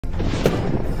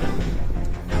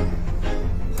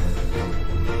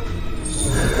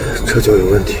这就有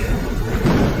问题。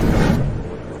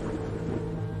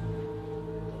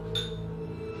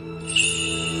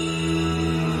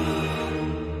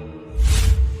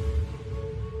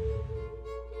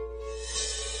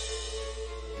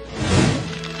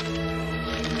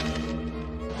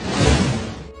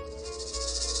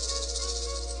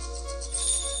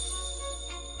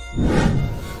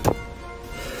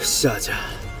夏家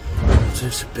真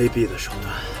是卑鄙的手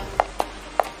段。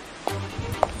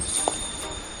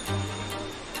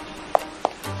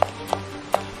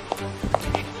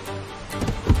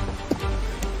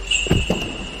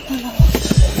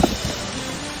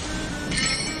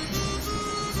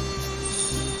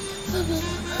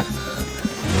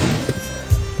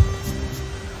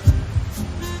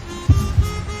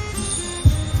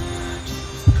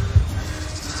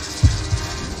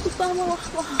 帮帮我好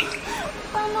不好？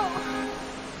帮帮我！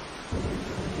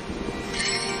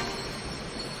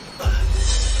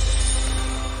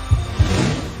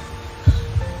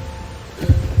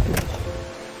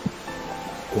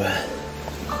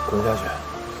滚下去！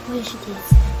我也是第一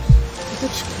次，我不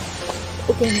吃，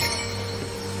我给你。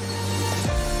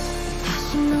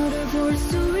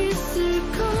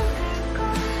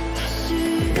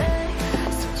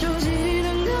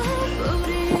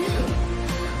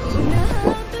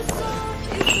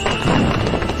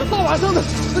 大晚上的，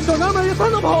那小娘们也翻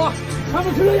着跑啊！他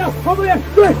们吃了药，跑不远。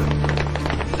对。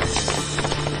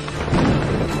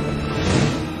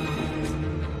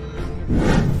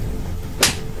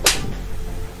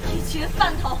一群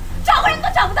饭桶，找个人都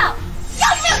找不到，要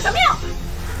你们有什么用？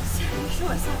先说我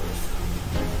下回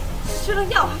说，吃了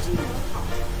药还是没有好，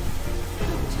要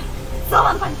不这早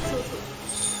晚把你揪出来。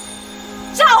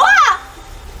找啊！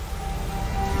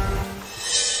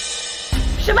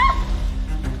什么？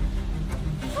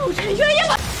 不成冤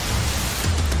枉！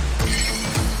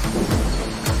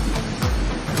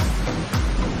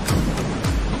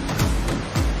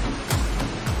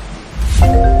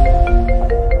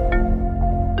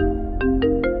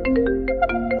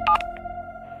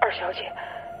二小姐，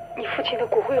你父亲的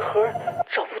骨灰盒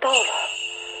找不到了。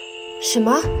什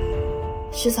么？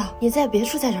徐嫂，你在别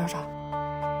处再找找，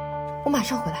我马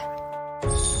上回来。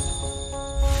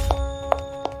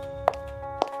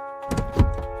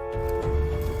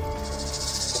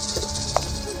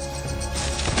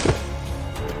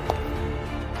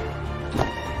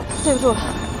 对不住了，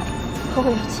后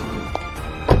会有期。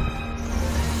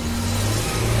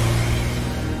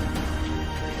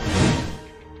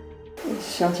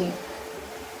小姐，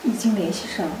已经联系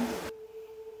上了。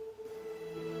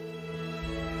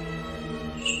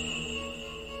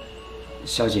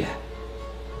小姐，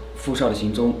傅少的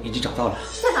行踪已经找到了。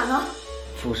在哪呢？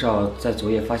傅少在昨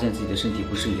夜发现自己的身体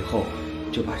不适以后，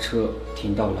就把车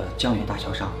停到了江远大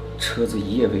桥上，车子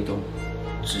一夜未动。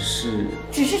只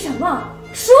是什么？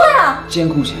 说呀！监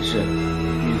控显示，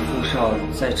与傅少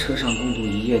在车上共度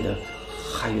一夜的，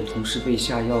还有同时被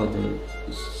下药的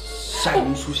夏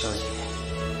云舒小姐。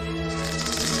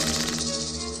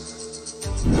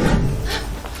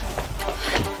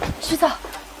徐嫂，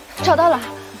找到了。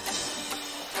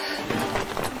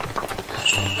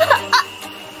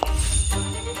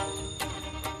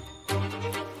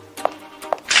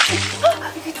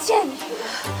你个贱女人，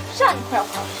让你快要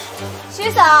跑死！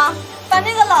徐嫂。 把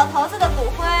那个老头子的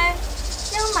骨灰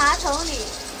扔马桶里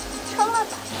冲了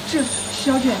吧。这，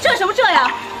小姐，这什么这呀？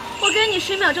我给你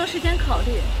10秒钟时间考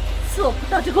虑，做不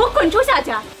到就给我滚出夏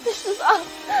家！徐嫂，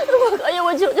如果可以，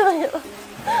我求求你了，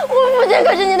我父亲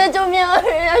可是你的救命恩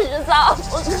人呀，徐嫂！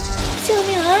救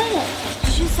命恩人，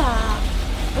徐嫂，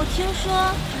我听说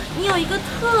你有一个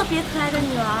特别可爱的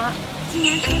女儿，今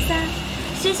年初3，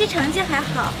学习成绩还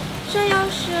好，这要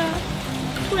是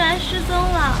突然失踪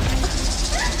了。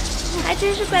 还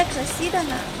真是怪可惜的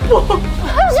呢。徐嫂，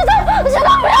不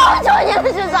要！我求你了，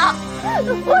徐嫂，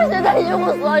我现在一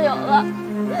无所有了，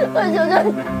我求求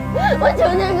你，我求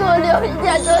你给我留一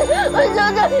点东西，我求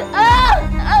求你！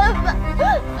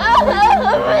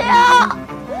不要！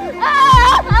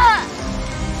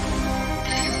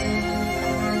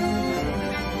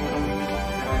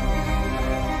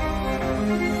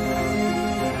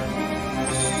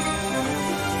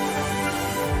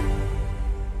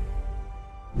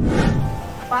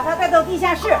把他带到地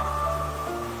下室，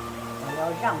我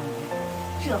要让你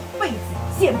这辈子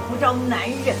见不着男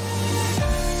人。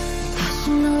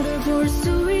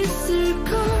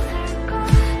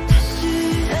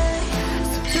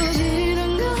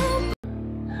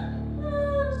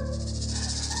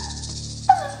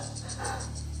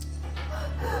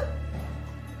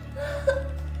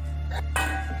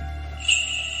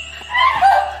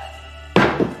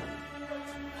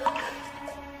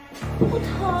不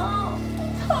疼，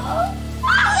不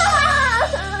疼。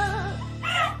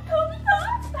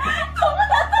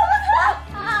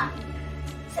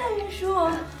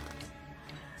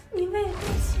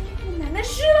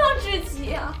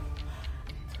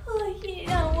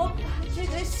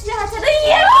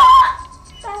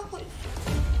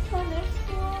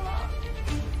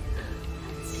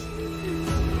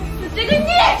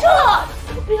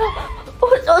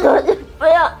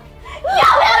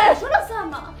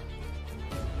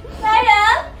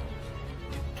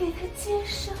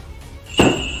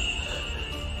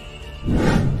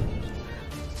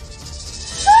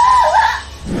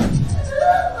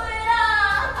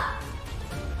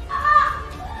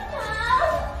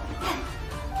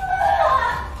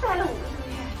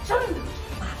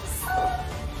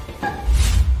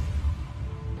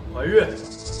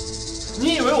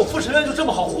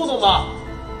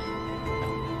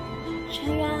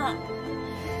愿，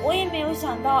我也没有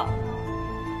想到，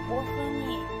我和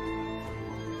你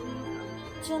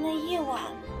就那一晚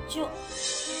就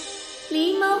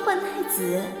狸猫换太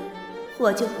子，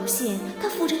我就不信他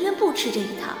傅成渊不吃这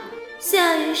一套。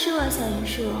夏云舒啊，夏云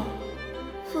舒，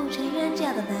傅成渊这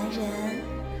样的男人，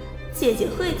姐姐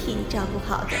会替你照顾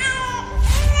好的。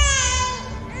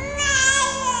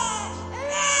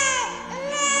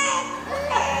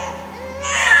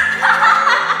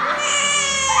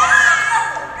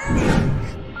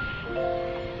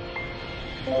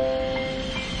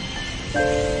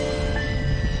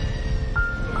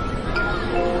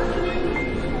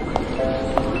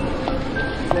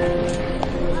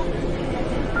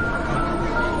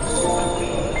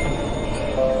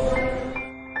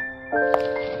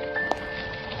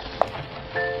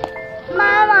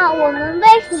妈妈，我们为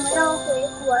什么要回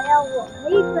国呀？我可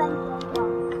以赚钱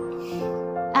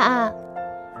的。安安，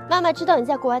妈妈知道你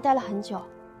在国外待了很久，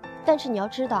但是你要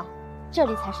知道，这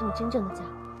里才是你真正的家。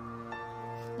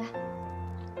来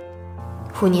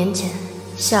5年前，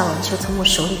夏晚秋从我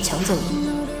手里抢走依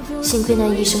依，幸亏那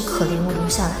医生可怜我留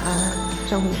下了安安，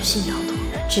让我有幸逃脱。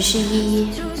只是依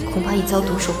依恐怕一遭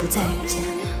毒手不再遇见。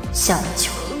夏晚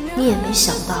秋，你也没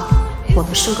想到我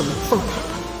能生个龙凤胎吧？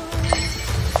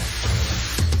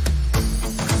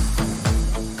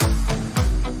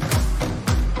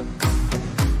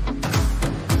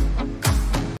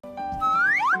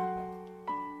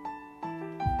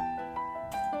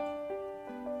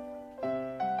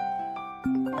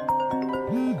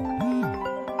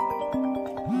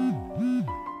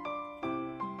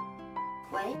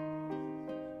喂，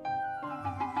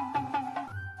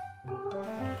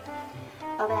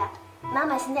宝贝，妈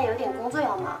妈现在有点工作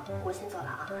要忙，我先走了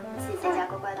啊，你自己在家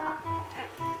乖乖的啊。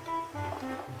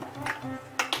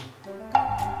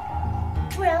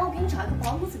不然我给你找一个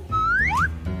保姆怎么样？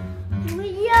不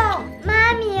要，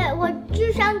妈咪，我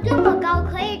智商这么高，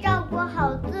可以照顾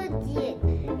好自己。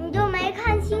你就没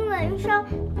看新闻上，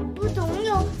不总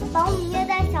有保姆虐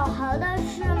待小孩的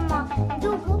事吗？你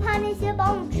就不怕那些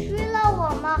保姆吃了我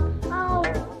吗？啊！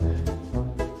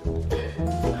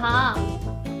好，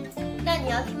那你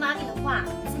要听妈咪的话，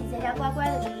自己在家乖乖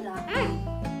的，知不知道？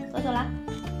我走了。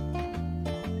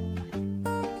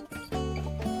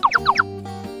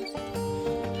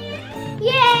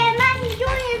耶，妈咪终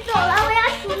于走了，我要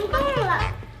行动了。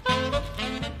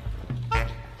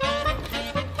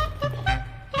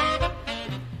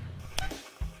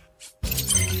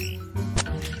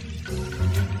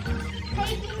黑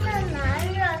心的男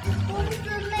人，公司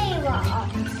内网，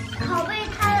拷贝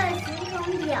他的行程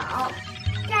表，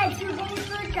再去公司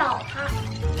找他。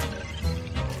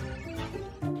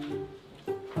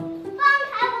放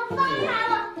开我！放开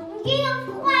我！你这个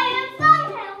坏人，放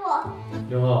开我！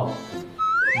刘浩，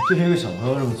你对这个小朋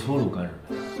友这么粗鲁干什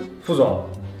么呀？副总，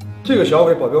这个小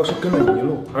鬼保镖是跟了你一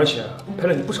路，而且拍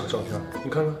了你不少照片，你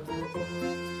看看。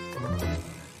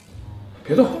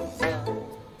别动。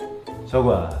小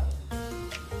鬼，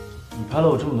你拍了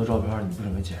我这么多照片，你不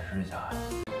准备解释一下呀？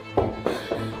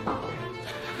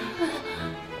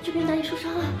这边哪里受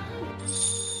伤了？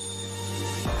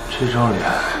这张脸，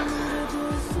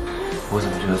我怎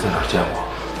么觉得在哪儿见过？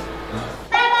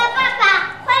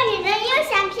坏女人又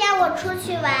想骗我出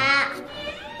去玩。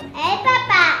哎，爸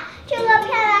爸，这个漂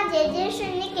亮姐姐是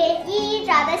你给依依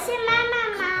找的新妈妈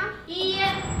吗？依依，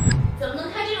怎么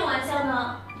能开这种玩笑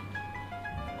呢？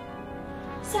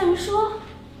夏云舒，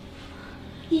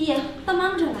依依，到妈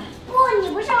妈这儿来。不，你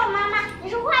不是我妈妈，你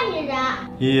是坏女人。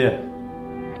依依，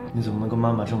你怎么能跟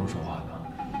妈妈这么说话呢？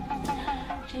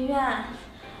陈苑，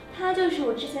她就是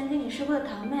我之前跟你说过的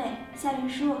堂妹夏云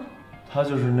舒。她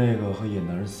就是那个和野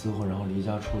男人厮混，然后离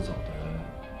家出走的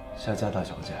夏家大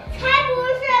小姐。才不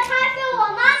是，她是我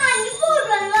妈妈，你不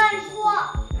准乱说。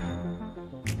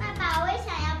爸爸，我也想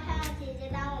要漂亮姐姐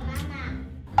当我妈妈。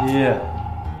依依，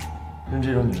跟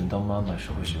这种女人当妈妈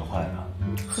是会学坏的。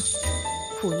哼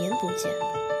，5年不见，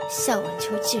夏晚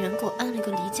秋竟然给我安了个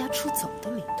离家出走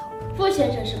的名头。傅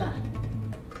先生是吧？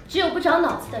只有不长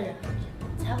脑子的人，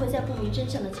才会在不明真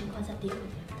相的情况下低头。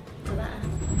走吧，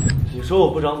你说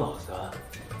我不长脑子？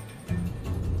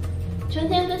成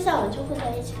天跟夏晚秋混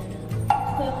在一起的人，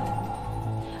会有很多。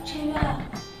陈苑，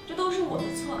这都是我的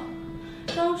错。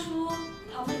当初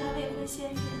堂妹她未婚先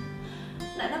孕，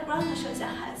奶奶不让她生下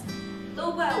孩子，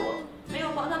都怪我没有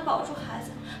帮她保住孩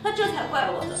子，她这才怪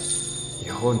我的。以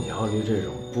后你要离这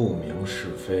种不明是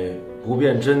非、不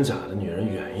辨真假的女人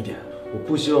远一点。我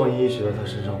不希望依依学到她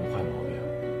身上的坏毛病。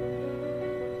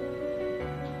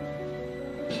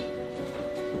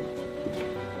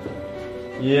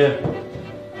依依，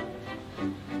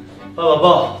抱抱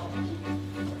抱。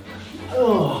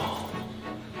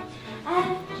哎，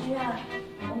陈苑，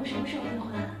我们么时候结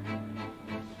婚啊？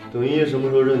等依依什么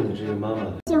时候认你这个妈妈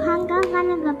的？喜欢刚刚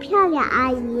那个漂亮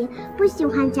阿姨，不喜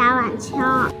欢贾晚秋。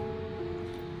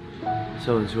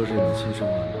夏晚秋是你的亲生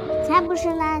妈妈？才不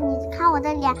是呢！你看我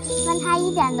的脸，跟她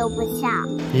一点都不像。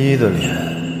依依的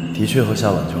脸的确和夏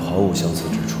晚秋毫无相似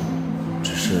之处，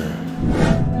只是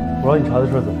我让你查的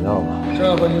事怎么样了？正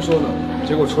按和您说的，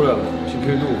结果出来了，匹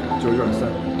配度就是有点散。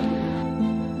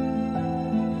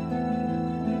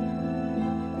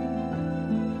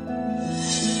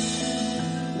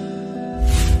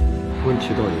问题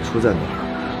到底出在哪儿？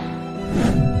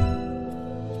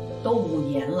都5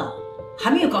年了，还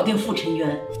没有搞定傅晨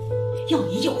渊，要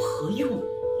你有何用？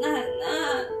奶奶，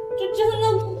这真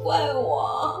的不怪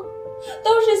我，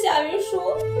都是夏云舒，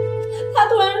他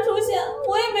突然出现，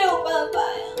我也没有办法呀。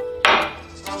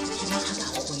居然还敢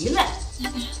回来！奶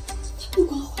奶，他不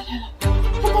光回来了，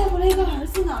还带回来一个儿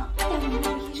子呢。但是那个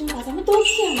医生把咱们都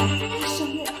骗了，他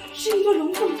生的是一个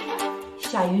龙凤胎。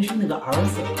夏云舒那个儿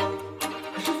子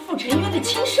可是傅晨渊的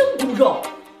亲生骨肉，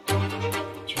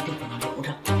绝对不能留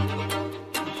着，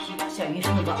必须把夏云舒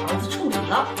那个儿子处理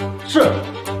了。是。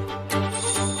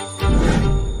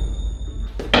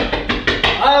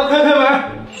哎，快开门！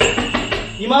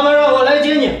你妈妈让我来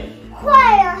接你。坏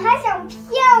人还想骗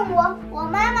我？我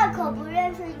妈妈可不认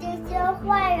识这些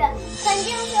坏人，肯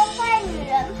定是坏女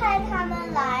人派他们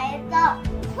来的。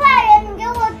坏人，你给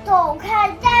我走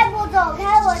开！再不走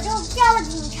开，我就叫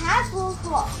警察叔叔。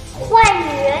坏女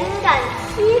人，你敢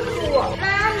欺负我妈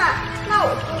妈，那我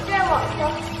就在网上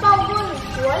曝光你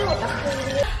所有的黑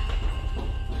料。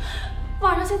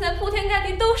网上现在铺天盖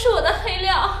地都是我的黑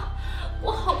料，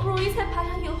我好不容易才爬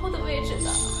上影后的位置的。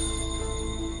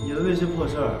你的那些破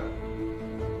事儿，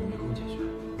我没空解决。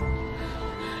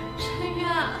陈渊，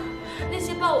那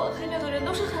些爆我黑料的人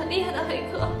都是很厉害的黑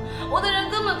客，我的人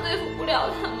根本对付不了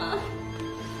他们，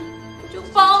你就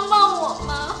帮帮我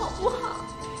嘛，好不好？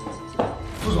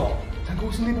副总，咱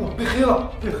公司内部网被黑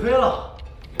了，被黑了？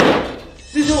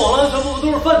那些网络安全部不都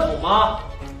是饭桶吗？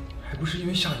还不是因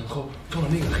为夏影后撞了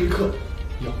那个黑客，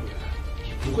要不然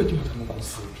也不会丢到他们公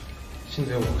司。现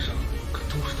在网上可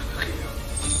都是他的黑料。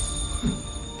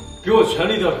给我全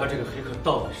力调查这个黑客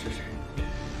到底是谁，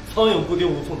苍蝇不叮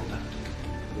无缝的蛋，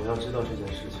我要知道这件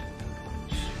事情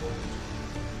是由我。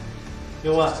另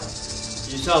外，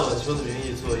以夏晚秋的名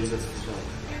义做一个慈善晚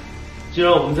宴，既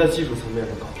然我们在技术层面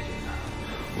上搞不定他，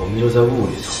我们就在物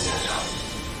理层面上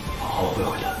好好会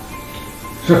会他。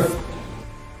是。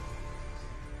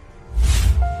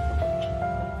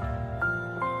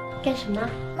干什么？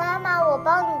妈妈，我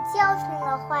帮你教训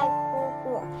了坏姑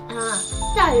姑。啊，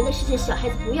大人的事情小孩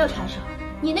子不要插手。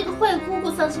你那个坏姑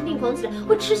姑丧心病狂起来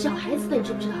会吃小孩子的，你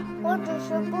知不知道？我只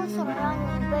是不想让你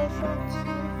被受欺负。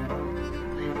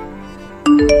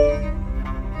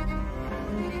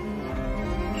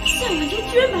夏晚秋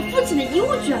居然把父亲的遗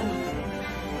物捐了，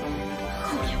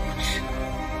厚颜无耻！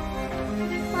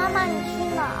妈妈，你去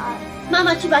哪儿？妈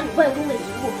妈去把你外公的遗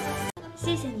物。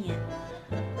谢谢你，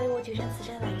为我举办慈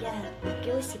善晚宴，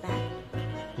给我洗白。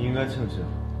你应该庆幸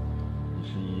你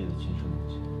是依依的亲生母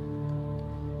亲。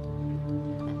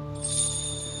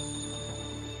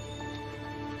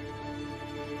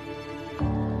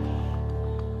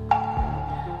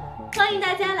欢迎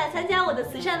大家来参加我的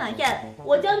慈善晚宴，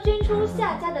我将捐出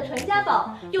夏家的传家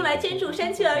宝，用来捐助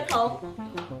山区儿童。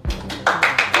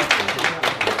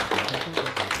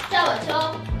夏晚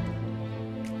秋，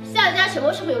夏家什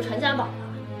么时候有传家宝了？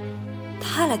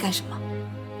他来干什么？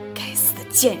该死的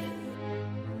贱人！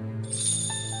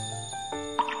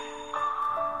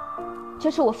这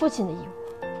是我父亲的遗物，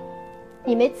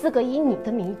你没资格以你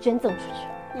的名义捐赠出去。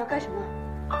你要干什么？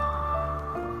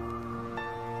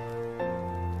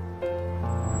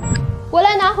我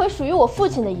来拿回属于我父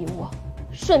亲的遗物，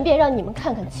顺便让你们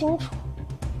看看清楚，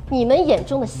你们眼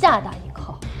中的夏大影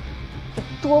后有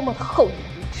多么的厚颜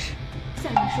无耻。夏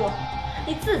云舒，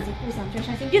你自己不想捐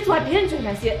善心，别阻碍别人捐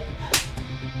善心。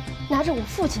拿着我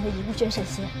父亲的遗物捐善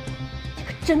心，你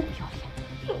可真不要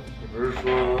脸！你不是说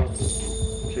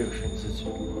这个是你自己的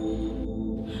吗？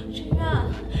沈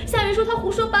渊，夏云舒他胡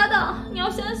说八道，你要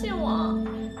相信我。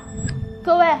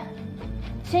各位，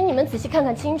请你们仔细看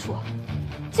看清楚，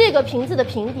这个瓶子的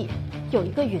瓶底有一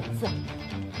个允字，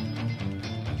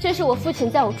这是我父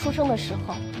亲在我出生的时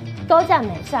候高价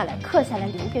买下来刻下来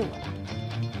留给我的。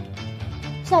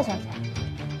夏小姐，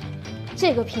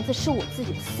这个瓶子是我自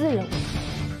己的私人物品，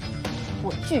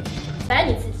我拒绝白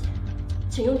你自己，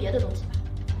请用别的东西吧。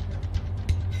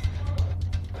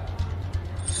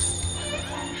夏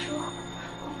云舒，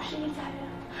我们是一家人，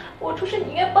我出事你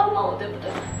应该帮帮我，对不对？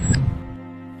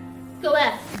各位，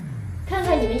看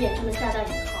看你们眼中的夏大影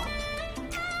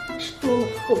后是多么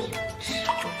的厚颜无耻。夏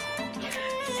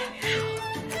云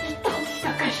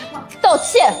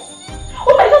歉。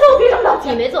我没做错，我凭什么道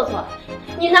歉？你没做错，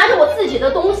你拿着我自己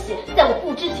的东西，在我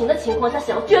不知情的情况下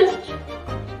想要捐出去。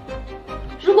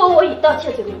如果我以盗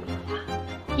窃罪名的话，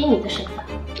以你的身份，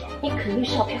你肯定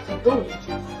是要赔很多违约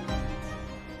金。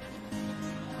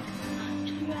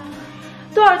陈远，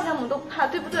多少钱我们都不怕，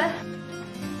对不对？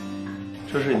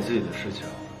这是你自己的事情，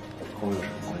和我有什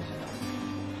么关系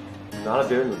呢？拿了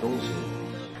别人的东西，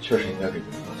确实应该给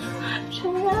别人道歉。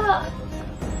陈远，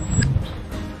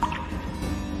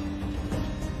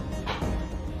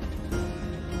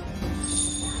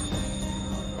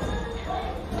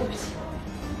对不起，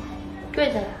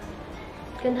跪下来，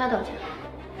跟他道歉。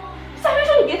夏云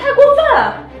说你别太过分，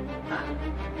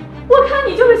我看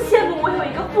你就是羡慕我有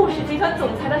一个富氏集团总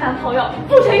裁的男朋友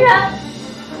傅晨元。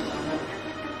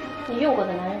你用过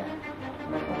的男人，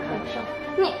我看不上。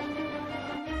你，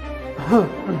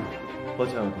抱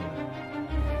歉啊，各位，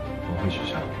我回学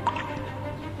校。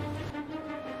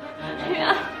陈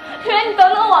元，陈元，你等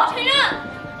等我，陈元。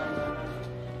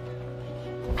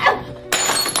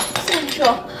夏云说，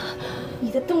你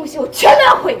的东西我全都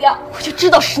要毁掉。我就知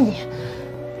道是你。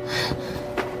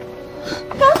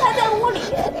刚才在屋里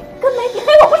跟媒体黑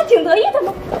我，不是挺得意的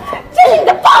吗？这是你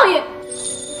的报应。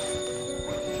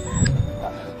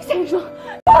夏云说，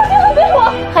你千万别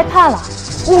说。害怕了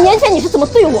？5年前你是怎么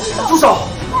对我的？住手！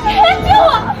陈元，救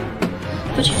我！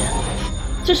傅晨，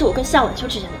这是我跟夏晚秋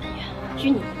之间的恩怨，与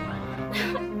你无关。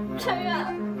陈元，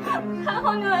还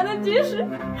好你来得及时，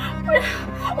不然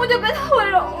我就被他毁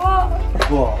容了。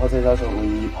不好好在家照顾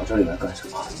依依，跑这里来干什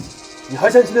么？你还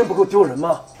嫌今天不够丢人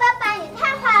吗？爸爸，你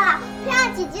太坏了，漂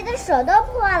亮姐姐的手都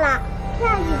破了。漂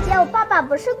亮姐姐，我爸爸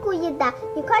不是故意的，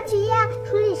你快去医院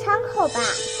处理伤口吧。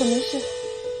我没事。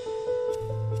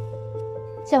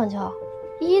夏晚秋，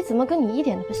依依怎么跟你一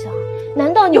点都不像？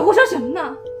难道你胡说什么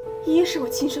呢？依依是我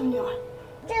亲生女儿。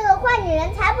这个坏女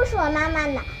人才不是我妈妈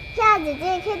呢。漂亮姐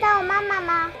姐，你可以当我妈妈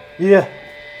吗？依依，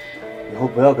以后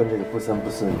不要跟这个不三不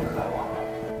四的女人来往了。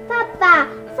爸爸，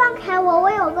放开我，我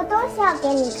有个东西要给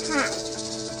你看。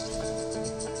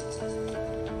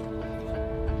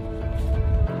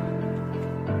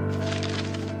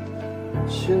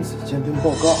亲子鉴定报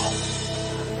告，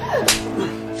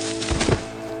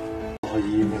我和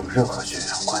依依没有任何血缘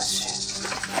关系。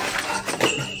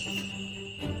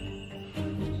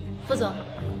副总，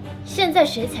现在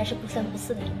谁才是不三不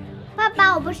四的女人？爸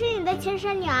爸，我不是你的亲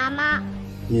生女儿吗？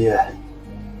依依，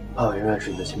爸爸永远是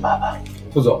你的亲爸爸。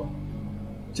副总，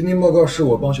鉴定报告是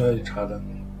我帮小姐查的，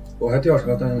我还调查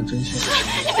了大量的真相。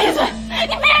你闭嘴！你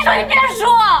别说，你别说！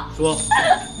说，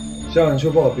夏晚秋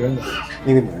抱了别人的孩子，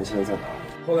那个女人现在在哪？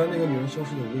后来那个女人消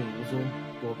失得无影无踪，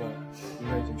多半应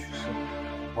该已经去世了。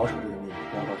保守这个秘密，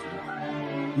不要告诉任何人。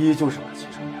依依就是我的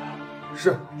亲生女儿。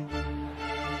是。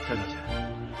夏小姐，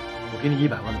我给你100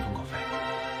万的封口费。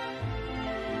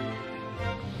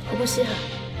我不稀罕。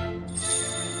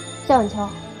夏晚秋，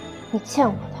你欠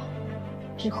我的，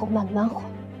之后慢慢还。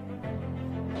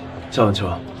夏晚秋，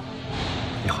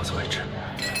你好自为之。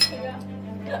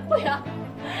不要，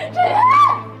陈元，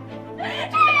陈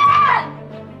元！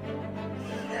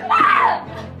啊！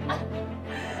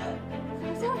我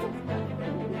想怎么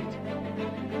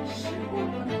是我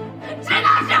的，知道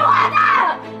是我的。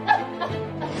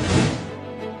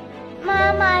妈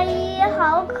妈，依依好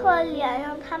可怜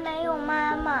呀，她没有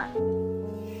妈妈。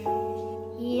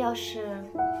依依要是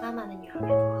妈妈的女儿该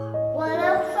多好。我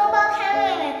的双胞胎妹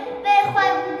妹被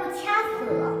坏姑姑掐死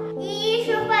了，依依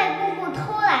是坏姑姑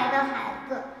偷来的孩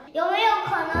子，有没有可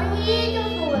能依依就是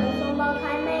我的双胞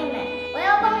胎妹妹？我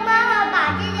要帮妈妈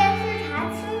把这件事查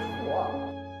清楚。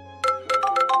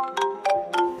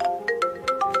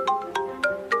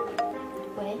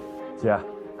喂，姐，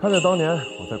看在当年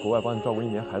我在国外帮你照顾1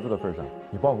年孩子的份上，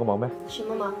你帮我个忙呗？什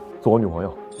么忙？做我女朋友，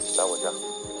来我家。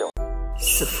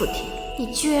死父亲，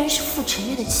你居然是傅晨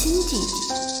月的亲弟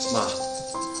弟！妈，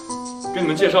跟你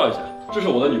们介绍一下，这是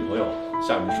我的女朋友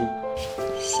夏云舒。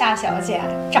夏小姐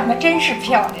长得真是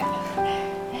漂亮。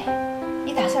哎，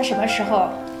你打算什么时候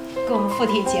跟我们傅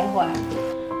体结婚？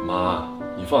妈，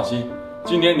你放心，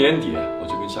今年年底我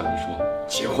就跟夏云舒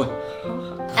结婚。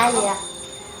阿姨，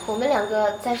我们2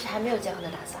个暂时还没有结婚的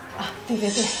打算啊。对对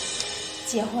对，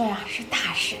结婚啊是大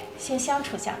事，先相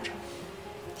处相处。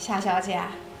夏小姐，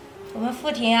我们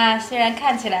傅婷啊，虽然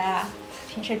看起来啊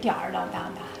平时吊儿郎当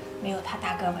的，没有她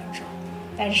大哥稳重，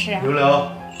但是刘刘，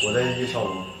我带依依上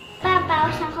楼。爸爸，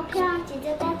我想和漂亮姐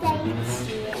姐待在一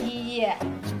起。依依，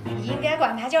你应该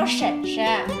管她叫婶婶。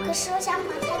可是我想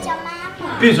管她叫妈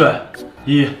妈。闭嘴，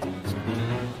依依。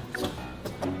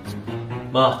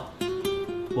妈，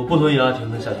我不同意阿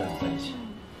婷跟夏小姐在一起。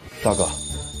大哥，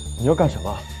你要干什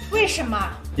么？为什么？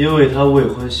因为她未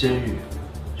婚先孕。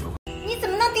你怎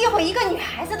么能诋毁一个女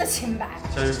的清白。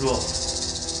夏云舒，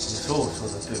你说我说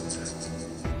的对不对？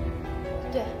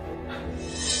对。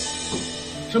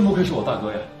真不愧是我大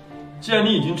哥呀！既然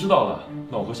你已经知道了，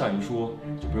那我和夏云舒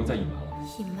就不用再隐瞒了。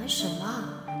隐瞒什么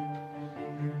啊？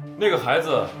那个孩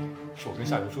子是我跟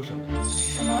夏云舒生的。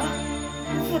什么？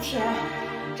傅婷，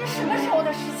这什么时候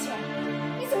的事情？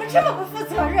你怎么这么不负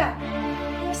责任？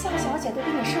连夏小姐都给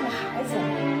你生了孩子，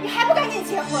你还不赶紧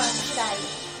结婚？是大姨，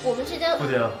我们之间。傅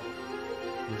婷，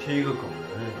你替一个狗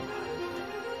男人有孩子，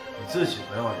你自己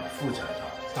不要脸附加他。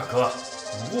大哥，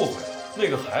你误会了，那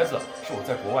个孩子是我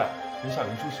在国外跟夏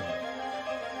云舒生的。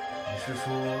你是说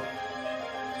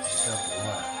你在国外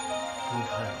跟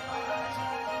他有个孩子？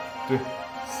对。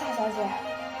夏小姐，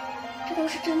这都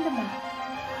是真的吗？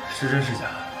是真是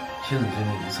假？亲子鉴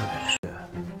定一测给谁？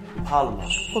你怕了吗？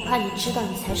我怕你知道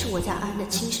你才是我家安安的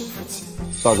亲生父亲。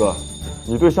大哥，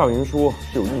你对夏云舒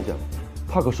是有意见的，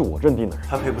他可是我认定的人。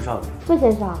他配不上你。傅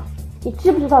先生，你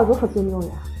知不知道如何尊重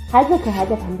人？孩子可还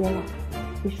在旁边呢，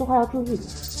你说话要注意点。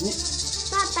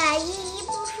爸爸，依依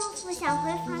不舒服，想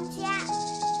回房间。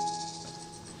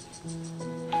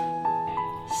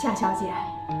夏小姐，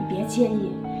你别介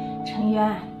意，陈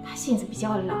渊他性子比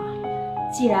较冷，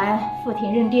既然傅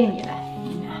婷认定你了，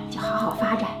你们就好好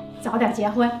发展，早点结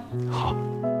婚。好。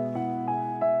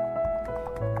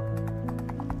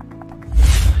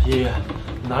依依，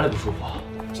你哪里不舒服？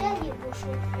这里不舒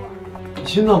服。你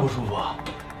心脏不舒服？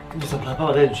你怎么了？爸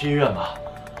爸带你去医院吧。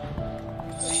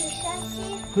我是伤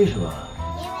心。为什么？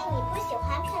因为你不喜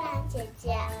欢漂亮姐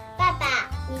姐。爸爸，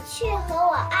你去和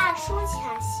我二叔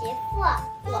抢媳妇，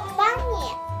我帮你。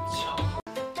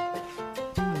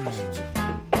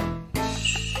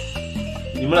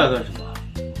你们俩干什么？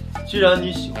既然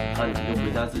你喜欢她，你们就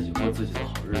回家自己过自己的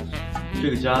好日子。这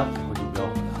个家以后就不要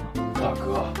回来了。大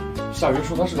哥，夏云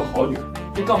舒她是个好女人，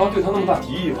你干嘛对她那么大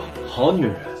敌意吧？好女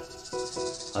人，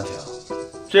阿婷，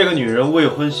这个女人未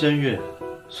婚先孕，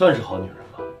算是好女人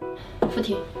吗？傅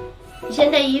婷，你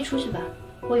先带依依出去吧，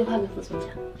我有话跟傅总讲。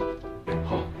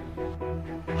好。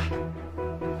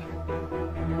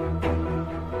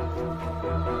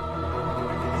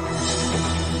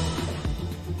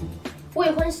未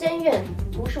婚先孕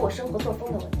不是我生活作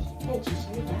风的问题，那只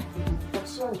是意外。我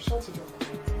希望你收起这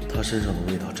个。她身上的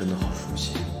味道真的好熟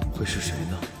悉，会是谁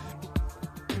呢？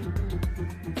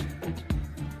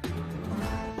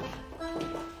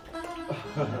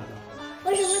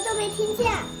我什么都没听见。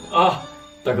啊，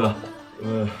大哥，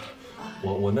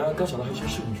我呢刚想到还有一些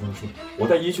事情说，我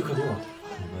带依依去客厅了，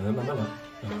你们慢慢聊。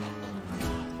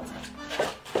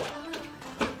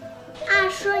二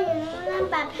叔，你能不能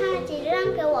把漂亮姐姐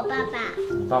让给我爸爸？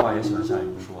你爸爸也喜欢夏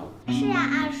云舒啊？是啊，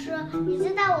二叔，你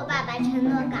知道我爸爸承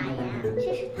诺感言，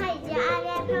其实他已经暗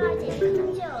恋漂亮姐姐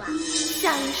很久了。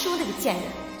夏云舒那个贱人，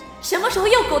什么时候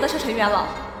又勾搭上陈渊了？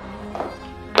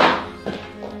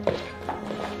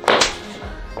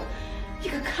一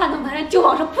个看到男人就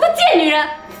往上扑的贱女人，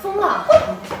你疯了！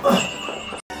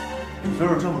你就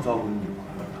是这么照顾你女朋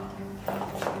友的？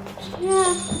陈渊，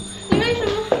你为什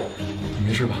么？你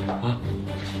没事吧？啊？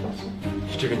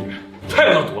你这个女人太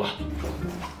恶毒了。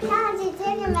漂亮姐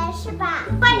姐，你没事吧？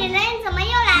坏女人，你怎么又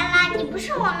来了？你不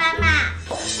是我妈妈。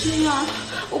真的，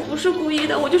我不是故意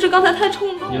的，我就是刚才太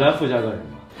冲动了。你来傅家干什么？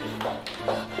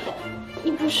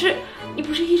你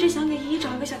不是一直想给依依找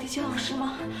一个小提琴老师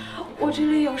吗？我这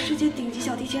里有世界顶级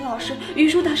小提琴老师于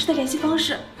舒大师的联系方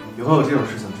式。以后有这种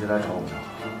事情直接来找我就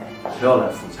好，不要来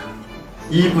傅家。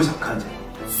依依不想看见你。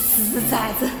死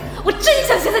崽子，我真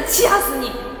想现在掐死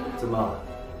你！怎么，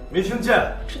没听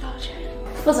见？知道了，陈渊。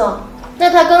傅总，那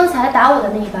他刚才打我的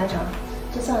那一巴掌，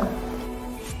就算了。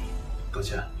道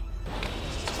歉。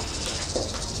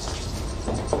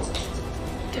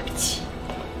对不起。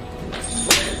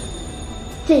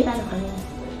这一巴掌还给你。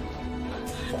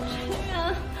陈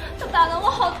渊，他打得我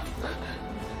好。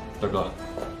大哥，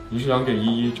你是想给依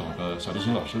依找个小提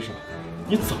琴老师是吧？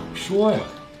你早说呀！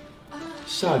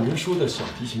夏云舒的小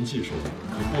提琴技术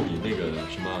可不比那个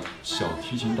什么小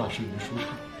提琴大师云舒差。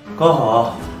刚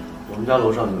好我们家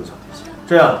楼上就有小提琴，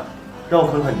这样让我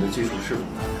看看你的技术是否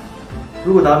达标。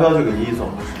如果达标，就给依依做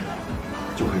老师，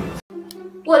就可以。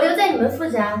我留在你们傅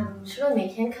家，除了每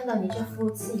天看到你这副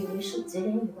自以为是的嘴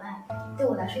脸以外，对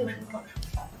我来说有什么好处？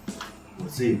我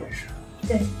自以为是。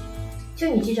对，就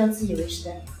你这张自以为是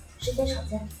的脸，是件常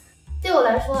见的。对我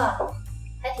来说啊，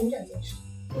还挺长见识。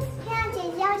漂亮姐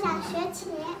姐，我想学琴。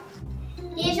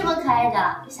依依这么可爱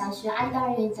的，想学阿姨当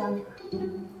然愿意教你了。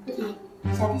不提，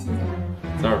小提琴在哪？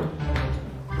在这儿呢。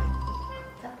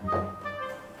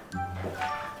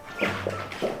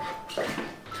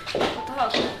我倒要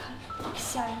看看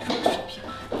夏云舒的水平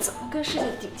怎么跟世界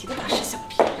顶级的大师相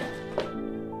比。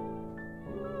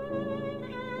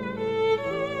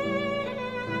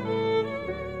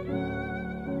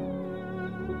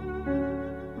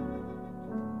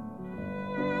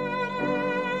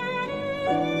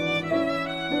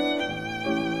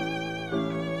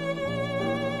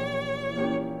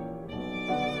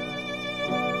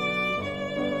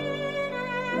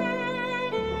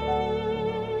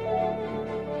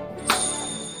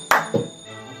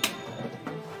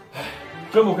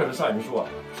真不愧是夏云舒啊，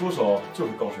出手就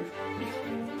是高水准。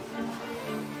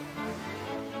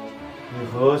你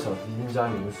和小提琴家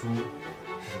云舒是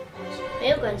什么关系？没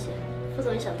有关系，副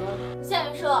总你想多了。夏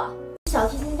云舒，小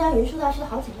提琴家云舒大师的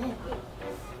好姐妹吧？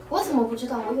我怎么不知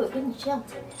道我有跟你这样的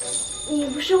姐妹？你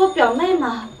不是我表妹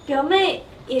吗？表妹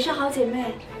也是好姐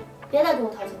妹。别再跟我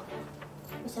套近乎，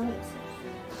我想脸色。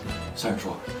夏云舒，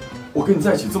我跟你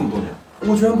在一起这么多年，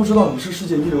我居然不知道你是世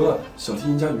界一流的小提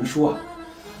琴家云舒啊！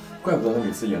怪不得他每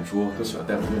次演出都喜欢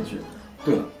戴着面具。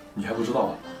对了，你还不知道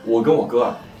吧？我跟我哥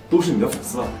啊都是你的粉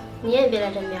丝啊！你也别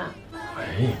来沾边。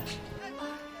哎，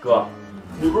哥，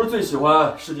你不是最喜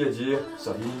欢世界级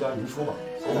小提琴家云舒吗？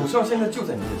偶像现在就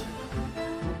在你面前，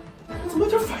你怎么一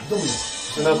点反应都没有？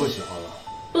现在不喜欢了？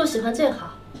不喜欢最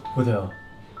好。不听。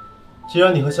既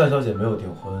然你和夏小姐没有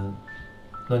订婚，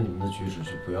那你们的举止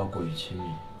就不要过于亲密。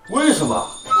为什么？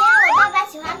因为我爸爸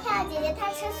喜欢漂亮姐姐，她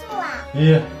吃素啊。依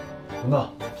依，等等。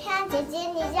漂亮姐姐，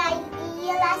你叫依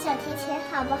依拉小提琴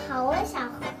好不好？我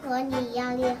想和你一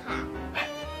样厉害。哎，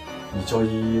你教依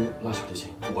依拉小提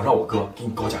琴，我让我哥给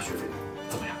你高价学费，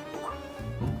怎么样？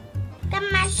干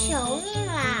妈求你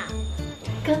了。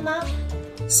干妈，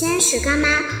先是干妈，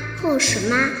后是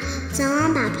妈，早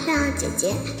晚把漂亮姐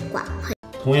姐管回。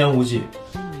童言无忌，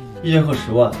一节课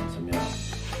10万，怎么样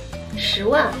？10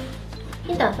万？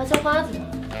你打发叫花子吗？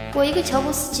我一个乔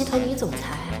布斯集团女总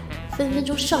裁，分分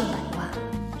钟上百万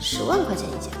，10万块钱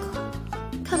一节课，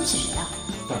看不起谁啊？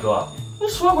大哥，你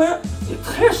10万块钱也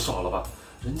太少了吧？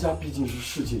人家毕竟是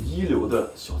世界一流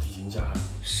的小提琴家。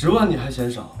10万你还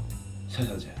嫌少？夏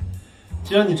小姐，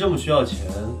既然你这么需要钱，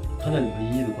看在你和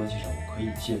依依的关系上，我可以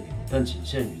借给你，但仅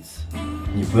限于此。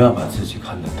你不要把自己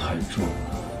看得太重了。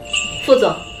副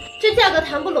总，这价格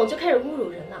谈不拢就开始侮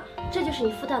辱人了，这就是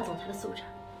你副大总裁的素质。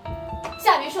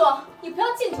夏云舒，你不要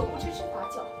见酒不吃吃罚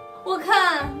酒。我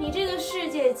看你这个世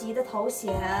界级的头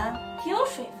衔挺有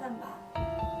水分吧？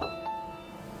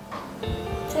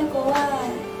在国外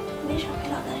没少被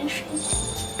老男人睡。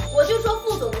我就说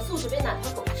副总的素质被哪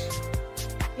条狗吃，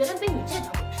原来被你这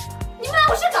条狗吃。你骂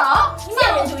我是狗？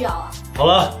见人就咬啊！好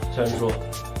了，夏云舒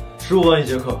，15万一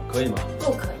节课，可以吗？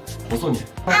不可以。我送你。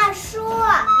二叔，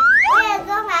我有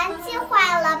个玩具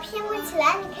坏了，拼不起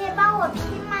来，你可以帮我拼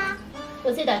吗？我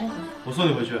自己打车回来。我送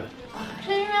你回去。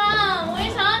陈渊，我也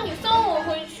想让你送我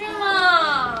回去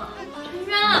嘛。陈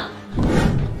渊，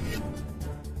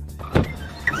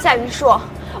夏云舒，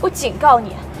我警告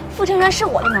你，傅成渊是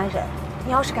我的男人，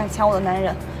你要是敢抢我的男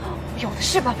人，我有的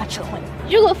是办法折磨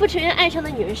你。如果傅成渊爱上的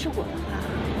女人是我的话，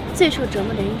最受折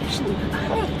磨的人应该是你吧？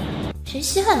谁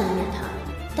稀罕能面他？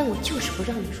但我就是不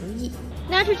让你如意。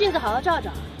拿出镜子好好照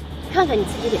照，看看你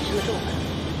自己脸上的皱纹。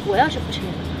我要是不承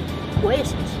认的话，我也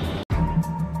相信。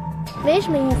没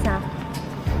什么意思啊，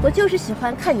我就是喜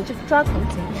欢看你这副抓狂的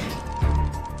嘴脸。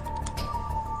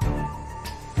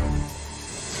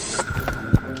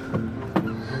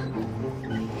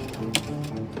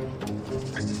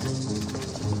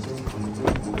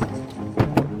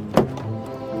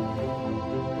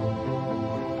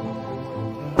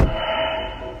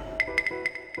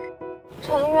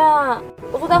陈渊，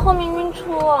我坐在后面晕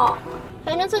车，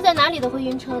反正坐在哪里都会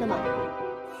晕车的嘛。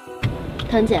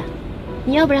唐姐，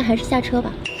你要不然还是下车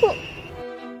吧。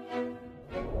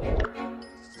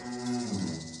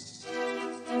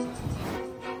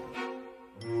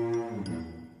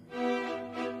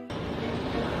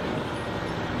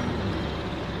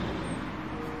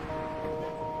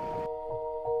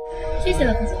谢谢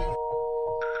了，副总。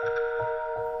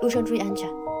路上注意安全。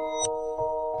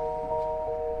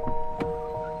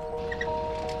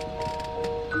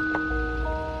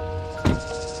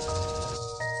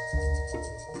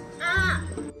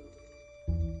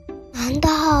难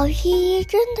道依依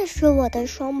真的是我的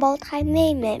双胞胎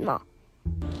妹妹吗？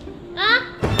啊！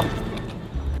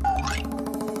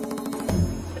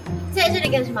在这里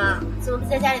干什么？怎么不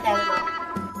在家里待着吗？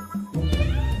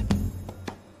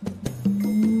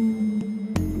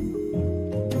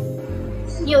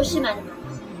你有事吗？你们？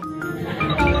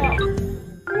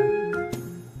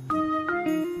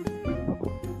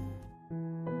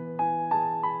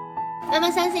妈妈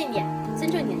相信你，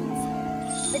尊重你的意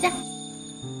思。回家。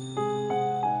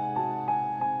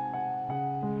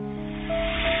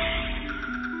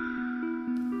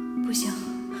不行，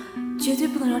绝对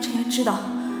不能让陈渊知道，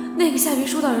那个夏云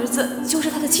舒的儿子就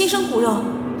是他的亲生骨肉。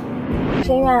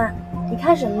陈渊，你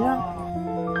看什么呢？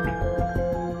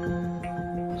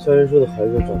夏云舒的孩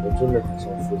子长得真的很像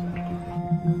傅总，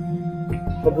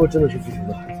他不会真的是傅成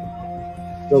的孩子？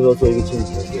要不要做一个亲子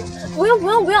鉴定？不用，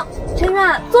陈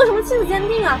渊，做什么亲子鉴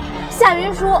定啊？夏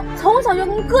云舒从小就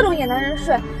跟各种野男人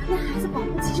睡，那孩子保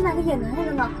不齐是哪个野男人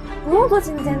的呢？不用做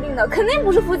亲子鉴定的，肯定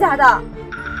不是傅家的。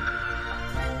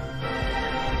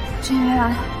真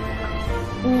源，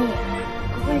你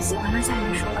不会喜欢上夏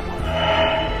云舒了吧？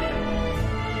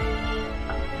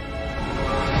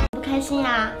不开心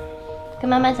呀？跟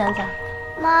妈妈讲讲。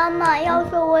妈妈，要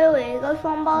是我有一个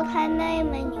双胞胎妹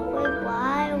妹，你会不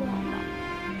爱我吗？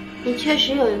你确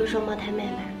实有一个双胞胎妹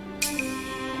妹，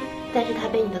但是她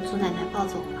被你的祖奶奶抱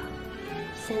走了，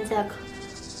现在可……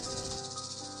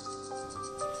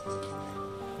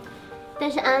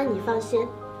但是安安，你放心，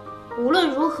无论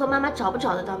如何，妈妈找不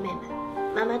找得到妹妹，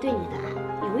妈妈对你的爱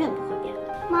永远不会变的。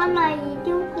妈妈一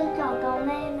定会找到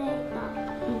妹妹的。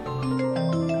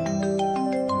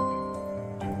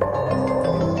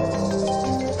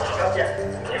小姐，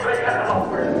你快看看老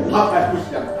夫人，她还不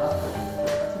行啊！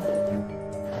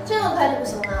这么快就不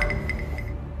行了？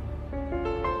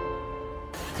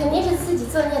肯定是自己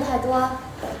作孽太多，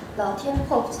老天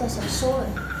迫不及待想收了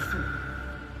你。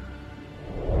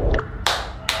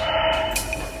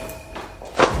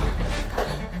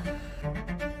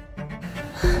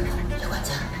刘管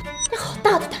家，你好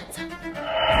大的胆子！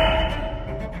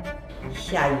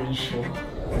夏云舒，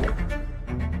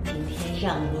今天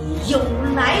让你有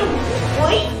来无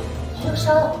回。刘生，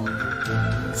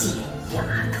贱丫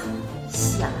头，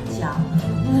夏家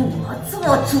我做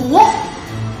主，我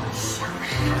想杀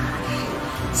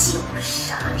谁就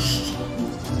杀谁，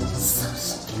丧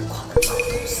心病狂的老东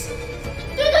西！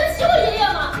对得起我爷爷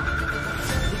吗？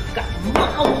你敢骂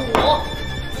我，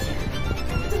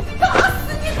就打死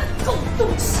你个狗东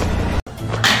西！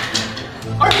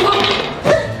儿子，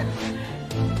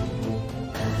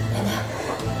奶奶，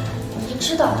你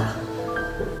知道的，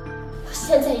我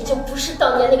现在已经不是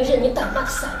当年那个任你打骂的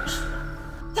夏云舒了。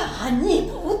大逆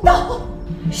不道！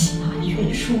夏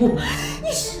云舒，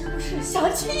你是不是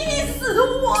想气死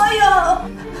我呀？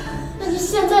那你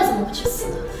现在怎么不去死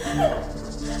呢？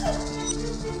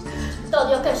到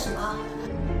底要干什么？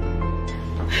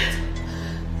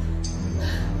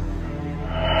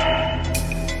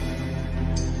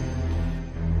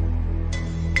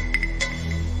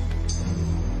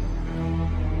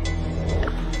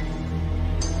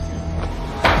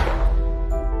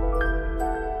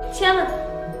签了的。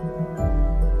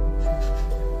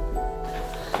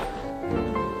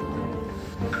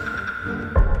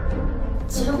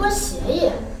结婚协议。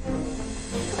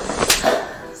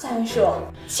夏云舒，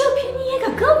就凭你也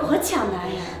敢跟我抢男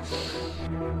人？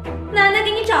奶奶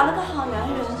给你找了个好男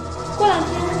人，过2天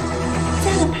嫁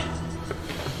了他。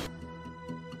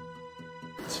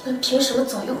你们凭什么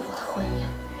左右我的婚姻？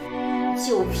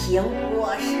就凭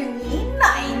我是你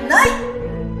奶奶。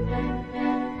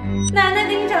奶奶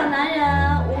给你找男人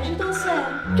50多岁，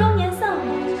中年丧偶，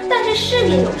但是事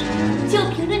业有成，就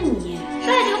凭着你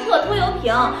带着个破拖油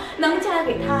瓶，能嫁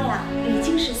给他呀，已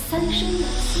经是三生有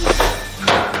幸。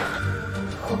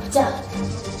我不嫁，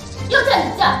要嫁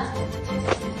你嫁。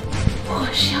我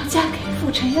是要嫁给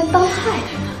傅晨渊当太太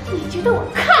的，你觉得我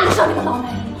看得上这个老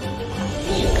男人吗？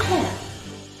你配？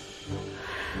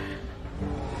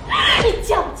你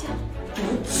嫁不嫁？不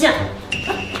嫁。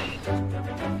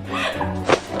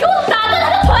给我打断他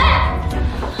的腿！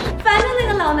反正那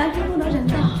个老男人不能人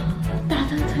道，打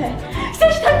断腿，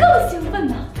先使他更兴奋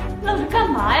呢。愣着干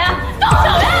嘛呀？动手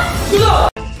呀！住手！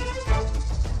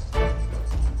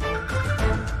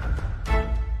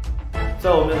在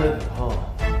我面前顶炮，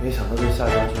没想到对夏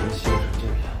家居然欺负成这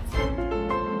个样子。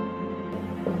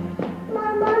妈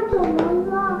妈怎么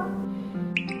了？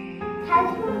还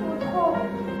痛不痛？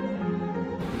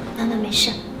娜娜没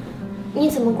事，你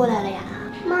怎么过来了呀？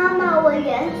妈妈，我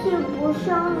联系不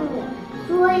上你，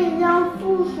所以让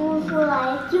傅叔叔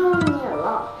来救你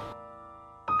了。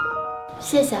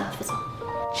谢谢啊，副总。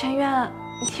陈渊，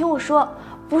你听我说，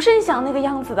不是你想那个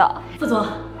样子的。副总，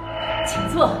请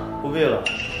坐。不必了，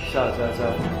夏家家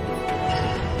主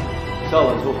夏晚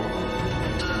就好。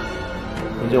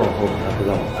从今往后本来不在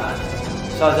我办，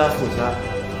夏家傅家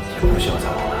也不需要再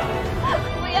往来了。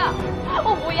不要，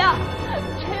我不要。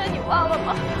陈渊，你忘了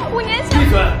吗？5年前。闭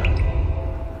嘴！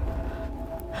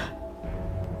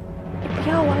不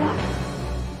要我了，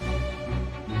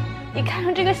你看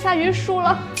上这个夏云舒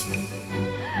了，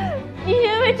你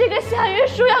因为这个夏云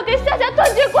舒要跟夏家断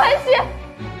绝关系。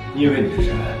你以为你是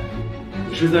谁？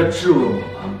你是在质问我吗？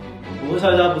我和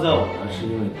夏家不在往来，是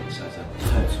因为你们夏家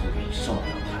太聪明，上不了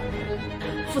台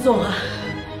面。副总啊，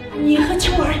你和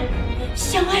秋儿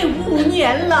相爱5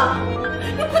年了，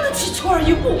你不能替秋儿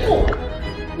一步过。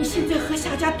你现在和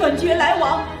夏家断绝来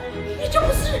往，你这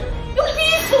不是要逼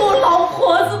死我老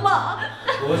婆子吗？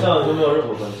我和夏晚就没有任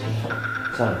何关系。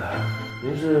夏奶奶，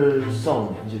您是上了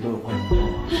年纪都有换头发吗？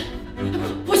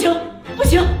不行不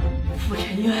行，傅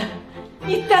晨渊，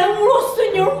你耽误了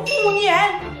孙女5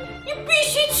年，你必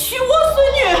须娶我孙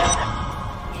女。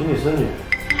娶你孙女？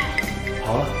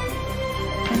好了。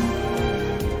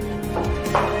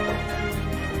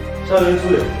少云出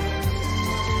游，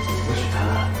我许他。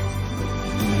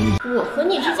我和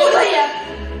你之间不可以。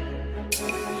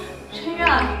陈远，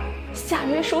夏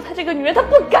云说她这个女人她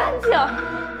不干净。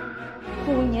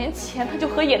5年前她就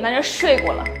和野男人睡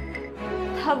过了，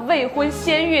她未婚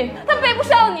先孕，她配不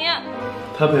上你。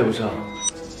他配不上，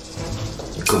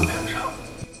你更配不上。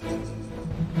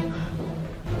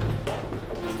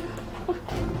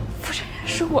傅晨远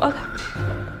是我的，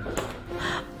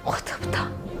我得不到，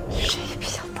谁也别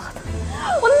想得的，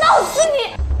我闹死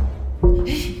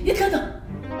你！你等等，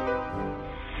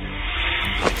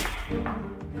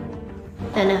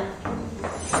奶奶，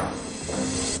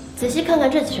仔细看看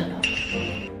这几张照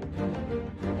片。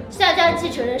夏家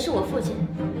继承人是我父亲，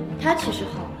他去世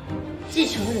后，继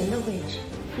承人的位置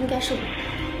应该是我。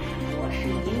我是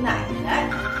你奶奶，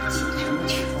继承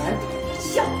权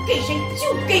想给谁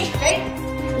就给谁，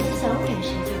你想给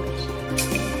谁就给谁。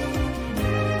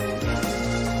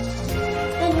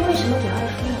那您为什么给二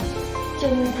叔呢？就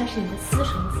因为他是你的私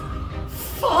生子。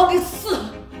放肆！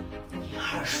你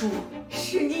二叔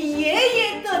是你爷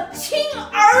爷的亲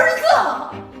儿子。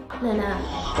奶奶，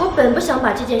我本不想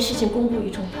把这件事情公布于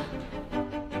众的，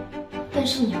但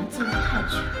是你们做的太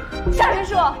绝了。夏云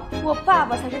说，我爸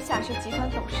爸才是夏氏集团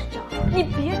董事长，你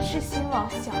别痴心妄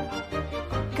想了，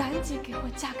赶紧给我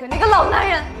嫁给那个老男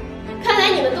人。看来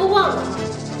你们都忘了，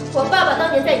我爸爸当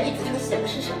年在遗嘱上写的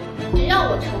是什么？只要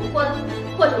我成婚，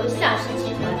或者为夏氏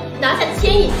集团拿下1000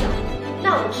亿票，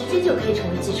那我直接就可以成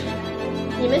为继承人。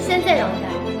你们现在让我嫁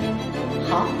人，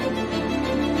好。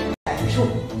二叔，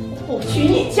不许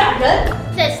你嫁人。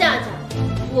在夏家，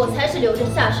我才是流着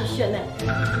夏氏血脉的人。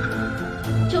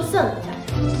就算不嫁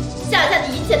人，夏家的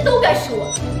一切都该是我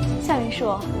的。夏云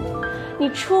说，你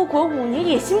出国5年，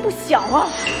野心不小啊！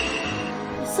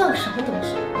你算什么东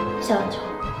西？夏晚秋，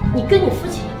你跟你父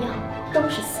亲一样，都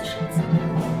是私生子。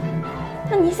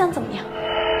那你想怎么样？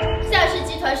夏氏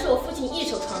集团是我父亲一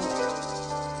手创立的，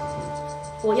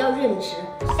我要任职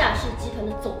夏氏集团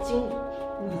的总经理。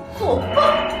你作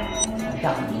罢！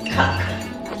让你看看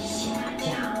夏家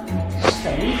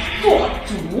谁做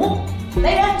主。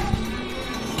来人，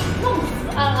弄死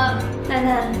安安！奶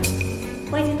奶，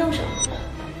我已经动手了。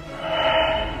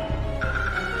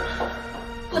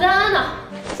我的安安呢？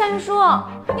夏云叔，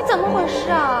你怎么回事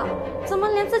啊？怎么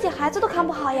连自己孩子都看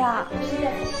不好呀？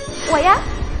我呀。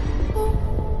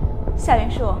夏云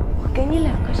叔，我给你2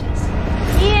个选项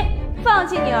：1，放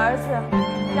弃你儿子，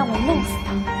让我弄死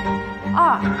他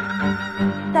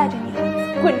；2，带着你儿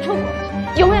子滚出国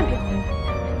去，永远别回来。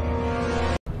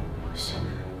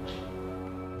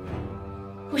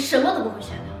我什么都不会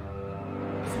选的。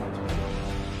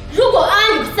如果安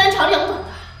安有3长2短的，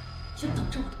就等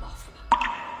着我的报复吧。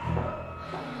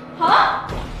好，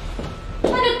那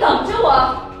就等着我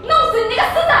弄死你那个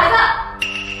死崽子！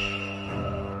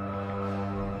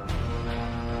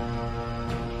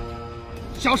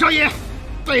小少爷，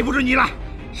对不住你了，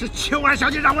是秋儿小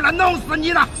姐让我来弄死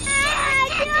你的。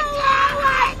救我！我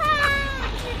怕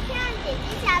是天儿姐姐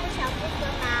家的小哥哥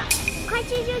吧？你快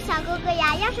去救小哥哥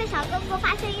呀！要是小哥哥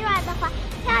发生意外的话，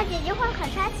天儿姐姐会很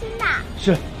伤心的。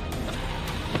是。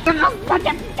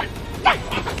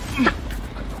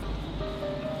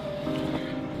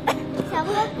小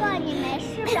哥哥，你没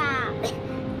事吧？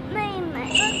妹妹，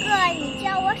哥哥，你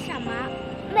叫我什么？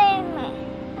妹妹。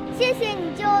谢谢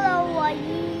你救了我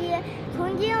依依，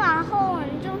从今往后我们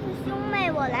就是兄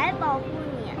妹，我来保护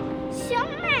你。兄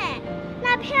妹？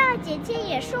那漂亮姐姐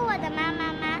也是我的妈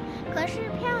妈吗？可是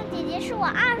漂亮姐姐是我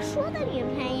二叔的女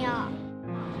朋友。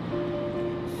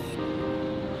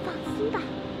放心吧。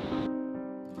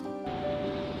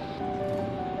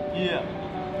依依，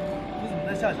你怎么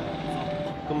在下去？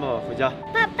跟爸爸回家。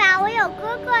爸爸，我有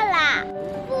哥哥啦！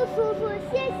傅叔叔，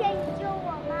谢谢你救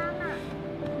我妈妈。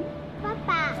爸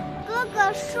爸，哥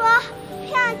哥说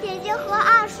漂亮姐姐和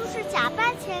二叔是假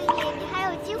扮情侣，你还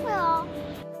有机会哦。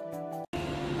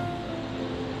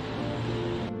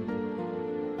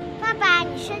爸爸，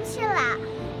你生气了？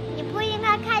你不应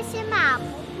该开心嘛。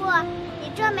不过你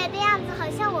皱眉的样子好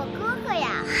像我哥哥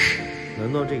呀。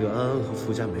难道这个安安和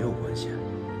傅家没有关系？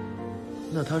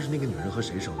那她是那个女人和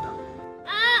谁生的？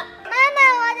妈妈，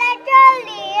我在这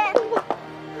里。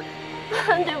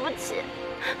对不起，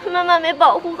妈妈没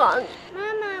保护好你。妈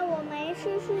妈，我没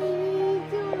事，是依依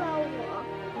救了我。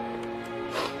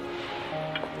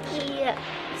依依，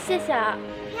谢谢啊。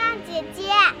漂亮姐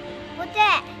姐，不对，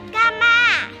干妈，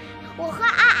我和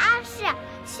安安是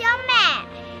兄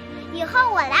妹，以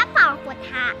后我来保护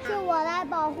她，是我来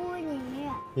保护你。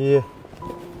依依，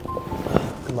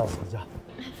跟爸爸回家。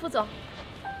副总，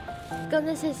刚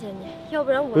才谢谢你，要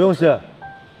不然我不用谢。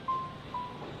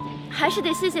还是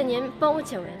得谢谢您帮我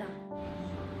解围的。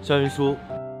夏云舒，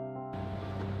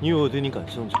你以为我对你感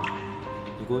兴趣？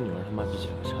你跟我女儿他妈比起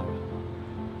来差远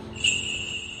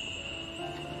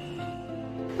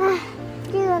了。唉，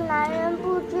这个男人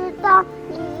不知道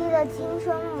依依的亲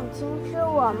生母亲是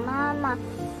我妈妈，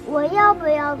我要不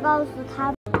要告诉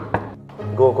他？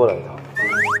你跟我过来一趟。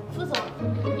副总，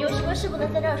有什么事不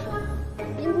能在这儿说？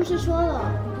您不是说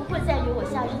了不会再与我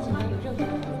夏氏集团有任何合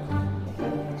作？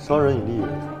商人以利益为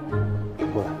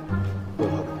重，过来，我有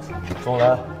话跟你说。总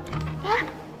来。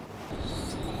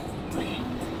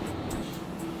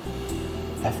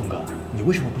哎，峰哥，你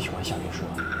为什么不喜欢夏云舒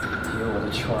啊？因为我的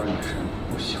秋儿女神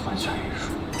不喜欢夏云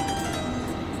舒。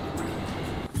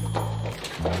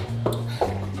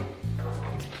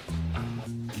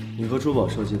你和珠宝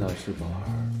设计大师宝儿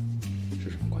是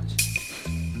什么关系？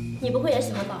你不会也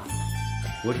喜欢宝儿？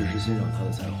我只是欣赏他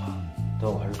的才华，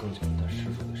但我还是更喜欢他师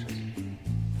傅的设计。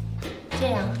这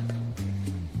样，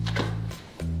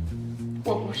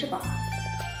我不是宝儿。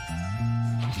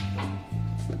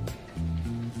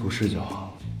不是就好。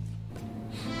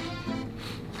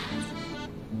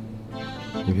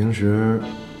你平时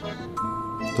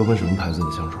都喷什么牌子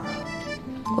的香水啊？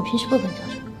我平时不喷香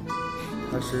水。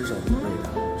他身上的味道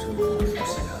真的好熟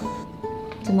悉啊！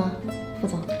怎么，副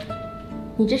总，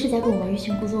你这是在跟我玩欲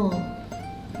擒故纵，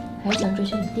还是想追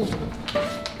求你弟弟？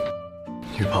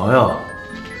女朋友？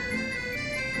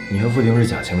你和傅婷是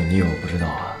假情侣，你以为我不知道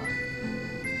啊？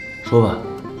说吧，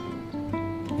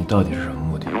你到底是什么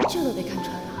目的？这都被看穿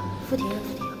了。傅婷，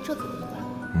这可不能怪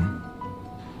我。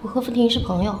我和傅婷是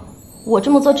朋友，我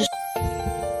这么做只是……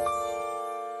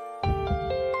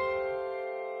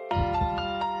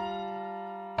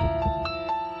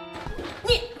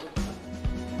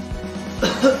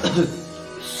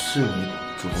是你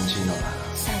主动亲上来的？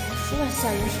夏云舒啊，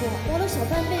夏云舒，活了小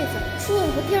半辈子，初吻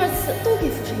和第二次都给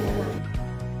傅晨渊了。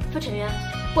傅晨渊，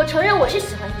我承认我是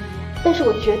喜欢依依，但是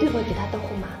我绝对不会给她当后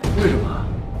妈的。为什么？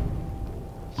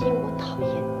因为我讨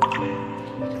厌。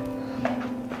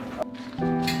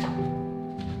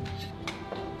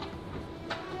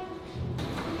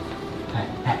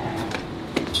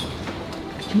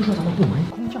听说咱们部门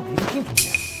空降了一个新总监。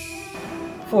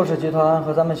傅氏集团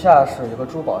和咱们夏氏有个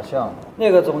珠宝项目，那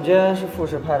个总监是傅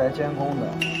氏派来监工的。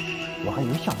我还以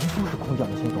为夏云舒是空降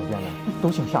的新总监呢，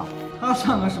都姓夏。他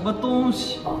算个什么东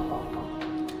西？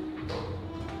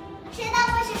谁都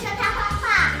不许说他坏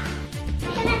话。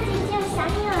现在姐姐想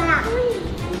你了。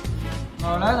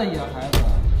哪来的野孩子？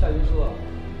夏云舒，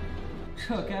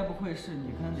这该不会是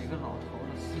你跟哪个老头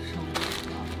的私生子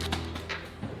吧？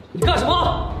你干什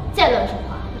么？再乱说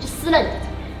话，我就撕了你的嘴！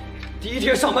第一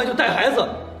天上班就带孩子，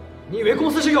你以为公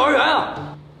司是幼儿园啊？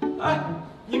哎，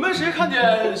你们谁看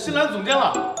见新来的总监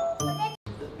了？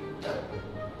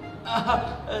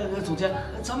总监，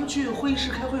咱们去会议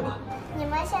室开会吧。你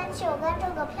们先去，我跟这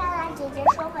个漂亮姐姐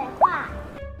说会话。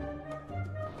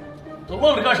都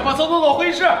愣着干什么？走，会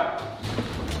议室。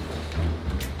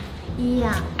依依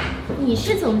呀，你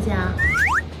是总监啊，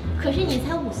可是你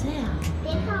才5岁啊。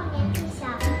别看我年纪小，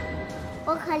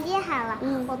我可厉害了。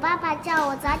我爸爸叫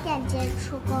我早点接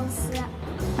触公司。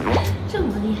这么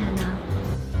厉害呢？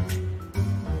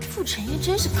傅晨渊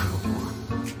真是可恶，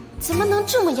怎么能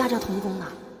这么压榨童工呢？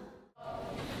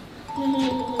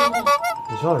你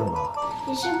笑什么？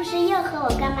你是不是又和我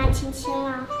干妈亲亲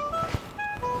了？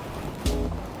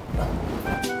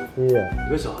依依，你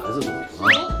个小孩子怎么了？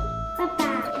爸爸，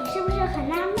你是不是很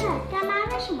纳闷，干妈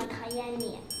为什么讨厌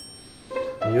你？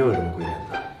你又有什么鬼点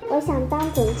子？我想当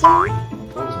总监。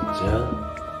当总监？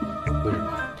为什么？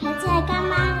陪在干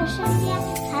妈的身边，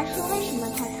还说为什么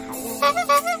她讨厌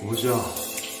你？不需要。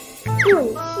不需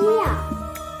要。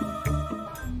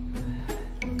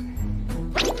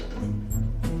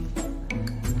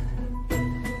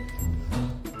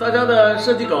大家的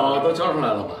设计稿都交上来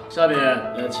了吧？下面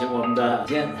来请我们的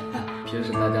监评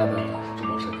审大家的珠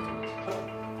宝设计。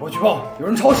我举报有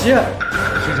人抄袭。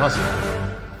谁抄袭？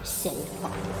嫌疑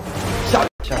犯。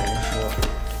夏云舒，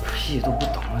屁都不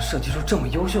懂了，设计出这么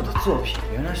优秀的作品，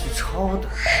原来是抄的。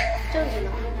证据呢？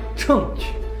证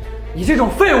据？你这种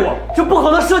废物就不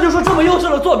可能设计出这么优秀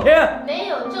的作品。没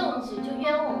有证据就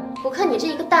冤枉我。我看你这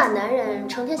一个大男人，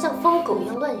成天像疯狗一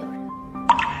样乱咬人，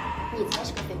你才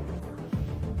是个废物。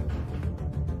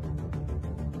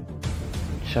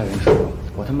夏云舒，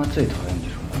我他妈最讨厌你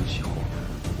这种东西货，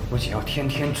不仅要天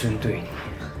天针对你，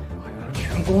还要让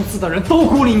全公司的人都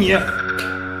孤立你。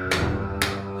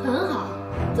很好，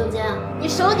总监，你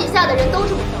手底下的人都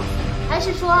这么放，还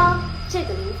是说这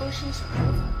个林峰是你小叔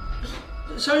子？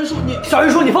夏云舒，夏云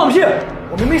舒，你放屁！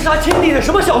我明明是他亲弟弟，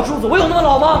什么小叔子？我有那么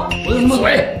老吗？我有那么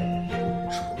嘴？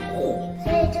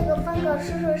所以这个疯狗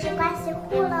叔叔是关系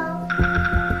户喽。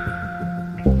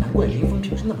难怪林峰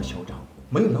平时那么嚣张，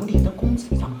没有能力，但工资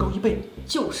比咱们高1倍。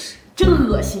就是，真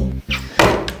恶心。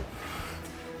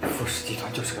富士集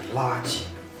团就是个垃圾，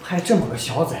派这么个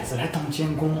小崽子来当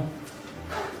监工，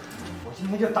我今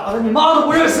天就打得你妈都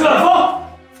不认识了！放，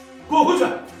给我回去！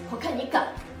我看你敢！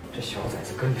这小崽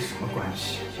子跟你什么关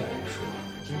系？夏云舒，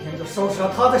今天就收拾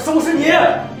了他，再收拾你！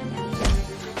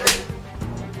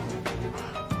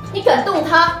你敢动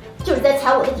他，就是在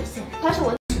踩我的底线。她是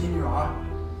我你女儿，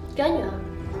干女儿。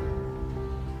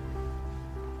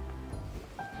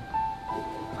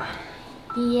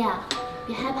依依啊，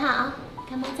别害怕啊，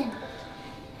干妈在呢。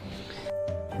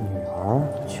女儿，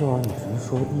秋儿，你是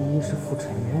说依依是傅沉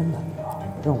渊的女儿？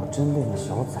让我真为那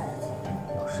小崽子，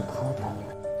要是他担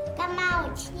着。干妈，我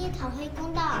替你讨回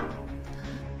公道。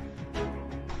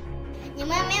你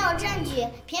们没有证据，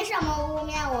凭什么污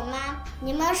蔑我妈？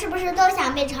你们是不是都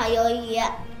想被炒鱿鱼？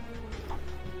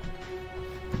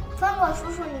疯狗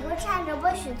叔叔，你给我站着，不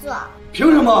许坐。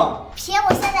凭什么？凭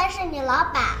我现在是你老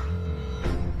板。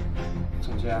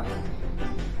总监，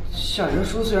夏云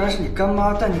舒虽然是你干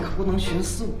妈，但你可不能徇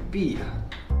私舞弊呀。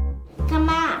干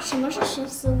妈，什么是徇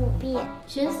私舞弊？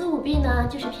徇私舞弊呢，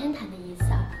就是偏袒的意思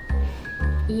啊。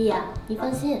依依啊，你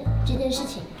放心，这件事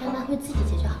情干妈会自己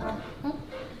解决好的。嗯。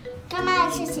干妈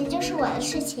的事情就是我的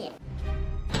事情。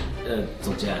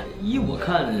总监，依我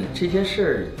看这件事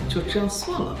儿就这样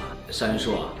算了吧。夏云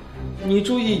舒啊，你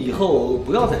注意以后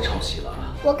不要再抄袭了。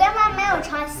我干妈没有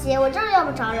抄袭，我就是要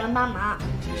不找人帮忙。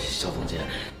小总监，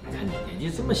你看你年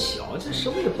纪这么小，这什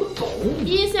么也不懂。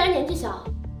依依虽然年纪小，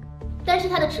但是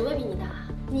她的职位比你大，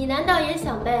你难道也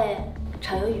想被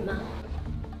炒鱿鱼吗？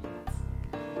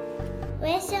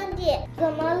喂，兄弟，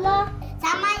怎么了？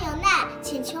咱妈有难，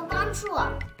请求帮助。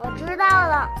我知道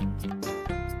了。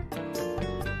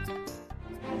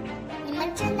你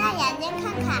们睁大眼睛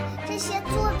看看，这些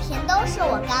作品都是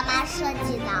我干妈设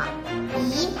计的。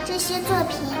咦，这些作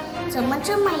品怎么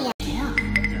这么严？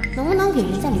能不能给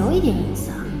人家留一点隐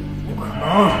私啊？不可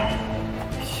能，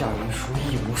夏云舒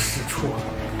一无是处，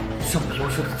这么优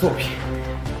秀的作品，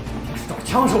一定是找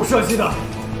枪手设计的。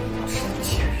我是个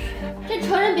贱人。这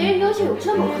承认别人优秀有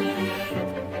这么困难？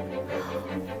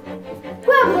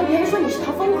怪不得别人说你是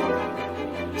条疯狗，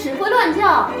只会乱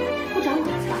叫，不长脑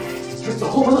子吧？这走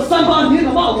后门的3八，你也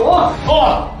敢骂我？够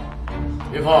了，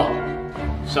于峰，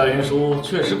夏云舒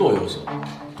确实够优秀，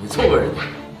你凑合人家。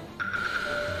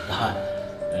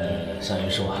夏云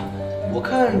舒啊，我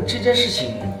看这件事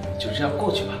情就这样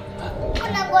过去吧。不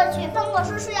能过去，疯狗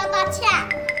叔叔要道歉。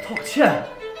道歉？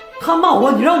他骂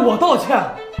我，你让我道歉？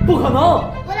不可能！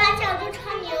不道歉我就炒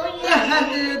你鱿鱼。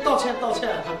道歉。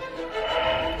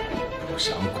不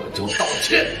想滚就道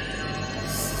歉。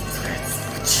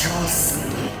掐死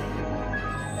你！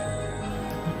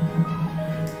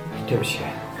对不起，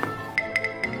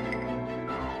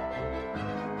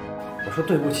我说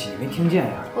对不起，你没听见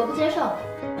呀？我不接受。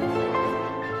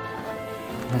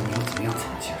那你要怎么样才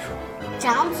能接受？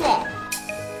掌嘴！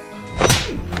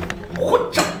混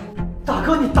账！大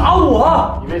哥，你打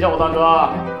我！你别叫我大哥，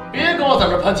别跟我在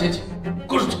这攀亲戚，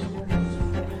滚出去！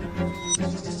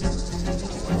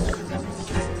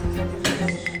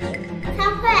开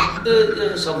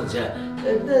会。小总监，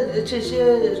那这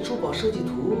些珠宝设计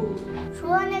图，除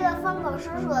了那个疯狗叔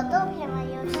叔，都评了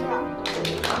优秀。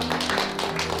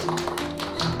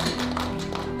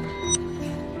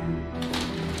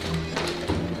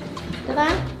对吧？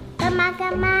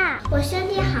干妈，我兄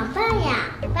弟好棒呀，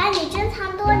把你珍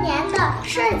藏多年的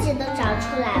设计都找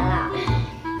出来了。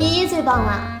依依最棒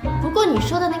了，不过你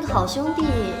说的那个好兄弟，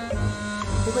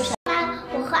不会是？妈，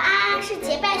我和安安是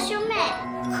结拜兄妹。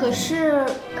可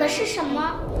是什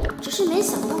么？只是没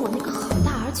想到我那个好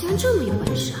大儿居然这么有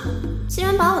本事啊！竟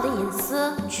然把我的隐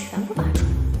私全部扒出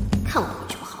来，看我回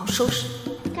去好好收拾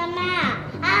你。干妈，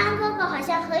安安哥哥好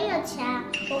像很有钱，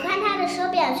我看他的手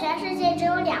表全世界只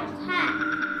有2块。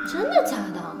真的假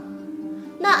的？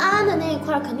那安安的那一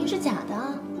块肯定是假的。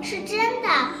是真的，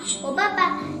我爸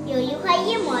爸有一块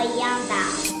一模一样的。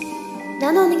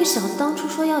难道那个小子当初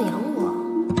说要养我，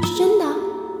是真的？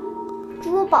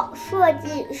珠宝设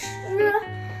计师、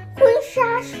婚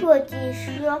纱设计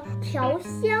师、调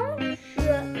香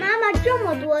师，妈妈这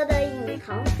么多的隐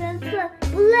藏身份，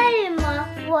不累吗？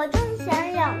我正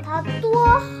想养他，多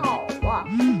好啊！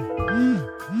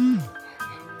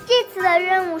这次的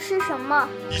任务是什么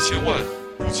？1000万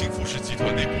入侵富士集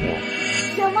团内部网。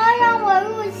什么让我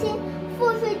入侵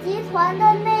富士集团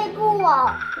的内部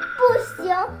网？不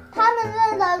行，他们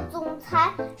认的总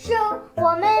裁是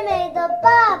我妹妹的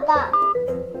爸爸。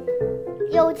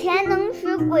有钱能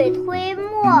使鬼推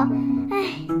磨，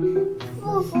哎，富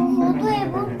傅叔叔对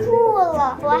不住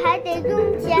了，我还得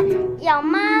挣钱养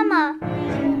妈妈。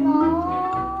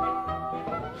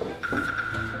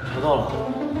查到了，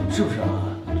是不是安安？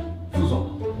副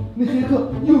总，那黑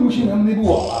客又入侵咱们内部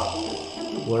网了。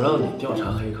我让你调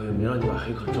查黑客，又没让你把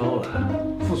黑客招来。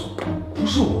副总，不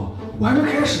是我还没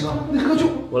开始呢，那黑客就……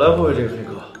我来会会这个黑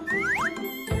客。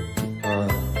安安，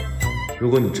如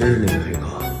果你真是那个黑客，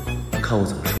看我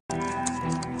怎么说。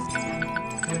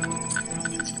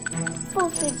富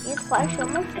士集团什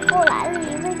么时候来了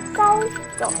一位高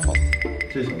手？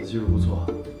这小子技术不错。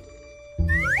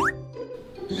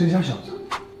谁家小子？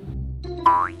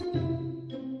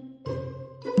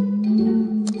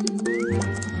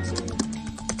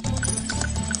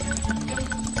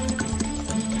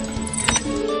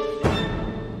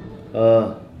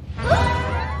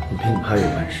你比你妈有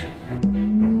本事。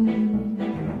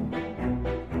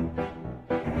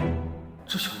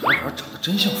这小男孩长得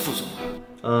真像副总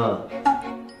啊！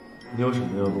你有什么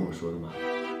要跟我说的吗？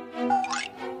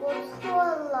我错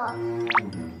了，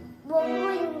我不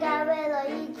应该为了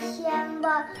1000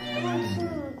万入侵你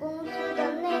公司的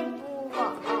内部网。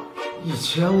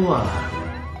1000万？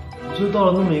你就到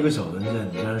了那么一个小文件，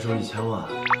你竟然收1000万？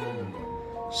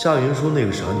夏云说那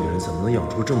个傻女人怎么能养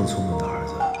出这么聪明的儿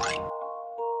子？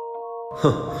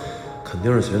哼，肯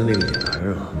定是学的那个野男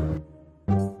人啊！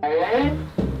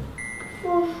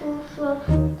傅叔叔，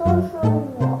都是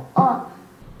我，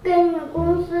给你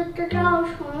公司造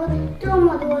成了这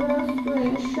么多的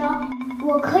损伤，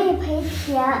我可以赔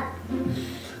钱。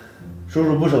叔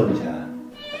叔不收你钱。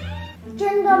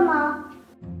真的吗？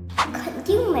肯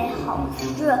定没好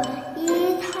事。依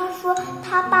依她说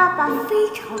她爸爸非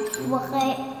常腹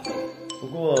黑。不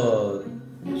过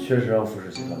你确实让富士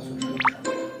集团损失了不少。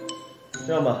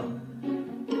这样吧，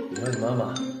你让你妈妈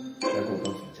来给我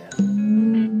当总监。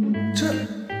这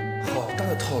好大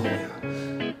的套路呀！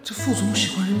这副总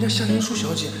喜欢人家夏林舒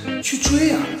小姐去追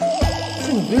呀，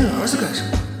糊弄别人儿子干什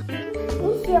么？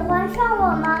你喜欢上我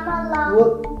妈妈了？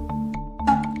我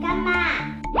干妈，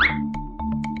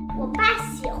我爸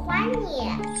喜欢你。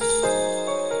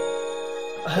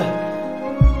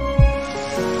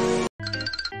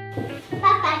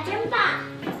爸爸真棒！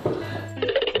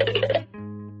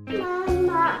妈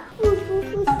妈，傅叔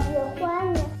叔喜欢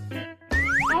你，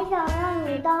还想让你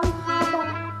当他的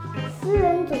私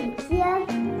人总监。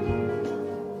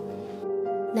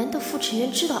难道傅晨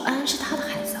元知道安安是他的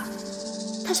孩子啊？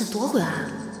他想夺回安安？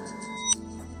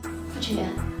傅晨元，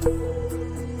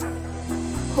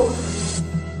我不同意。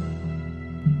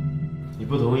你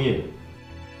不同意？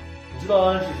你知道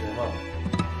安安是谁吗？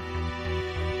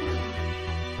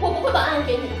我不会把安安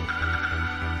给你的。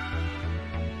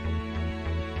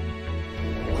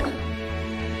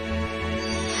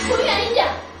滚远一点！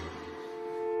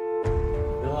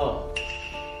然后，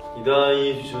你带安一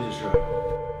去休息室，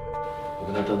我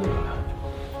跟他单独聊聊。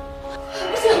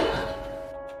不行，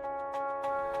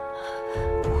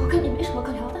我跟你没什么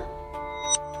可聊的。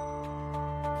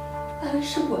安安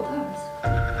是我的儿子。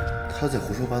他在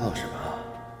胡说八道什么？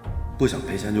不想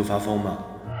赔钱就发疯吗？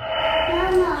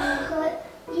妈妈，我和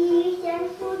依依先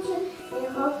出去，你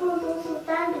和傅叔叔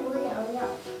单独聊聊。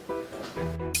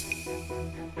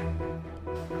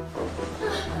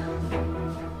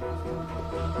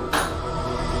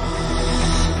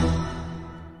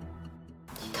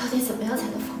你到底怎么样才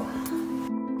能放过他？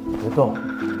别动，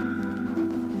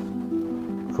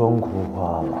妆哭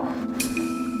花了，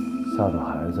吓到孩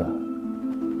子。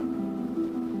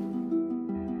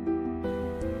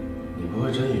你不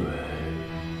会真以为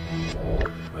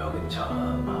我要跟你抢安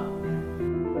安吧？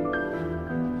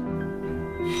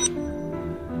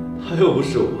他又不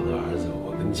是我的儿子，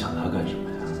我跟你抢他干什么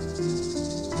呀？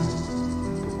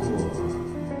不过，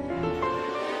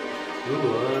如果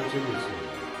安安真的是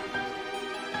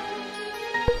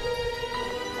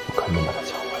我肯定把他抢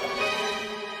回来，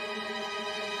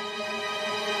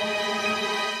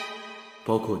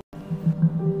包括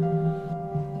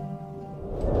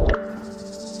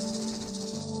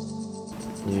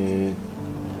你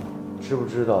知不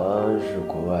知道安安是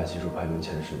国外技术排名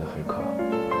前10的黑客？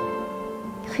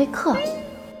黑客？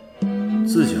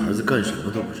自己儿子干什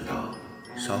么都不知道，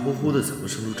傻乎乎的怎么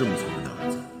生出这么聪明的儿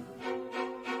子？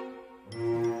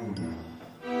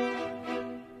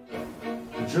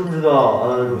你知不知道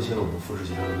安安入侵了我们富士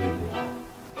集团的内部，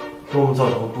给我们造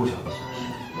成了不小的损失？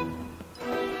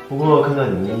不过看在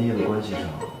你跟依依的关系上，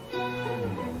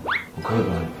我可以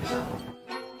帮你赔偿。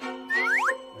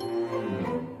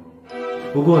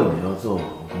不过你要做我们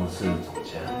公司的总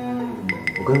监，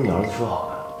我跟你儿子说好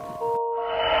了。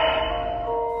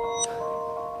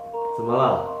怎么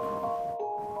了？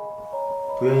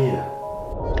不愿意？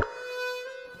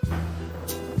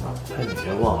太女人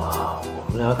别忘了啊，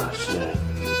我们俩可是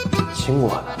亲过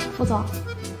的。副总，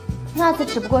那次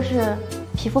只不过是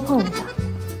皮肤碰了一下，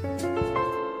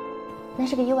那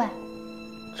是个意外。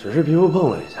只是皮肤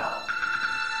碰了一下。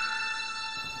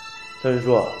夏云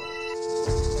舒，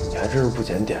你还真是不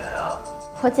检点啊！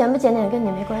我检不检点跟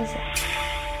你没关系。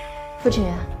傅trình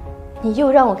元，你又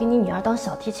让我给你女儿当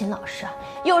小提琴老师，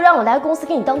又让我来公司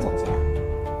给你当总监，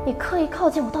你刻意靠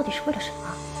近我到底是为了什么？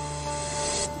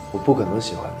我不可能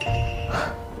喜欢你，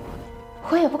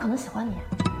我也不可能喜欢你。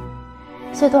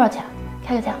所以多少钱？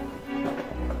开个价。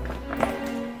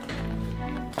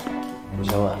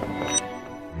5000万。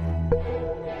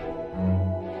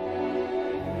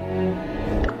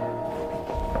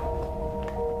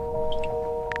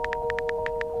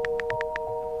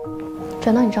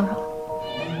转到你账上了。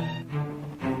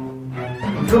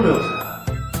你这么有钱？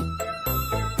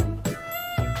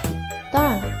当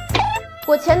然了，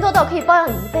我钱多到可以包养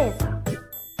你一辈子。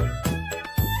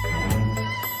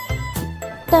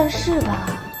但是吧，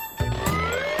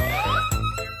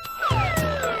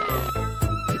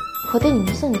我对你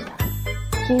没兴趣，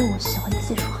因为我喜欢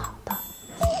技术好的。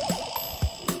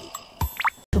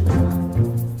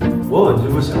我稳技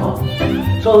不强，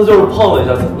上次就是碰了一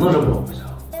下，怎么能证明我不强？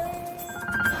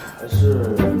还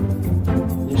是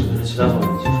你指的是其他方面的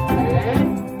技术？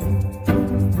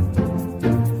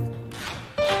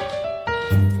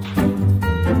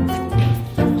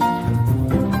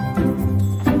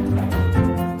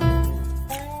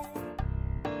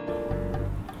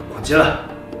滚进来！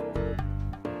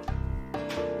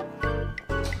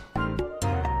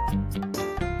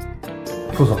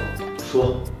副总，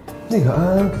说，那个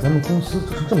安安给咱们公司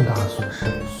造成这么大的损失，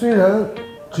虽然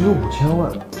只有5000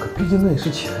万，可毕竟那也是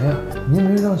钱呀。您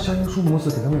没让夏英舒母子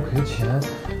给咱们赔钱，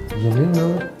也没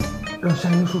能让夏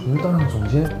英舒给您当上总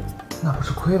监，那不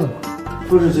是亏了吗？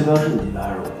富士集团是你的还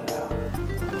是我的呀？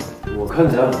我看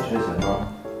起来很缺钱吗？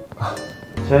啊，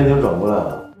钱已经转过来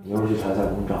了，你又去查一下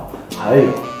公账。还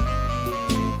有，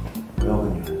不要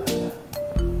跟女人谈钱。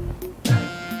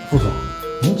副总，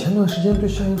您前段时间对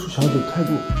夏英舒小姐的态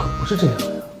度可不是这样呀。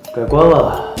改观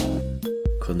了，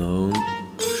可能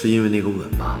是因为那个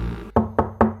吻吧。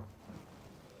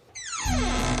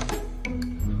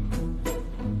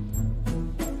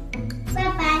爸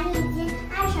爸，你已经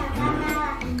爱上妈妈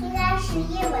了，应该是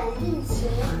一吻定情。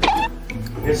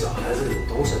你这小孩子，你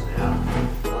懂什么呀？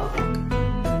啊，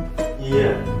依依，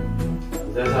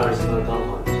你在夏日集团当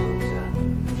好你的小总监，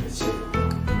谁欺负我？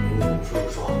给你叔叔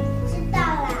说。知道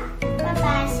了。爸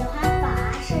爸喜欢宝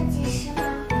儿设计师吗？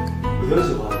我挺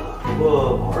喜欢的。不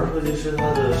过宝儿设计师他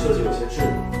的设计有些稚嫩，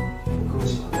我更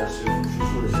喜欢他实朴实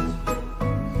说的设计。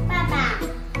爸爸，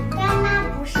干妈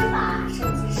不是宝儿设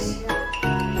计师。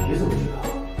你怎么知道？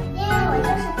因为我就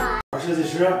是宝儿设计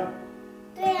师。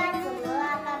对呀，怎么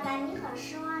了，爸爸？你好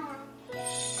失望呀？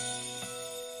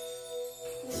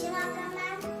你希望干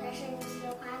妈才是你喜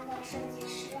欢的设计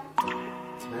师？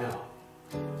没有，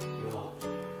以后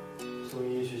送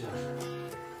依依去下市。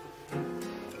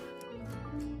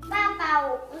爸爸，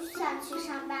我不想去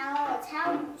上班了，我才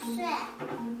5岁。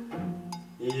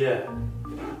依依，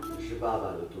你是爸爸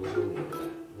的独生女，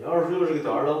你要是又是个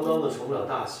吊儿郎当的成不了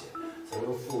大器，咱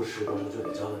们复试到时候就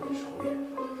得交在你手里。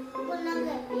不能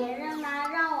给别人吗？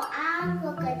让我安安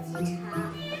喝个鸡茶。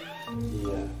依依，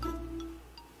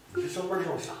你是上班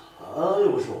上傻了，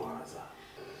又不是我儿子。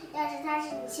要是他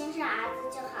是你亲生儿子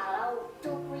就好了，我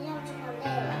就不用这么累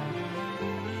了。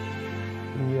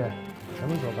依依，咱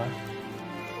们走吧。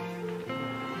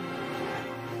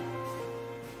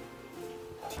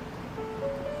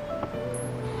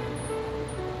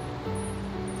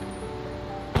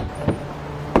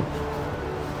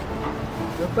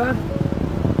小班。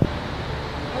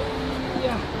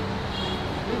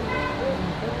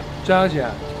佳姐，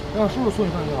让叔叔送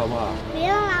你上去好不好？不用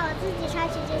了，我自己上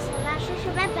去就行了。叔叔，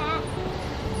拜拜。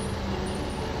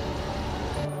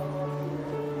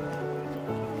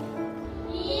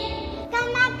干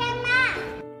妈，干妈。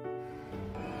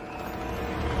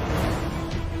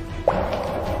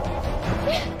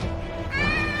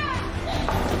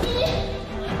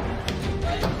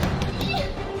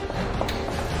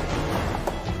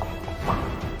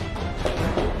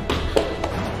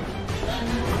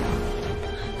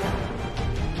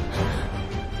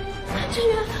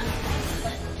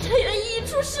陈元依依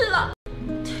出事了，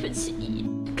对不起依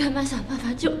依，干妈想办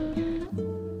法救你。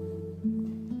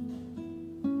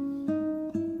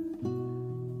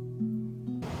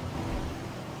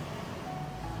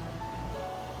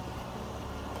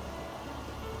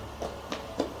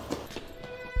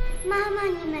妈妈，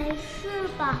你没事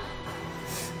吧？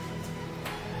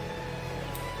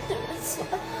对不起，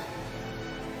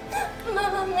妈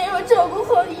妈没有照顾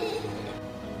好依依。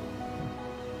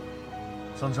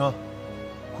上车，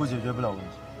哭解决不了问题。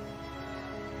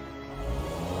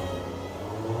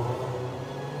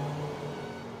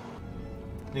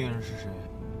那个人是谁？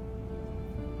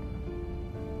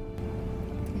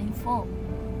林峰。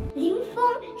林峰，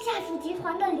夏氏集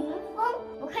团的林峰，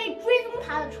我可以追踪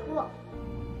他的车。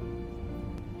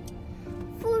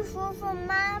傅叔叔、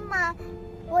妈妈，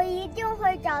我一定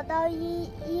会找到依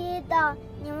依的，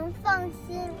你们放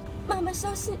心。妈妈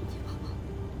相信你。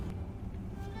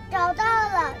找到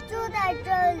了，就在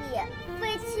这里，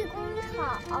废弃工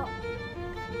厂。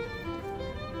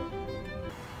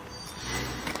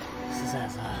死崽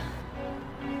子，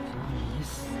你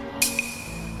死了！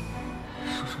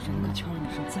叔叔真的跟秋儿女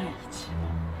生在一起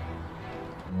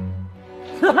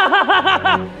了。哈哈哈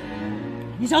哈！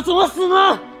你想怎么死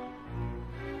呢？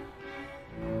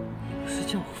你不是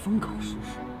叫我封口叔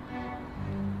叔，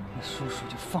那叔叔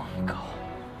就放你狗，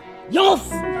咬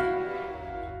死你！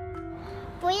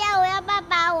不要，我要爸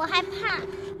爸，我害怕。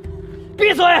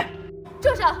闭嘴！住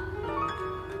手！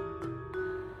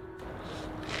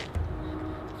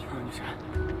秋儿女神，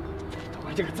都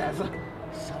怪这个崽子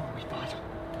扇了我一巴掌，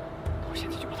我现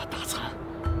在就把他打残，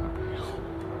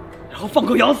然后放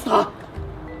狗咬死他。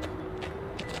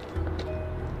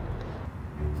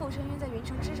傅成渊在云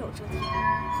城只手遮天，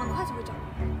很快就会找人。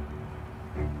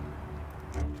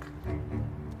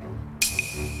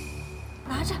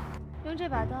拿着，用这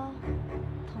把刀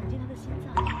捅进他的心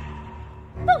脏。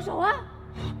动手啊！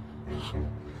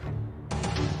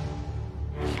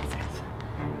小崽子，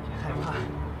别害怕，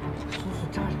叔叔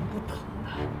扎人不疼的。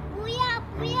不要，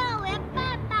不要，我要爸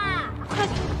爸！快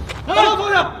点！来，放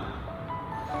下！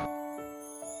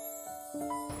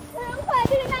人快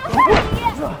去拿火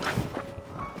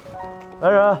来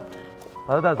人，把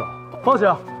他带走，放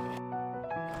下。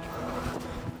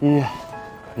依依，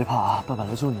别怕啊，爸爸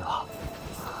来救你了。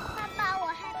爸爸，我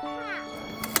害怕。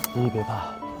依依别怕，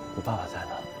有爸爸在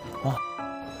呢。啊！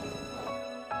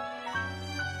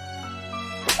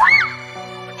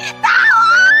你打我！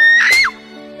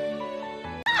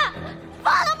放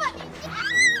了吧你！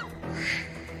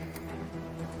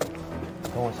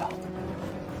等我一下。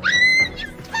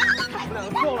我们两个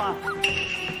够了。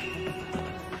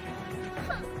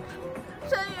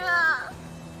陈宇啊，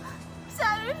夏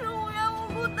雨是无缘无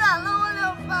故打了我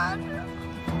2巴掌，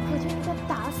我就应该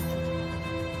打死你。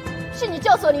是你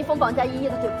教唆林峰绑架依依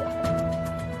的，对不对？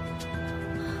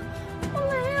我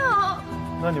没有。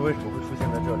那你为什么会出现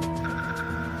在这里？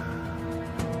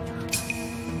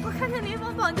我看见林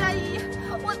峰绑架依依，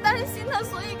我担心他，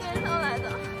所以跟上来的。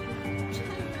陈宇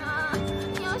啊，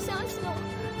你要相信我，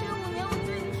这5年我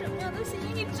对你什么样的心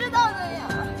意，你知道的呀。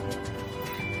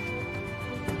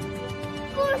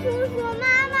顾叔叔，妈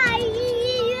妈依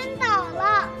依晕倒了。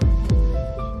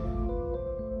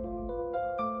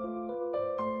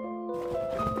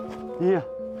依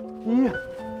依，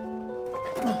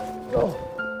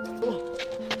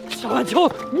夏晚秋，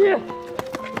你。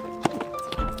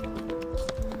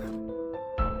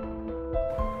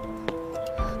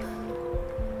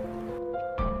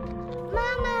妈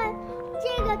妈，这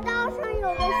个刀上有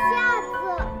个下字。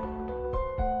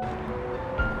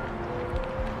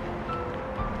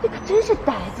你可真是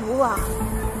歹毒啊！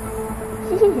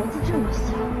依依年纪这么小，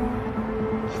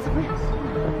你怎么忍心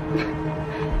呢？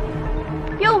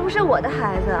又不是我的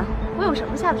孩子，我有什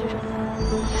么下得去手？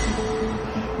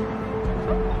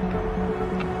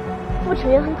傅成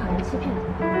渊很讨厌欺骗的，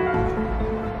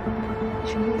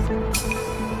什么意思？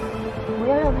我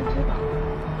要让他知道，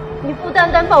你不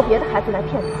单单抱别的孩子来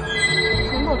骗他，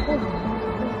还冒充我的女儿。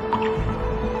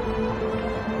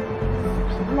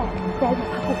死皮赖脸栽在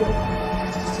他后边的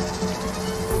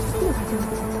一定会这么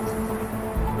清楚。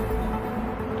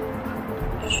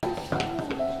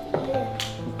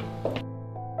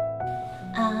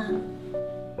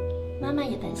妈妈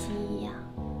也担心依依啊。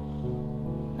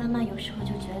妈妈有时候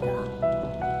就觉得，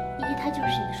依依她就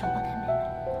是你的双胞胎妹妹。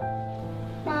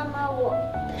妈妈，我……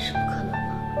但是不可能啊！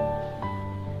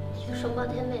你的双胞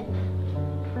胎妹妹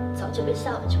早就被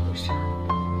夏晚秋给杀了。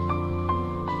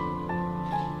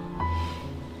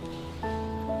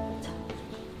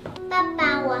爸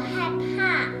爸，我害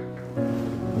怕。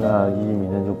那依依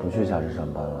明天就不去夏市上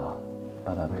班了，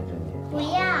爸爸陪着你。不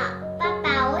要，爸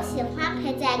爸，我喜欢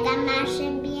陪在干妈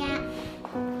身边。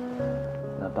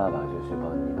那爸爸就去帮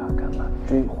你把干妈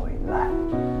追回来。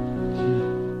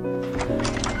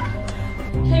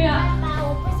陈远，爸爸，我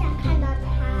不想看到他。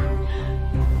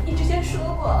你之前说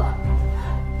过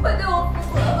会对我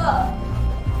负责的。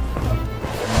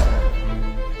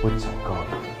我警告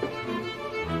你，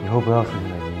以后不要出现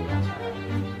在依依面前，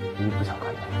依依不想看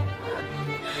到你。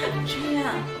陈远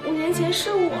，5年前是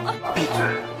我。闭嘴！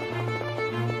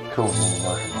这5年你要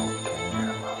什么，我给你什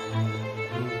么。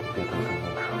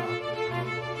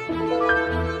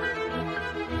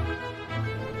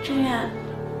远，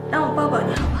让我抱抱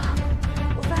你好不好？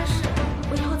我发誓，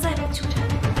我以后再也不纠缠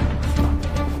你。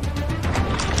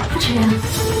傅晨远，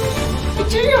你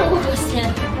真让我恶心！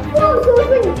陆叔叔，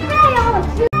你太让我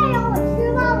失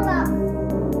望了。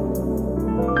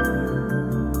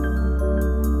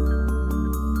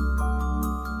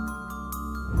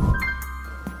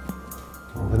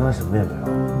我跟他什么也没有。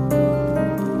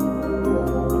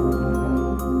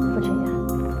傅晨远，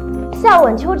夏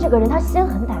晚秋这个人他心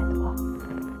很歹毒，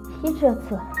一这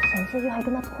次沈清玉还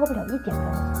跟他脱不了一点关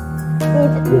系。我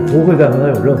不会再和他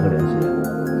有任何联系。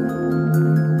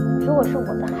如果是我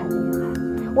的孩子遇害，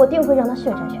我定会让他血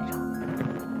债血偿。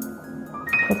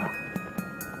楚总，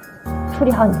处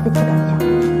理好你自己的感情，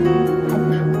孩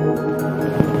子是我。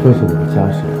这是我的家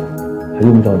事，还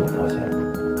用不着你操心。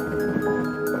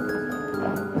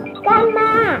干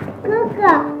妈，哥哥，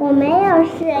我没有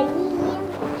事，依依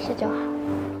是就好。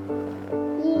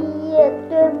依依，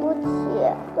对不起，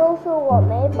都是我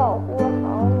没保护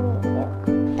好你。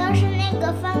都是那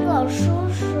个疯狗叔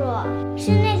叔，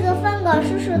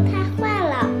太坏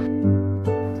了。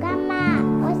干妈，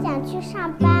我想去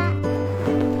上班。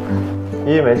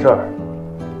依依没事儿，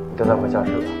你带她回教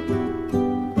室吧。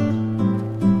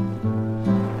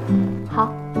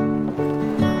好。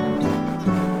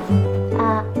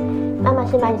妈妈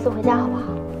先把你送回家好不好？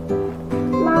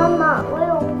妈妈，我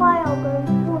有话要跟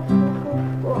傅叔叔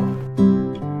说。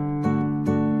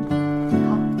好，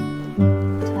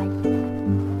左阿姨。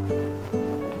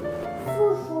傅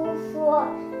叔叔，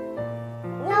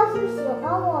你要是喜欢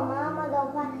我妈妈的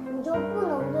话，你就不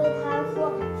能对她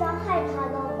说伤害她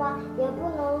的话，也不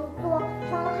能做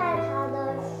伤害她的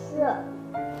事，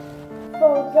否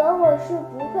则我是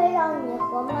不会让你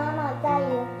和妈妈在一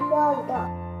块的。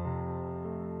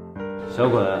小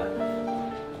鬼，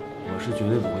我是绝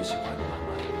对不会喜欢你妈妈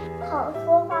的。好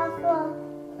说话算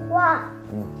话。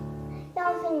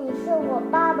要是你是我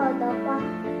爸爸的话，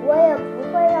我也不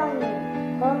会让你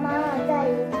和妈妈在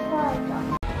一块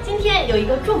的。今天有一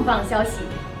个重磅消息，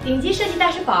顶级设计大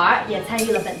师宝儿也参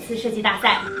与了本次设计大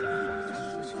赛。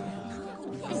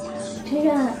陈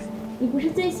远，你不是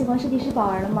最喜欢设计师宝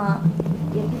儿了吗？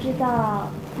也不知道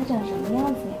他长什么样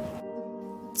子呀。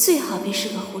最好别是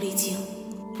个狐狸精，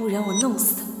不然我弄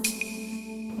死他。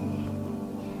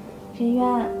陈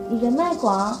远，你人脉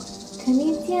广，肯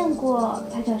定见过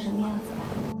他长什么样子吧？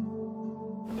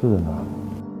就在那儿。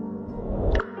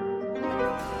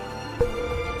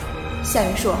夏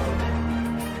元硕，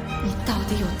你到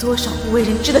底有多少不为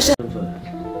人知的身份？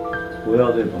不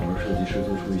要对宝儿设计师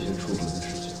做出一些出格的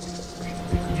事情，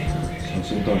小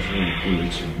心到时候你不为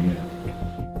情面。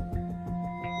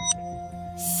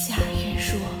夏元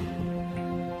硕，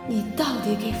你到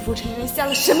底给傅晨远下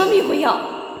了什么迷魂药？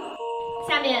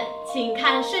下面请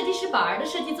看设计师宝儿的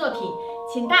设计作品，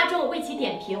请大众为其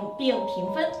点评并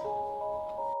评分。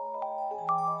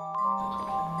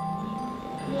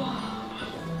哇，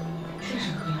这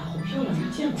身河呀，好漂亮，没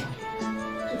见过。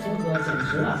这风格简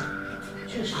直了，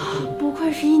确实不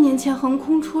愧是1年前横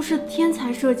空出世的天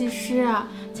才设计师啊，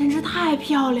简直太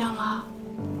漂亮了。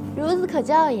孺子可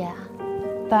教也，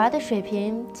宝儿的水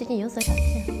平最近有所长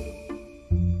进。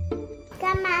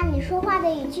干妈，你说话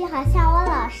的语气好像我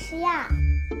老师呀。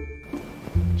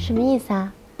什么意思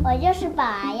啊？我就是宝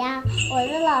儿呀，我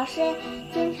的老师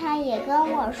经常也跟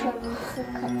我说孺子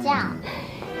可教。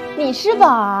你是宝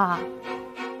儿？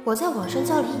我在网上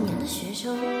教了1年的学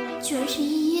生，居然是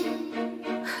依依。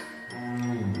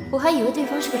我还以为对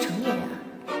方是个成年人，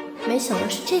没想到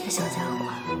是这个小家伙。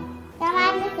干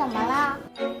妈，你怎么了？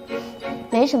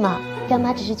没什么，干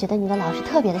妈只是觉得你的老师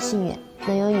特别的幸运，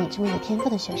能有你这么有天赋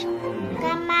的学生。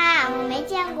干妈，我没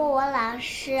见过我老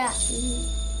师，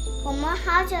我们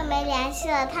好久没联系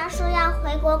了。他说要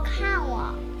回国看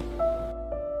我，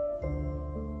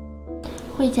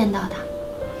会见到的。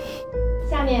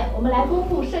下面我们来公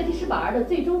布设计师宝儿的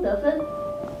最终得分。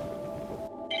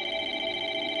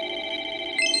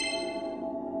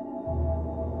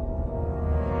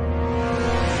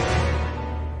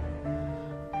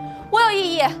我有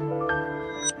异议，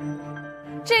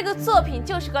这个作品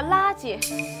就是个垃圾，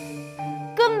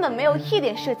根本没有一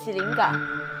点设计灵感。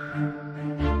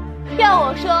要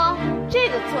我说，这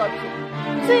个作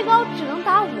品最高只能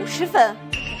打50分。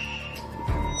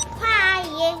花阿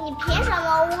姨，你凭什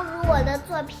么侮辱我的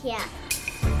作品？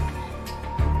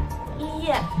依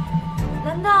依，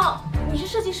难道你是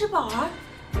设计师宝儿？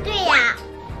对呀。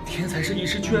天才设计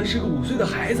师居然是个5岁的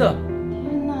孩子。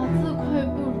天哪，自愧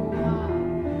不如啊！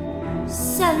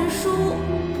夏云舒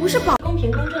不是宝，公平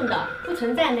公正的，不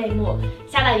存在内幕。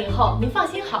下来以后您放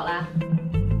心好了。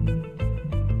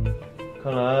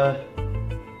看来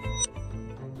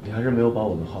你还是没有把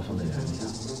我的话放在眼里啊。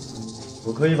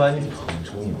我可以把你捧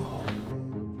成女豪，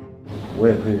我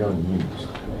也可以让你一无所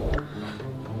有。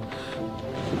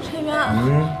陈源，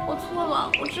我错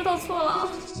了，我知道错了。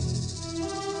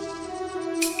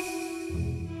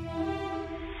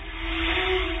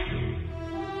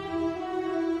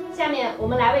下面我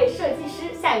们来为设计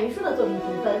师夏云舒的作品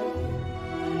评分。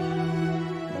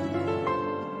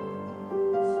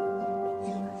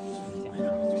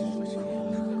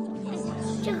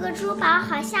这个珠宝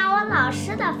好像我老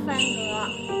师的风格。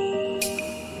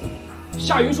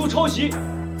夏云舒抄袭，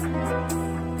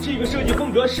这个设计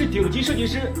风格是顶级设计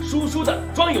师舒舒的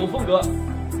专有风格。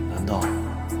难道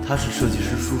他是设计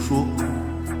师舒舒？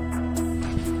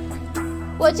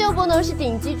我就不能是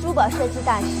顶级珠宝设计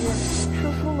大师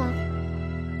舒舒吗？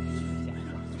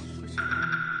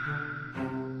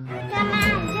干妈，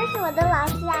你就是我的老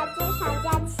师啊，经常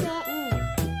加签。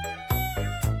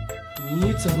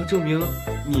你怎么证明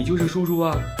你就是舒舒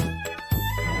啊？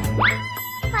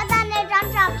画到那张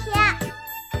照片。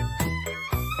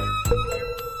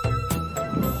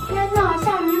天哪，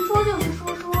夏云舒就是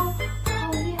舒舒，好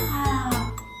厉害啊！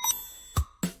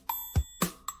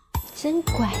真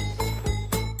怪异。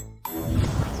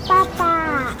爸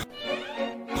爸，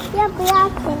要不要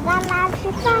请干妈吃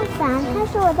饭饭？她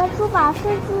是我的珠宝设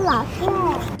计老师哎。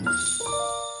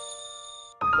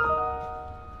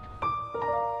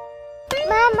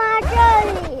妈妈，这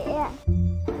里。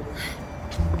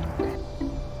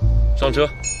上车。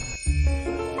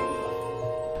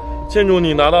庆祝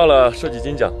你拿到了设计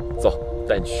金奖，走，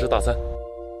带你去吃大餐。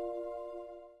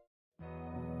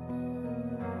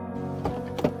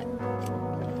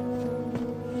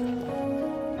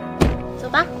走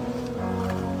吧。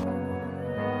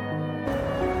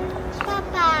爸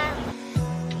爸，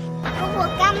如果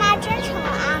干妈真成了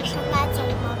阿生了怎么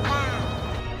办？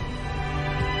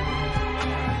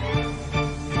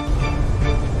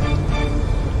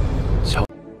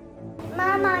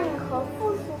妈妈，你和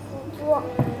傅叔叔做。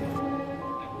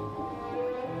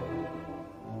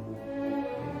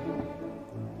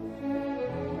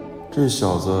这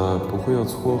小子不会要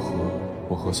撮合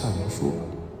我和夏云舒吧？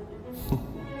哼！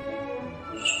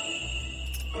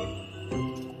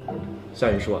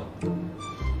夏云舒啊，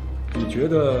你觉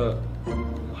得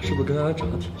我是不是跟他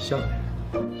长得挺像的？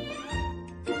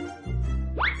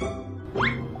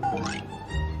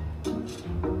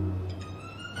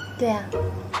对啊，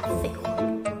废话，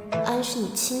安是你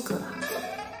亲哥啊。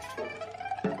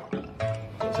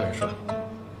夏云舒，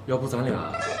要不咱俩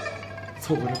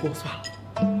凑合着过算了。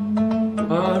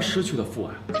安安失去的父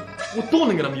爱，我都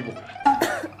能给他弥补回来。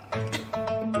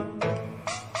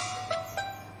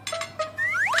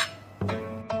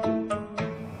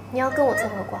你要跟我凑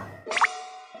合过？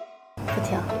不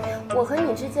听，我和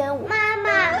你之间，妈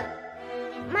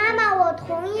妈，我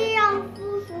同意让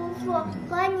傅叔叔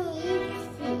和你一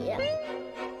起。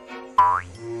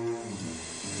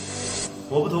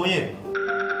我不同意。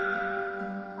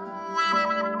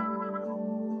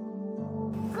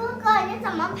你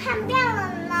怎么叛变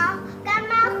了呢？干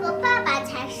妈和爸爸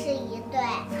才是一对，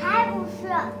才不是。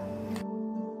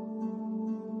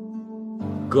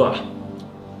哥，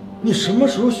你什么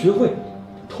时候学会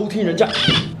偷听人家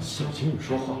小情侣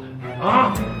说话了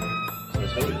啊？小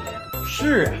情侣？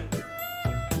是，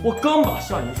我刚把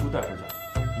夏云舒带回家，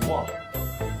你忘了？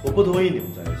我不同意你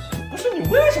们在一起。不是你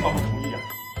为什么不同意啊？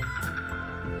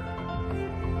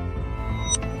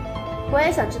我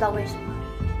也想知道为什么。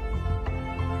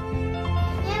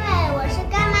我是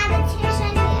干妈的亲生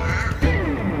女儿。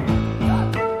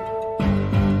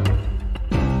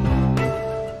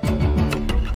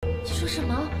你说什么？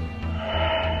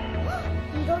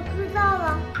你都知道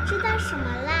了？知道什么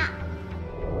啦？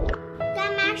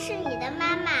干妈是你的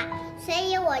妈妈，所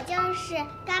以我就是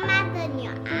干妈的女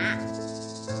儿，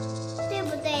对不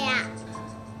对呀？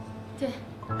对。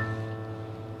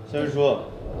夏云舒，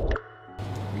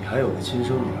你还有个亲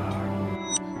生女儿？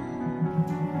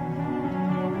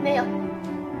没有。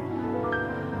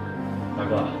大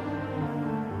哥，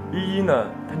依依呢？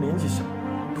她年纪小，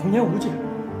童言无忌，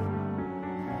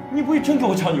你不会真给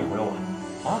我抢女朋友吧？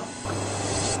啊？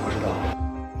不知道。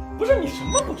不是你什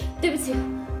么不知？对不起，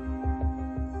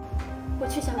我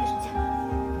去下卫生间。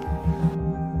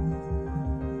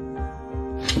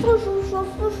傅叔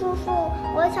叔，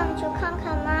我想去看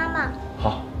看妈妈。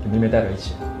好，给妹妹带着一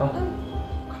起啊。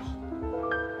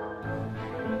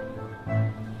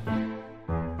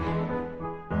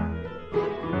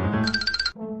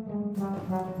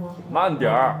慢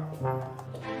点儿。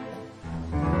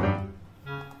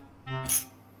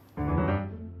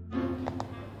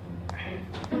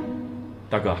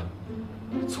大哥，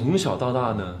从小到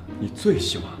大呢，你最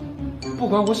喜欢，不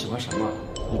管我喜欢什么，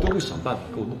你都会想办法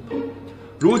给我弄到。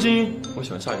如今我喜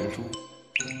欢夏云舒，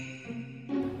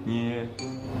你？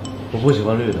我不喜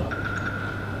欢绿的，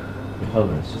你换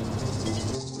个人喜欢。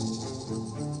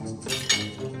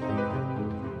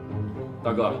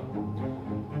大哥，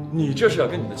你这是要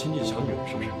跟你的亲戚抢女儿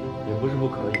是不是？也不是不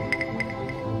可以。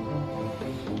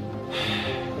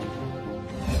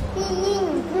依依，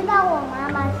你知道我妈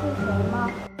妈是谁吗？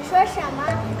你说什么？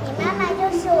你妈妈就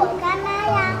是我干妈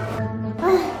呀！唉。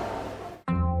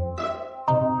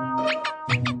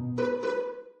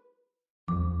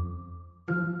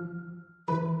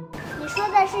你说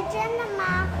的是真的吗？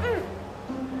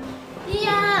依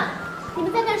呀，你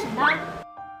们在干什么？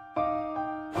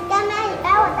干妈，你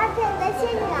把我当成你的亲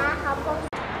女儿好不好？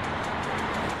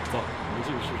走，我们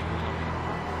进去试试。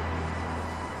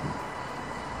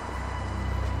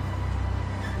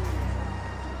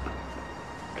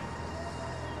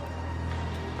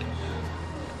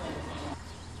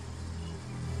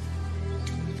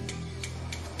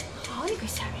好你个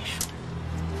夏云舒，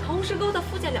同时勾搭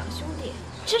富家两兄弟，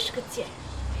真是个贱人。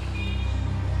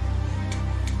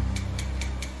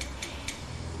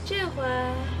这回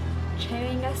陈月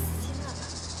应该死心了吧？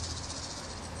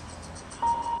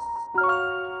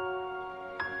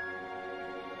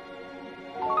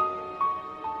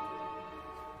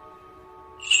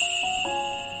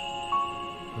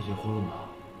要结婚了吗？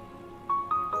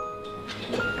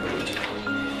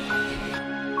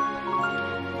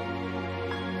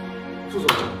副总，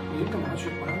你干嘛去？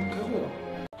马上开会了。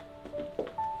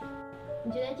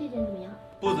你觉得这件怎么样？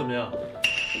不怎么样。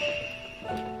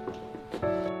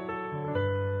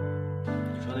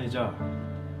你说那件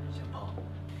想泡？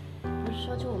不是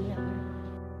说就我们两个人吗？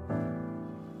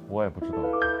我也不知道，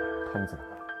他们怎么了？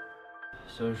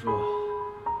小云舒，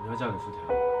你要嫁给福田？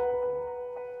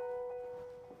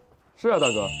是啊，大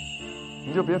哥，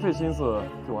你就别费心思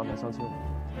给我安排相亲了，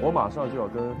我马上就要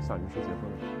跟夏云舒结婚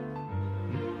了。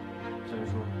夏云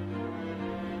舒，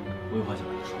我有话想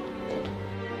跟你说。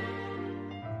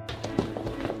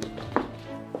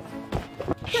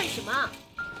干什么？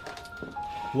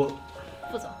我，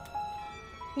副总，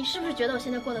你是不是觉得我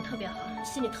现在过得特别好，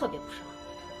心里特别不爽？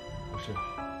不是，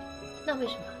那为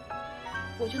什么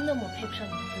我就那么配不上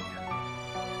你的夫人？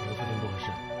我和福田不合适。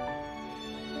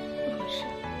不合适？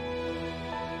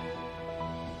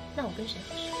那我跟谁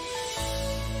合适？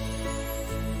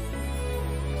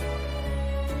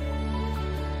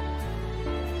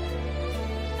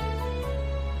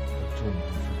祝你和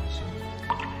福田幸福。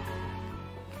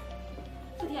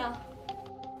福田，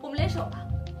我们联手吧，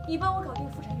你帮我搞定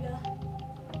傅晨渊，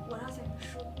我让夏云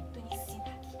舒对你死心塌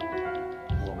地。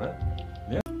我们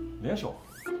联手？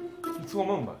你做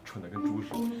梦吧，蠢得跟猪似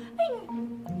的。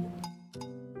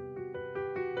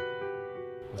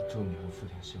我祝你和福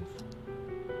田幸福。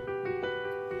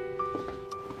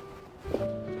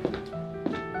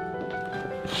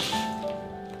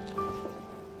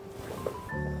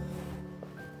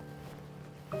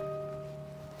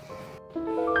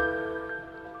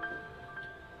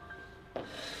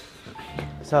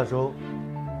下周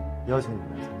邀请你们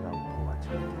参加午后晚秋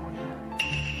的表演。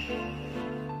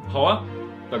好啊，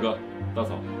大哥、大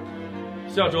嫂，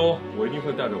下周我一定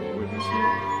会带着我的未婚妻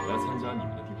来参加你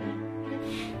们的订婚。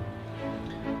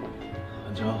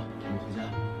晚秋，我们回家。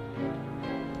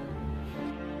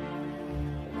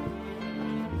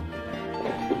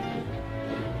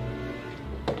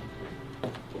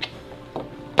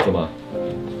怎么，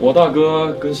我大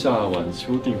哥跟夏晚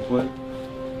秋订婚，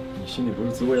你心里不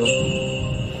是滋味了？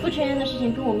傅晨渊的事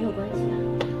情跟我没有关系啊，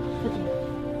傅婷，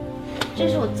这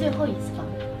是我最后一次放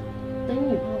你，等你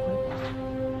女朋友回国，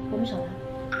我们少谈。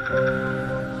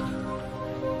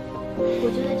我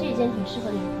觉得这件挺适合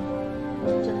你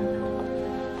的，就谈吧。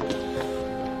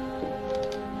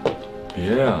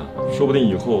别呀，说不定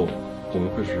以后我们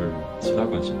会是其他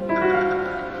关系。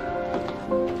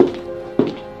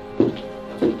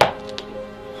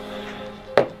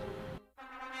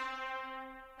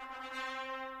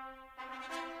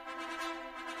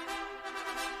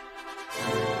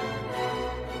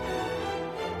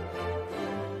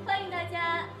欢迎大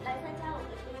家来参加我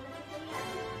的结婚婚宴。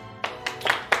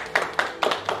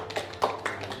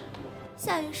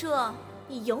夏云舒，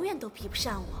你永远都比不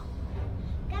上我。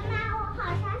干妈，我好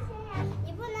伤心呀！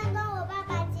你不能跟我爸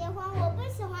爸结婚，我不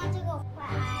喜欢这个坏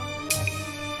阿姨。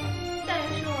夏云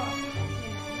舒，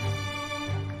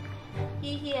依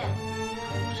依，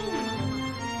我是你妈妈，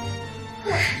我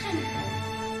才是你。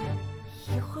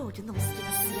一会儿我就弄死这个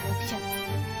死丫的骗子，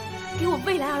给我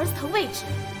未来儿子腾位置。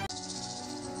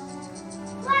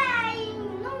坏阿姨，你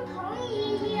弄疼依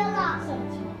依了。夏晚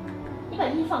秋，你把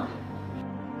依依放开。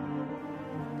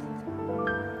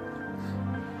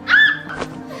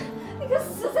你个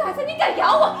死崽子，你敢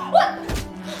咬我！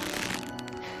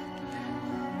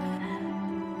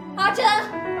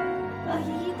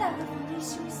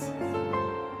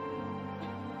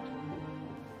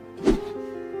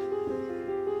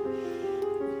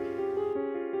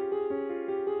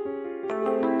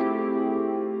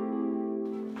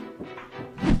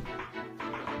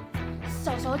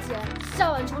姐，夏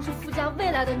晚秋是傅家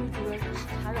未来的女主人，是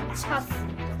她让我掐死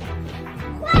你的。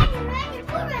坏女人，你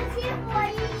不准欺负我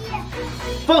依依！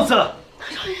放肆了！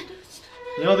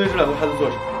你要对这两个孩子做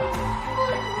什么？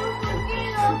这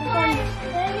个坏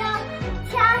人要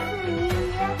掐死依依，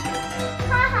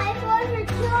他还说是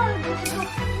秋儿哥哥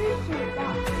指使的。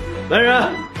来人，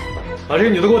把这个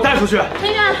女的给我带出去！陈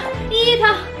远，依依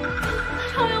她，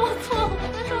少爷我错了，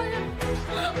少爷。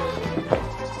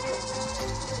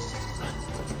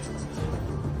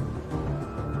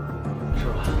是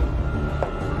吧？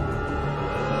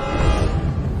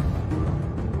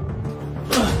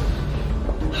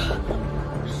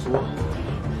说，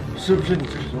是不是你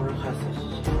这是用人害死依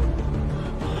依？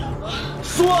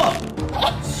说，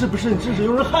是不是你这是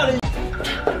用人害了依依？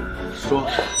说，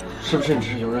是不是你这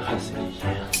是用人害死依依？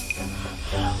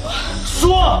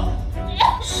说，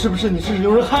是不是你这是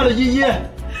用人害了依依？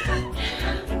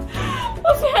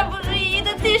我虽然不是依依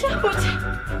的地上母亲，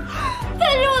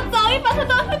但是我早已把她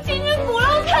当成亲生骨肉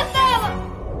看待了。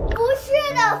不是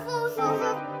的，傅叔叔，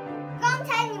刚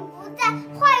才你不在，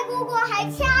坏姑姑还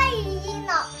掐依依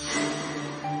呢。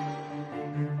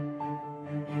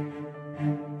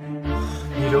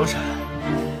你流产，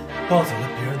抱走了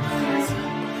别人的孩子，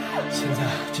现在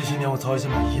这些年我早已经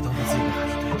把依依当做自己的孩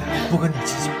子对待，不跟你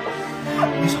计较。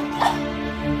没想到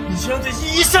你竟然对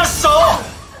依依下手！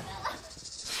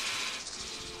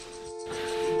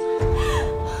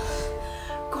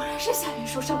果然是夏云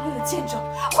书生命的见证，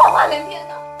谎话连篇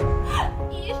的。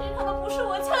依依身上的不是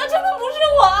我掐的，真的不是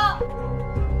我。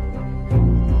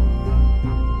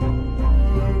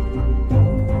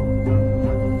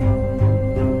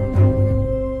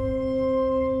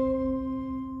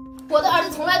我的儿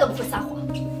子从来都不会撒谎，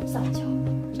夏晚秋，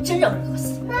你真让人恶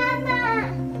心。妈妈。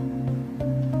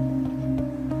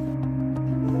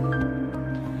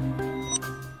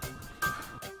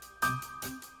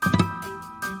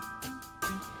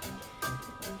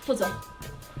副总，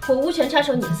我无权插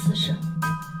手你的私事，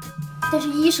但是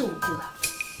依依是无辜的。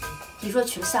你若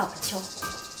娶了夏晚秋，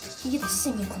依依的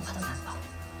性命恐怕都难保。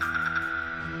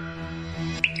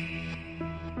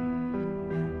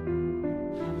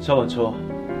夏晚秋，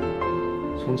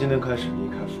从今天开始离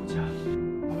开傅家，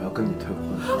我要跟你退婚。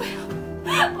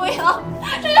不要，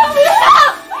真的不要！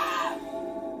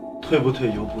退不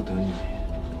退由不得你。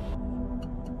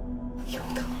由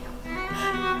得我。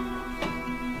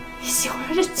你喜欢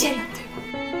上这贱人对吗？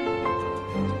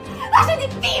那是你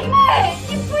弟妹，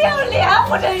你不要脸，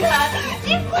傅真远，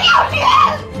你不要脸，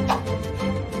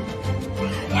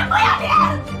你不要脸！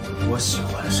我喜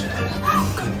欢谁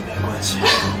跟你没关系，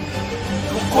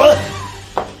给我滚！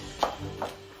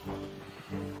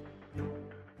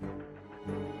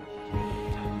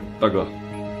大哥，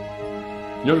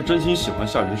你要是真心喜欢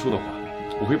夏云舒的话，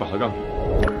我可以把她让给你。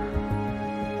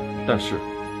但是，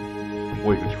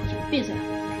我有一个条件。闭嘴！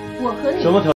我和你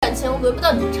什么条感情轮不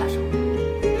到你们插手。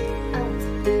按我走。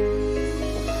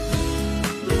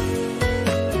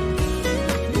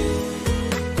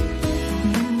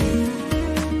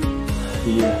依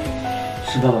依，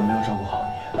是爸爸没有照顾好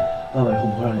你，爸爸以后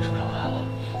不会让你受伤害了。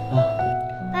啊！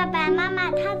爸爸妈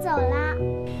妈，他走了。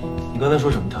你刚才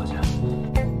说什么条件？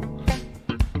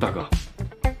大哥，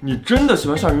你真的喜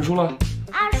欢夏云舒了？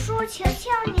阿叔，求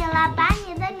求你了，把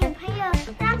你的女朋友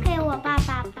让给我爸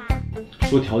爸吧。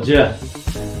说条件。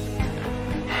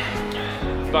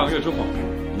半个月之后，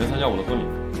你来参加我的婚礼，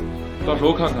到时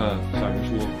候看看夏云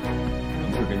舒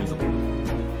能不能给你怎么样。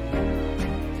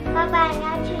爸爸，你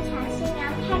要去抢新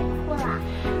娘，太酷了。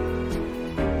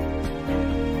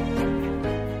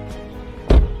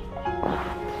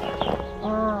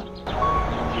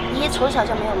依依从小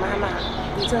就没有妈妈，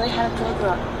你作为她的哥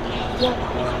哥，一定要保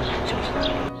护好她，知不知道？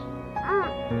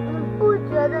你不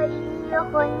觉得依依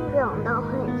和你长得很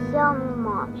像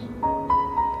吗？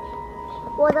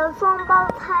我的双胞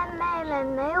胎妹妹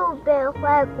没有被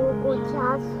坏姑姑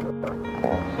掐死，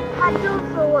她就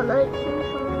是我的亲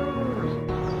生妹妹。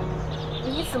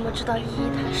你怎么知道依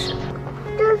依她是？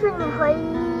这是你和依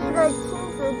依的亲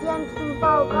子鉴定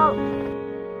报告。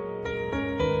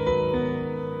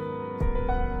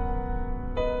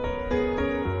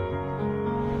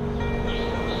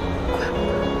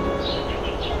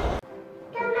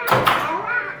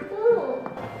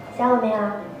想我没有？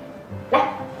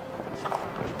来，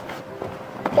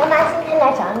干妈今天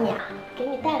来找你啊，给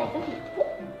你带了一个礼物，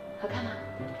好看吗？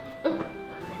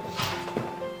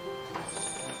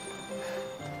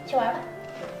去玩吧。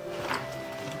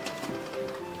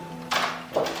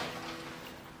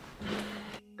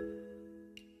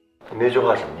你那句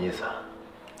话什么意思啊？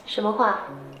什么话？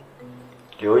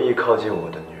留意靠近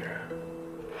我的女人。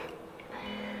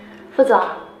副总，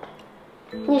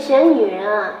你选女人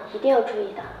啊，一定要注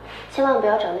意的。千万不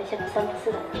要找那些不三不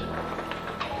四的人。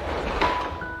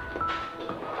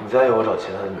你家有我找其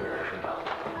他的女人是吧？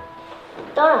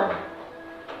当然了。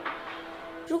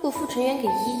如果傅成元给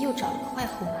依依又找了个坏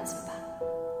后妈怎么办？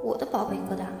我的宝贝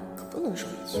疙瘩可不能受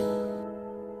委屈。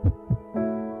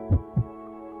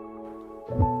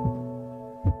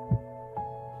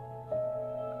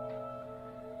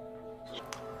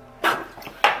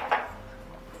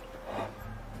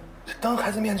这当孩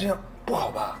子面这样不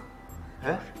好吧？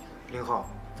哎，林浩，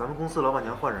咱们公司老板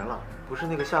娘换人了，不是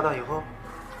那个夏大以后？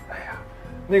哎呀，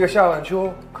那个夏晚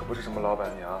秋可不是什么老板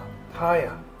娘，她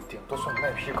呀顶多算个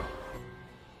卖批狗。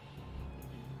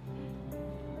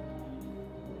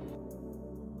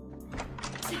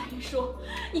夏云舒，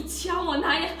你抢我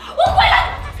拿烟，我回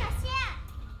来！小心！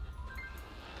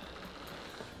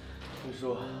云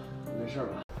舒，没事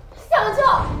吧？夏晚秋，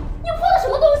你泼的什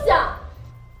么东西啊？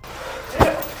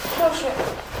热水。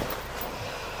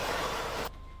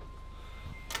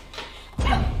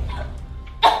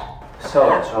夏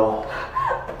晚秋，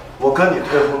我跟你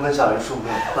退婚跟夏云舒没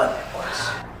有半点关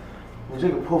系。你这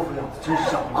个泼妇样子真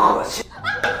是让我恶心。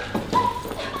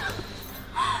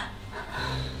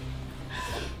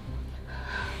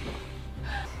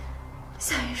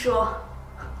夏云舒，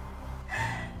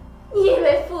你以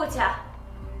为傅家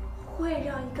会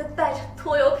让一个带着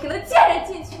拖油瓶的贱人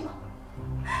进去吗？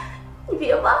你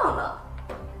别忘了，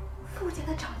傅家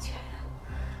的掌权人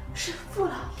是傅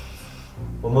老爷。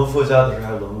我们傅家的事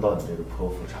还轮不到你这个泼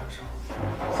妇缠上。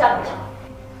夏晚秋，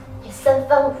你3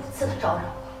番5次的招惹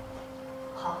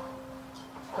我，好，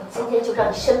我今天就让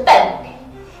你身败名裂。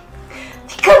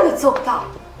你根本做不到。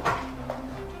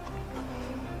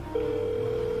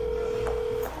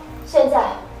现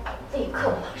在，立刻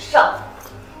马上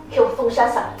给我封杀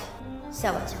夏晚秋。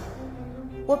夏晚秋，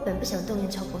我本不想动用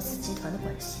乔博斯集团的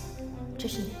关系，这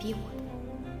是你逼我的。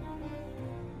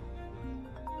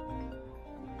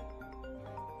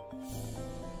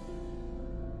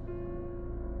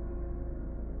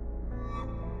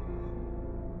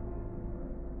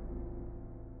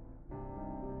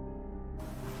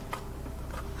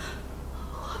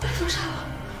我被封杀了。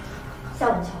夏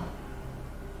晚秋，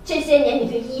这些年你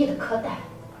对依依的苛待，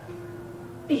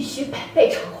必须100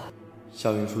倍偿还。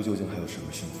夏云舒究竟还有什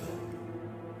么身份？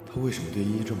他为什么对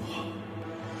依依这么好？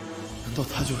难道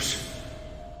他就是？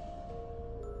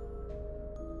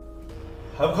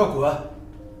还不快滚！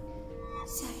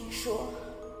夏云舒，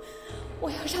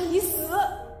我要让你死！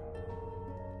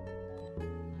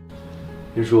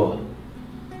云舒，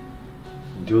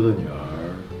你丢的女儿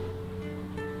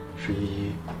是依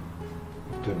依，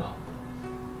对吗？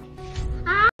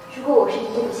如果我是依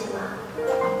依的亲妈，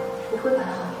你会把她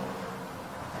还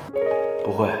给我？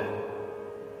不会，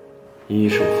依依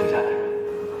是我傅家的人，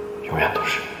永远都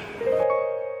是。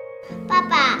爸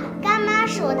爸，干妈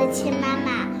是我的亲妈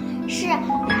妈，是安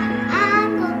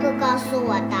安哥哥告诉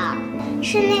我的，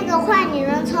是那个坏女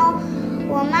人从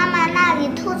我妈妈那里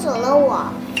偷走了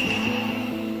我。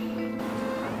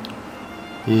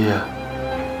依依，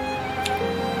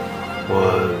我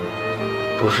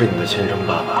不是你的亲生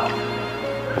爸爸。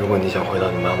如果你想回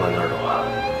到你妈妈那儿的话，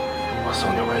我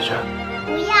送你回去。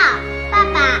不要，爸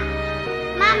爸，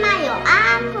妈妈有安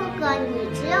安哥哥，你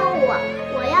只有我。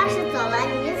我要是走了，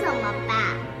你怎么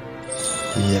办？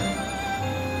依依，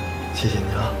谢谢你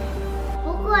啊。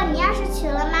不过你要是娶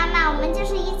了妈妈，我们就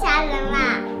是一家人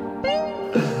啦。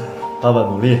爸爸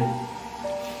努力。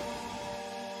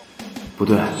不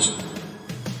对，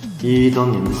依依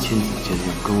当年的亲子鉴定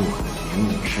跟我的明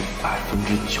明是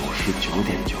99.99%。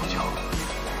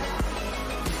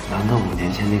难道5年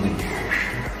前那个女人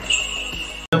是？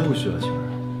真不需要请人。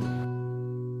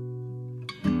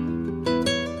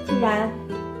既然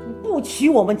你不娶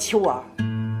我们秋儿，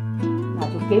那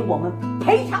就给我们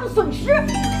赔偿损失。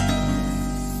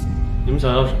你们想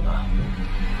要什么？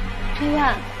陈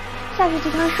燕，夏氏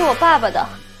集团是我爸爸的，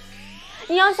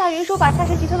你让夏云舒把夏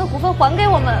氏集团的股份还给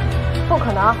我们。不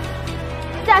可能，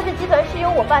夏氏集团是由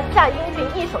我爸夏英俊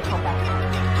一手创办，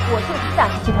我就是夏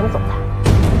氏集团的总裁。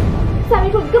夏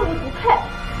云舒，你根本就不配。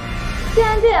既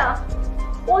然这样，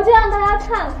我就让大家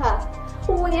看看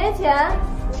5年前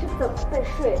你是怎么被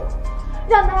睡的，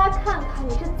让大家看看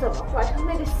你是怎么完成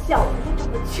那个小人的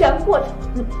整个全过程。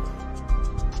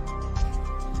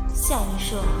夏云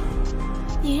舒，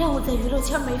你让我在娱乐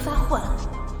圈没法混，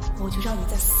我就让你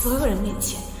在所有人面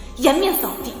前颜面扫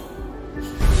地。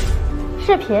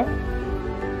视频，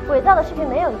伪造的视频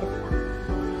没有意思吧？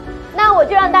那我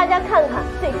就让大家看看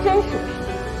最真实的视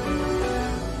频。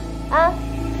安。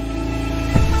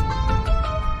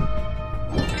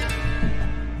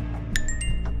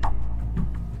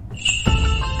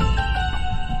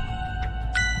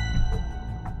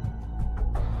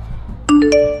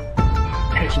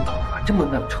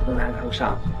在我丑的男头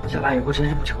上，下班以后真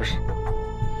是不求实。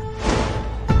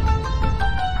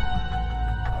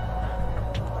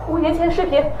5年前的视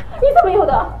频你怎么有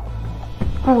的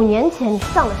？5年前你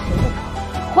上了谁的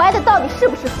床，怀的到底是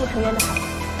不是傅成渊的孩子？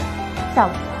再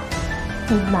问我，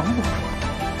你瞒不住。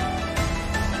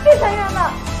是成渊的，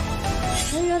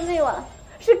成渊那晚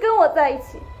是跟我在一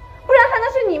起，不然还能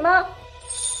是你吗？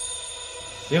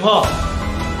林浩，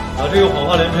把这个谎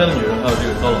话连篇的女人还有这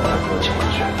个高老大给我请回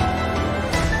去。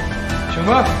请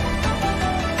快！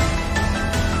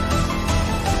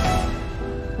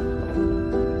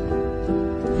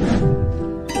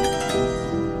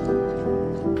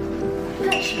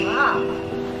干什么啊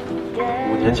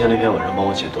5年前那天晚上帮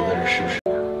我解毒的人是不是？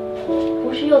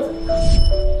不是又怎么样？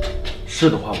是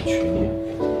的话我娶你，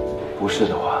不是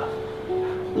的话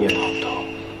你也逃不脱。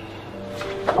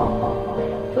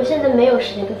我现在没有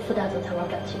时间跟傅大总裁玩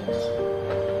感情游戏。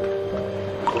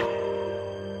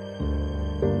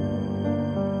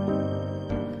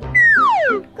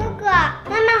哥哥，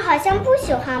妈妈好像不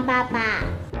喜欢爸爸。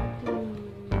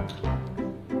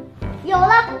有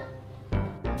了。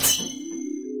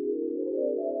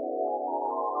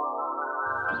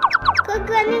哥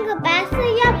哥，那个白色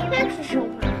药片是什么？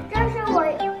这是我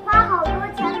花好多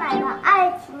钱买的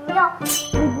爱情药。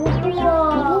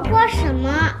不过什么？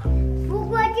不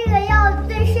过这个药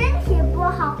对身体不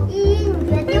好。依依，你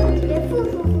决定给傅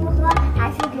叔叔喝，还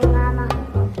是给妈妈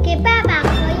喝？给爸爸喝，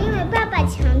因为爸爸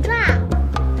强壮。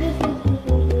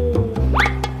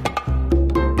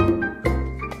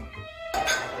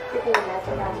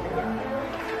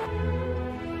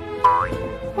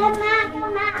妈妈，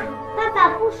爸爸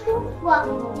不舒服，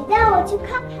你带我去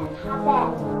看看他呗。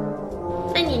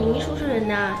那你林叔叔人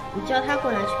呢？你叫他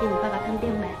过来去给你爸爸看病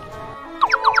呗。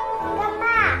干妈，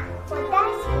我担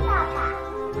心爸爸。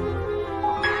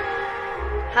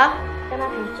好，干妈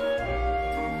陪你去。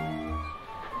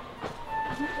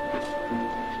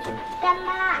干妈，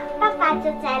爸爸就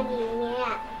在里面。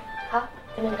好，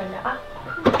在那等着啊。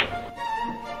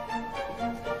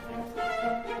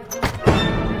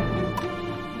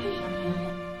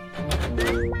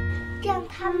这样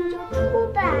他们就出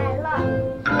不来了。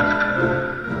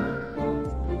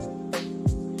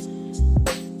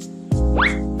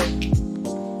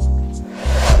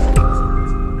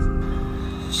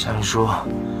夏云舒，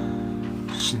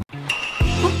是你。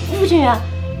傅俊元，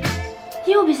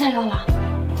你又被下药了？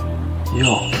又？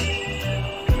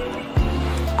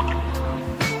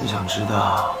你想知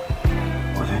道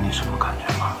我对你什么感觉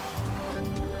吗？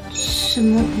什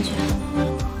么感觉？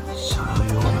想要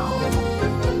拥有，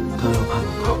但又怕你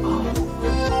逃跑。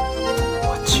我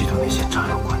嫉妒那些仗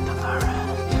有棍的男人，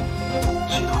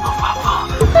嫉妒到发狂。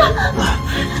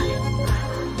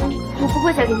我不会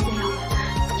再给你解药了，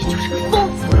你就是个疯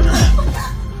子。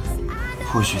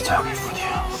不许嫁给傅婷，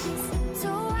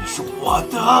你是我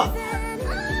的。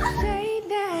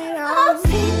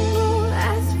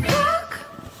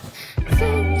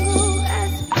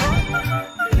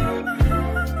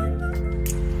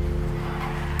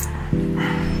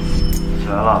起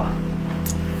来了，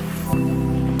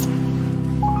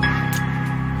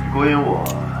勾引我，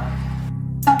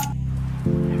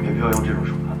也没必要用这种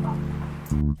手段吧？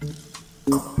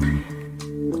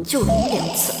我救了你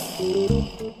2次，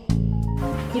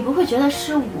你不会觉得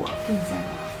是我跟你在闹？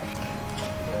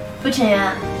傅晨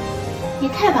元，你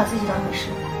太把自己当回事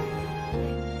了。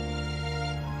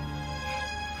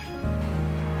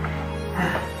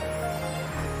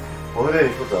我会对你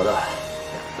负责的。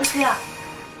不需要，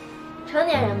成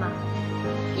年人嘛，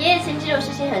一夜情这种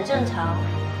事情很正常。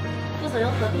傅总又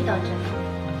何必当真？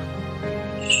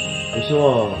我希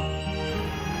望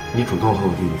你主动和我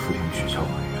弟弟傅婷取消婚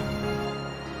约。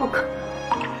不可。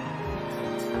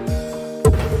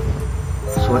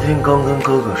昨天刚跟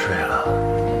哥哥睡了，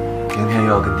明天又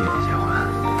要跟弟弟结婚。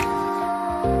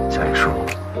夏一舒，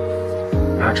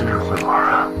你还真是会玩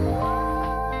啊！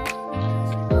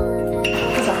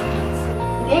傅总，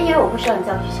你别以为我不知道你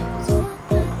在我学校不错，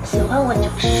喜欢我你就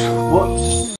直说。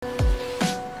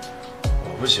我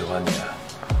不喜欢你，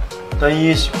但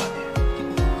依依喜欢你。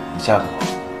你嫁给我，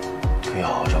可以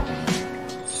好好照顾依依。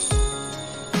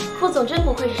傅总真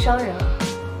不愧是商人啊，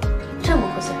这么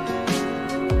不算计。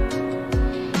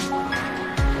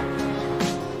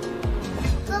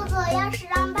哥哥，要是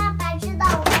让爸爸知道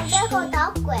我们背后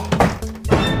捣鬼，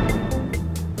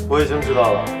我已经知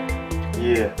道了，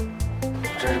依依，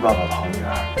真是爸爸的好女儿。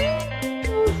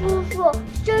傅叔叔，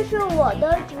这是我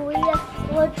的主意。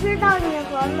我知道你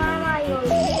和妈妈有意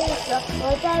思，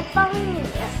我在帮你。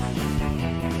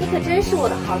你可真是我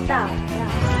的好大儿呀！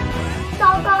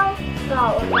糟糕，搞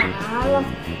砸了。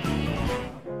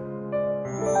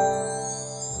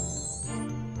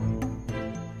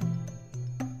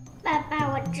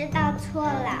知道错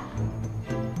了。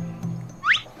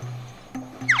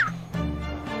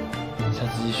下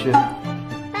次继续。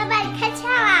爸爸，你开窍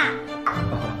啦！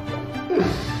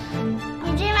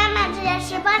你追妈妈这件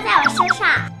事包在我身上。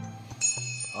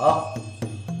好。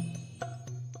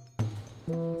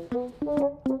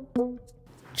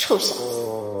臭小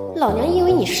子，老娘以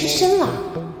为你失身了。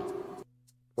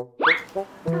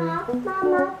啊，妈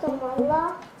妈怎么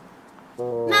了？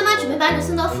妈妈准备把你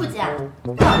送到傅家，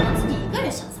老娘自己一个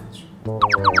人想上去。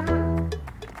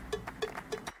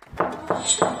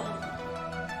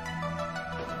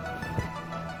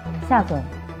夏总，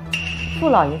傅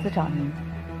老爷子找您。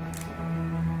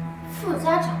傅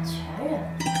家掌权人。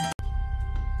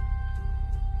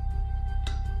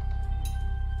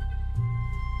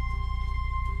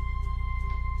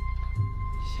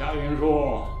夏云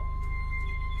舒，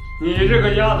你这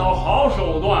个丫头好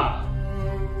手段，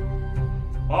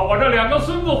把我这2个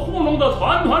孙子糊弄得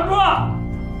团团转。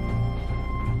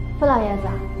傅老爷子，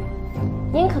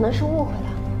您可能是误会了，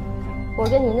我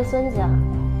跟您的孙子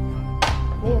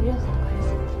没有任何关系。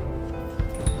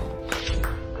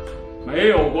没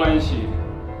有关系，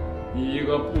你一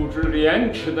个不知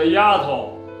廉耻的丫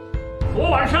头，昨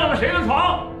晚上了谁的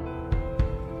床？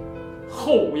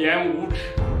厚颜无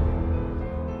耻！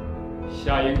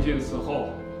夏英俊死后，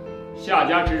夏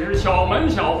家只是小门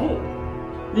小户，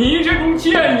你这种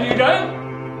贱女人，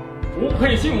不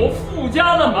配进我傅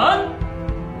家的门。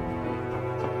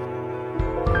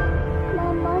妈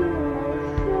妈，你没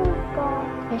事吧？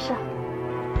没事。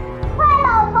坏老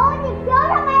头，你凭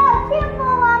什么要欺负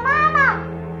我妈妈？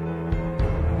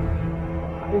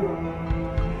孩子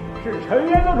是陈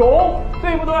渊的种，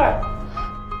对不对？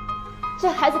这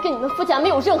孩子跟你们傅家没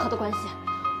有任何的关系，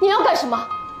你要干什么？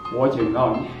我警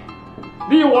告你，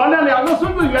离我那2个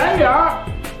孙子远点儿。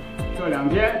这2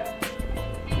天，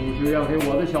不知要给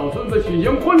我的小孙子举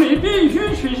行婚礼，必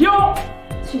须取消。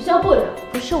取消不了，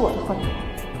不是我的婚礼，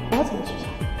我怎么取消？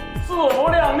自不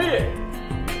量力！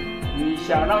你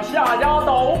想让夏家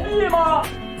倒闭吗？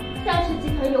夏氏集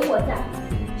团有我在，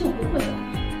就不会倒。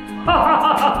哈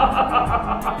哈哈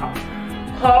哈哈！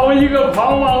好一个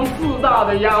狂妄自大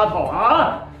的丫头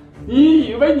啊！你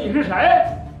以为你是谁？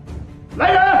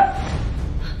来人，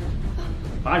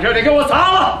把这里给我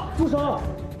砸了！住手！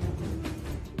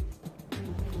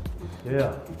爷爷，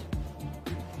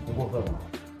不过分了。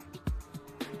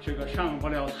这个上不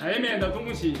了台面的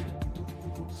东西，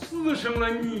私生了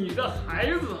你的孩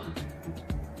子。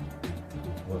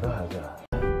我的孩子。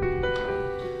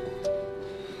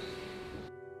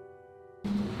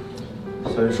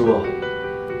夏云舒，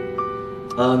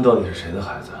安安到底是谁的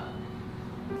孩子？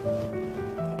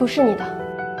不是你的。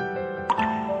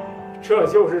这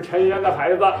就是陈岩的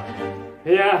孩子。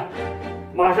陈岩，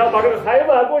马上把这个孩子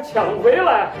给我抢回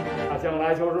来，他将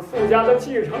来就是傅家的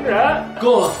继承人。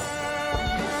够了，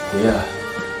爷爷，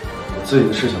我自己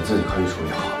的事情自己可以处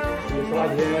理好。你抓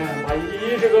紧把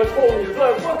依依这个臭女子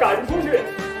给我赶出去，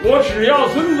我只要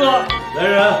孙子。来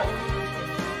人，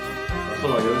把傅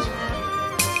老爷子请来。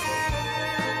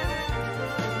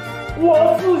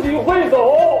我自己会走。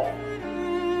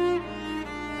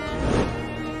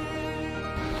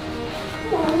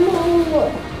妈妈，我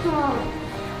怕。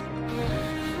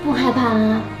不害怕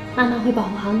啊，妈妈会保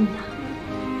护好你的。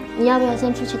你要不要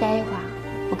先出去待一会儿？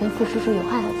我跟傅叔叔有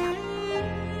话要讲。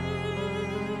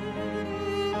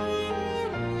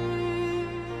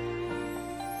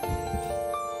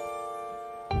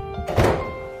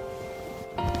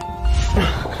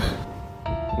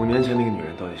5年前那个女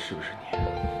人到底是不是你？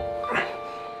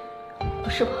不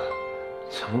是我。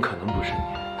怎么可能不是你？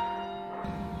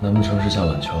难不成是夏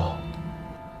晚秋？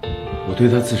我对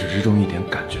她自始至终一点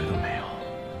感觉都没有。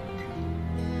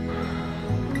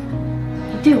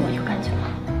你对我有感觉吗？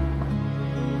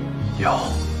有。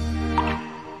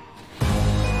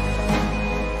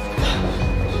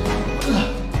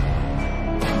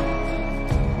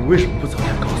你为什么不早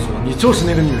点告诉我，你就是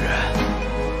那个女人？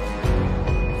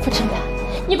傅晨远，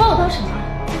你把我当什么？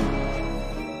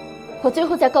我最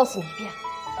后再告诉你一遍，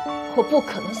我不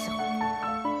可能喜欢你。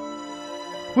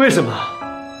为什么？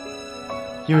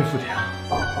因为傅婷。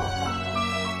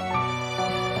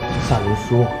夏云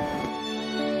舒，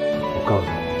我告诉你，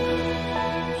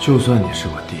就算你是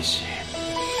我弟媳，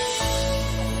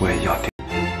我也要定。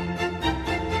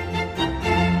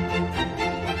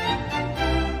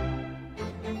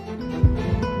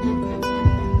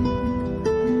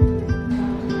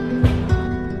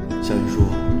夏云舒，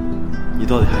你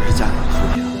到底还是嫁给了傅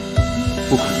婷，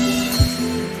不可能。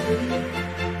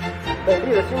本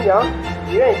地的新娘，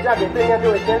你愿意嫁给对面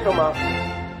这位先生吗？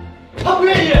他不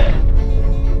愿意。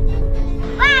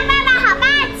哇，爸爸好霸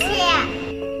气！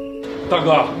大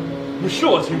哥，你是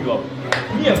我亲哥，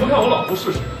你也不看我老婆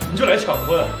是谁，你就来抢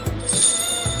婚。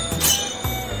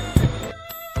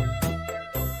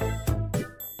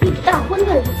你大婚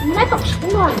的日子，你来搞什么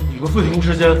乱？你个废庭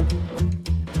之间，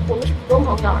我们是普通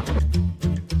朋友。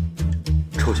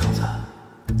臭小子，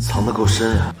藏得够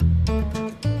深啊！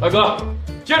大哥，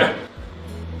接着。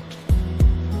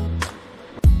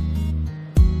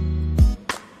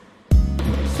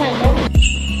夏云。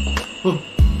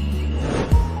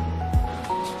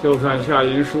就算夏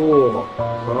云舒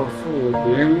和傅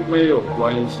婷没有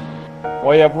关系，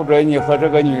我也不准你和这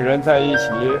个女人在一起。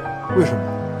为什么？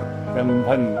身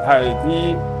份太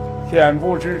低，恬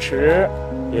不知耻。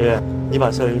爷爷，你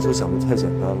把夏云舒想得太简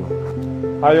单了。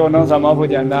他又能怎么不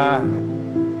简单？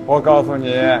我告诉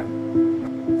你，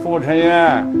傅晨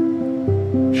渊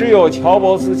只有乔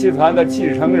布斯集团的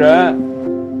继承人，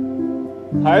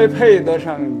才配得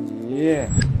上你。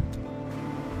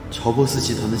乔布斯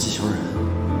集团的继承人，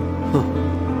哼，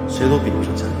谁都比不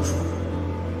上夏云舒。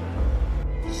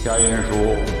夏云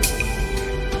舒，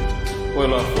为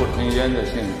了傅晨渊的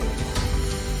性命，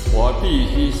我必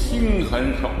须心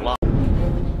狠手辣。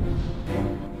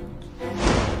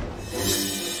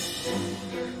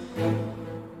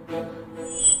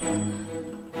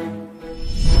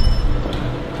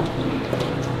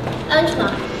安全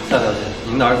吗？夏小姐，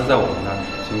您的儿子在我们那儿，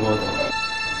请跟我走。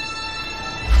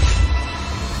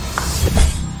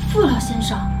傅老先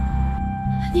生，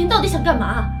您到底想干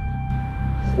嘛？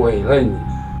毁了你，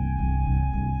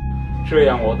这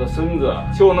样我的孙子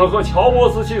就能和乔布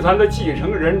斯集团的继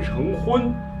承人成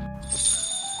婚。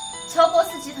乔布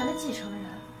斯集团的继承人，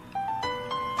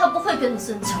他不会跟你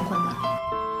孙子成婚的。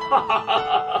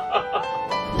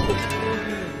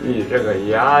你这个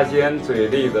牙尖嘴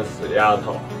利的死丫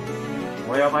头，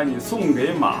我要把你送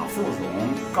给马副总，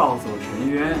告诉陈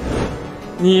渊，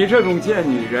你这种贱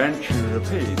女人只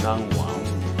配当王五。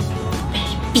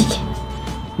卑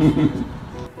鄙！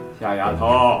夏丫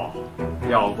头，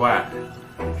要怪，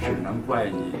只能怪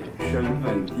你身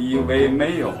份低微，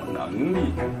没有能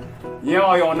力。你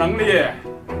要有能力，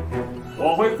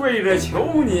我会跪着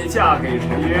求你嫁给陈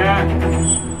渊。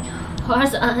我儿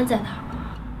子安安在哪儿？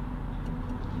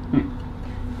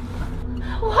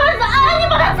我儿子安安，你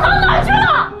把他藏哪儿去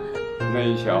了？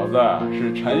那小子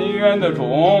是陈渊的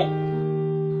种，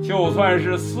就算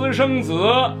是私生子，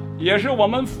也是我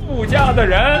们傅家的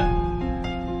人。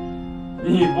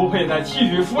你不配再继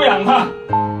续抚养他。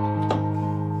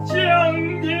将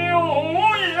你无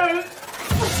言。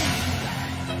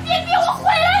别逼我毁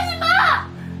了你们！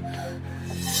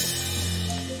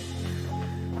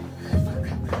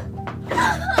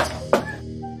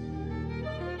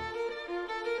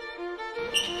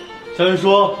夏云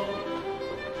舒，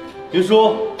云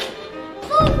舒，傅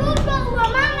叔叔，我妈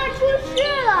妈出事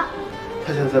了。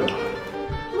她现在在哪？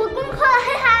我攻克了黑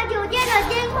海酒店的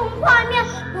监控画面，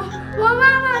我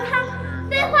妈妈她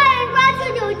被坏人抓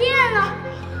去酒店了。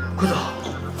快走，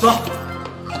走。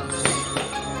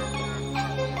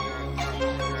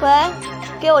喂，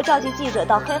给我召集记者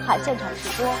到黑海现场直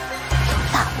播。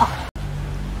大爆料！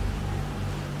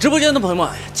直播间的朋友们，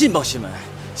劲爆新闻！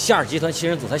夏尔集团新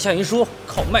任总裁夏云舒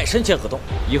靠卖身签合同，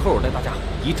一会儿我带大家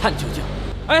一探究竟。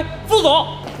哎，副总，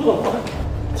副总，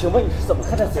请问你是怎么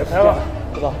看待此事的？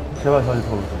副总，谁把消息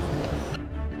透露出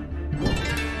去？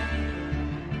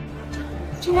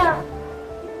陈渊，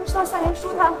你不知道夏云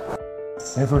舒他？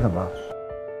您说什么？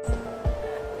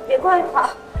别怪他，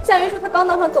夏云舒他刚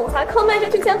当上总裁，靠卖身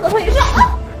去签合同也是。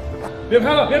别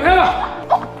拍了，别拍了！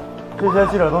这些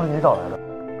记者都是你找来的，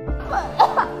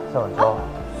夏晚娇。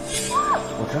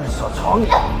我真是想瞧你！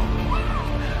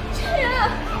陈渊，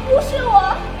不是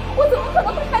我怎么可能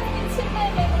会害自己亲妹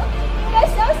妹呢？你应该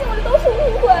相信我，这都是误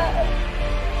会。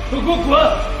都给我滚！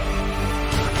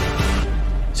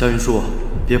夏云舒，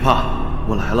别怕，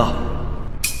我来了。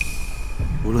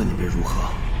无论你被如何，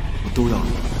我都要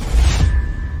你。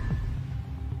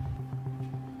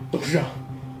董事长，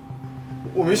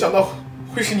我没想到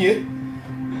会是您。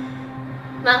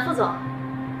马副总。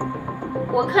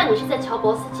我看你是在乔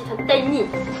布斯集团待腻。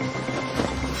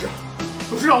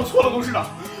董事长，我错了，董事长，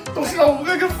董事长，我不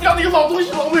该跟傅家那个老东西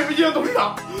老美不见，董事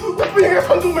长，我不应该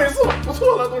唐突美色，我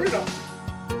错了，董事长。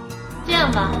这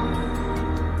样吧，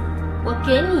我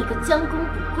给你一个将功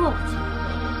补过的机会。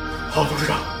好，董事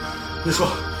长，你说，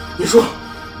你说。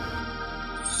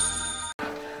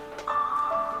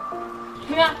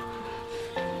陈渊，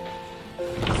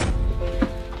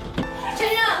陈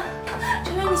渊，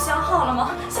陈渊，你想好了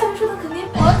吗？夏云舒他肯定……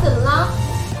我怎么了？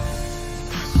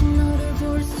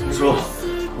云舒，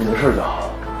你的事就好。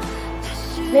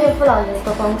没有傅老爷子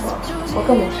的帮助，我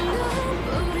更没事。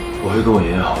我会跟我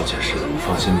爷爷好好解释的，你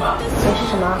放心吧。解释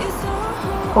什么？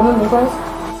我们没关系。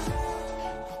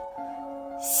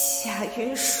夏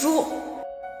云舒，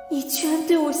你居然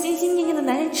对我心心念念的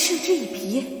男人嗤之以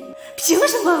鼻，凭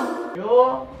什么？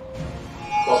哟，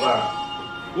宝贝儿，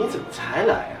你怎么才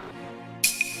来呀？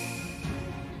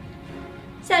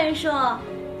夏云舒，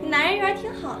你男人缘挺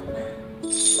好的嘛。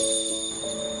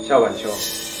夏晚秋，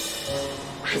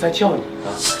我是在叫你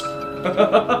呢。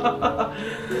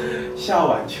夏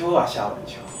晚秋啊，夏晚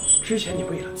秋，之前你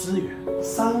为了资源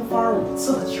3番5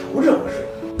次的求着我睡，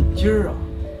今儿啊，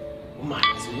我满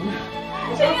足你。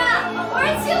陈渊，我是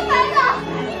清白的，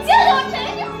你见着我陈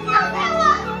渊，放开我，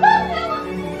放开我，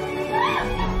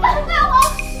放开我！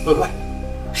乖，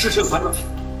事情反转，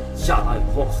夏大以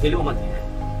后黑料漫天，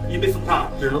因为封杀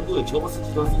只能够有乔布斯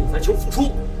集团副总裁求复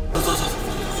出。走。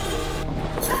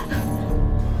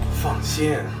放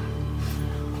心，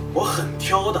我很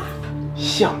挑的，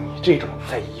像你这种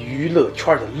在娱乐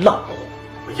圈的烂货，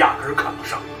我压根儿看不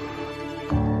上。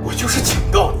我就是警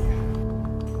告你，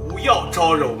不要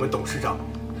招惹我们董事长。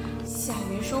夏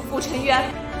云舒、傅成渊，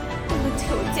你们对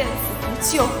我见死不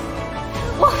救，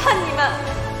我恨你们！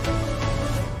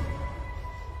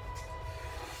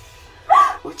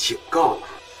我警告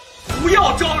你，不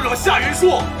要招惹夏云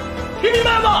舒，听明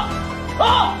白吗？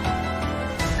啊！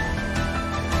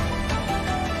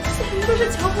夏云舒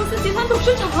是乔布斯集团董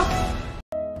事长。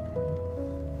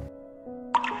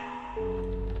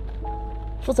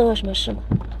副总有什么事吗？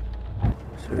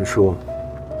夏云舒，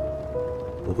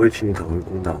我会替你讨回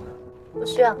公道的。不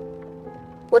需要，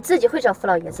我自己会找傅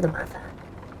老爷子的麻烦。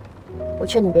我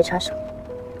劝你别插手。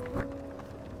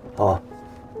好，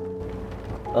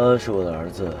安安是我的儿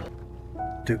子，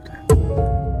对不对？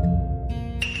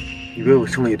你为我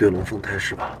生了一对龙凤胎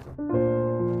是吧？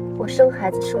我生孩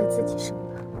子是为自己生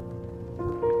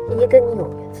的，爷爷跟你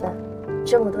有缘分，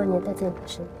这么多年待在你的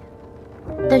身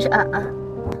边。但是安安，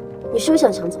你休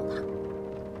想抢走他。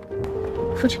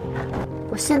傅成渊，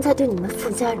我现在对你们傅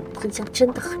家人的印象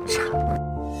真的很差。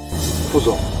傅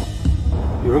总，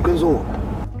有人跟踪我们。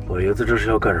老爷子这是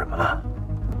要干什么啊？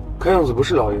看样子不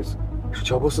是老爷子，是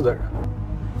乔布斯的人。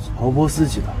乔布斯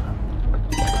集团。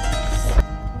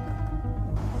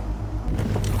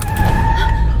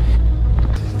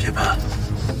别怕，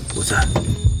我在。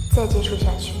再接触下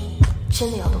去，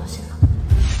真的要动心了。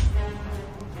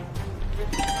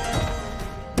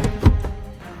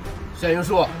夏云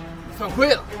舒，你犯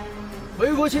规了！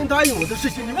回国前答应我的事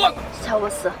情你忘了？乔布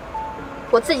斯，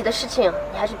我自己的事情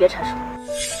你还是别插手。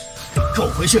给我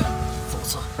回去，否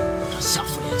则让夏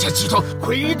府连家集团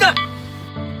毁于一旦。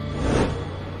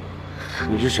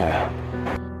你是谁啊？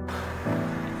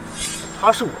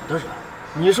他是我的人，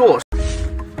你说我是？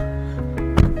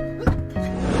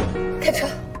开车。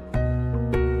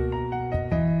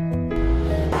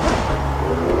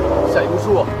夏云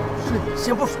舒，是你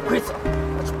先不守规则，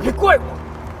那就别怪我。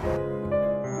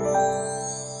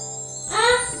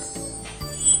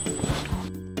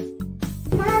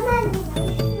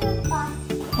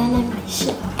奶奶没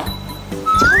事吧？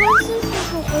乔布斯叔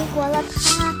叔回国了，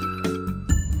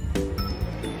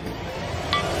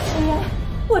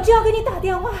我正要给你打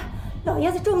电话，老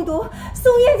爷子中毒，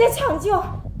送院界抢救。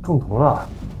中毒了。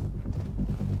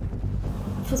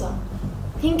副总，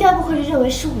您该不会是认为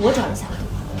是我找人下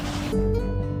毒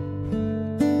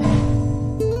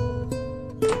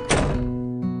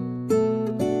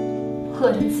吧？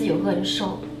恶人自有恶人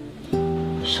收，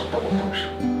少得我动手。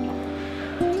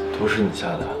毒是你下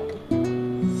的。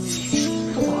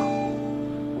副总，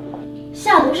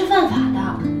下毒是犯法的，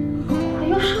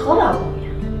又是合不了公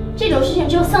面。这种事情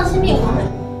只有丧心病狂的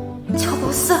乔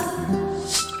布斯。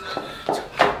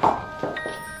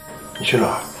你去哪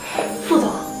儿？副总，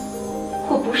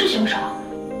我不是凶手，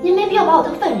您没必要把我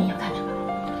当犯人一样看着吧。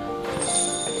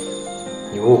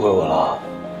你误会我了，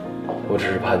我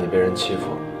只是怕你被人欺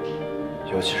负，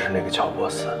尤其是那个乔布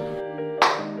斯。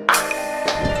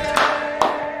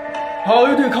好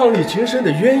一对伉俪情深的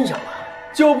鸳鸯啊，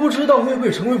就不知道会不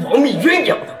会成为亡命鸳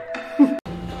鸯呢？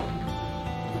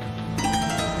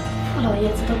傅老爷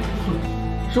子的毒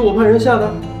是我派人下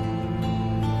的。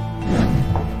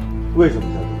为什么下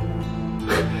毒？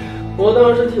我当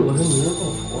然是替我的女人报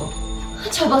仇啊！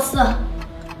乔布斯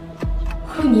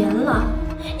，5年了，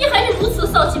你还是如此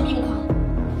丧心病狂，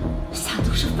下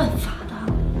毒是犯法的。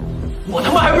我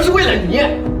他妈还不是为了你！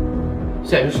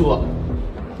夏云舒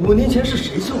，5年前是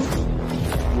谁救的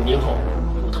你？5年后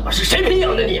又他妈是谁培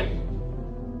养的你？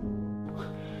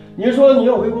你说你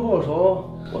要回国报仇，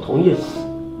我同意了，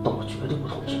但我绝对不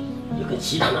同意你跟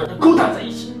其他男人勾搭在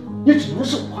一起，你只能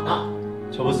是我的。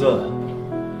乔布斯，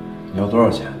你要多少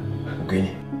钱？我给你。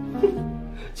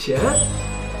钱？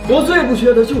我最不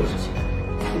缺的就是钱。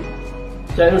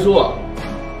夏云舒，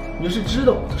你是知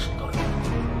道我的手到用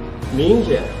明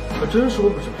天可真说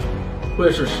不准，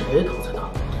会是谁躺在那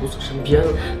屠死身边了。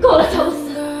够了，乔布斯，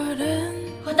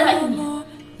我答应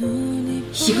你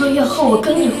，1个月后我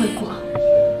跟你回国，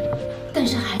但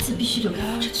是孩子必须留给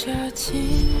傅晨。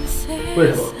为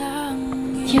什么？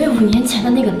因为5年前的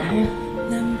那个男人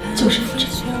就是傅晨，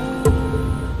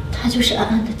他就是安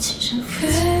安的亲生父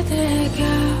亲。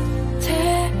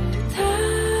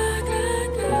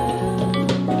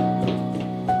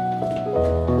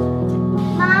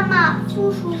妈妈，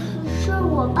傅叔叔是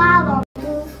我爸爸，傅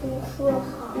叔叔好。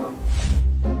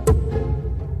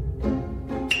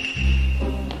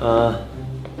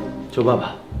叫爸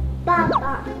爸。爸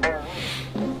爸，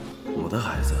我的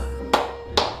孩子，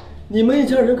你们一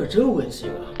家人可真温馨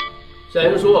啊！夏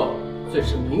英叔，最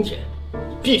迟明天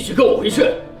你必须跟我回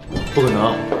去。不可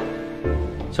能，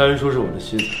夏云舒是我的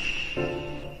妻子。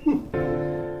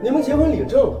你们结婚领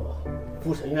证了吗？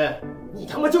傅晨渊，你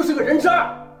他妈就是个人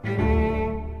渣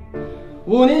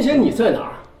！5年前你在哪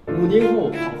儿？5年后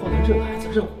好好的认孩子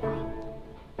认我啊！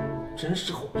真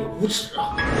是厚颜无耻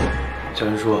啊！夏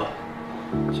云舒，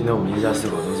今天我们一家4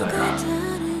口都在这儿，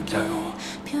嫁给我。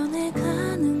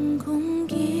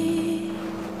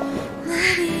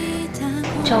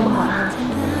 照顾好他，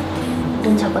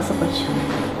跟乔布斯回去。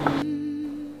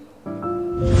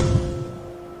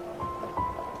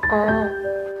安安，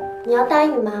你要答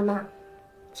应妈妈，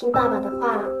听爸爸的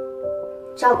话，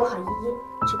照顾好依依，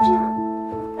知不知道？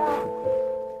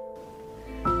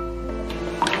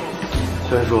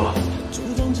夏云舒，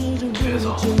别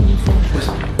走，为什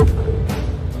么？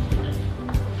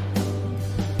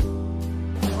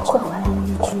会回来的。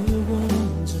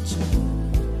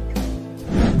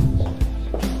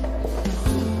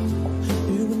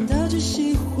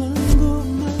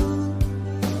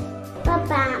 爸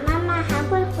爸妈妈还会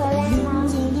回来吗？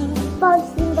放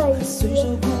心吧，依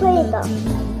依，会的。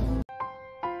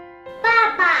爸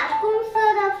爸，公司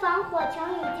的防火墙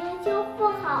已经修复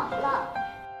好了。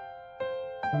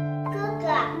哥哥，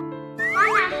妈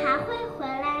妈还会回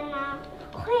来吗？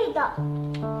会的。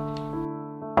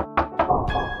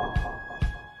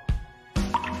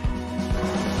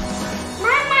妈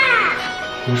妈，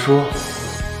云舒。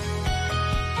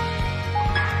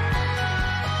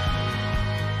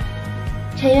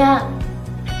 陈渊，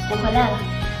我回来了。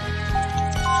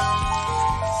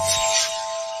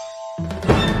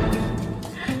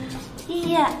依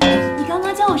依，你刚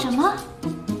刚叫我什么？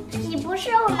你不是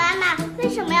我妈妈，为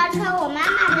什么要穿我妈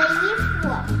妈的衣服？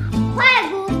坏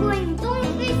姑姑，你终于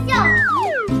被笑死！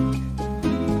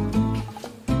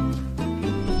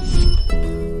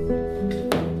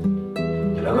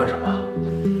你来干什么？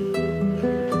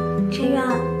陈渊，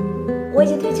我已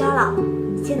经退圈了。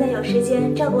 现在有时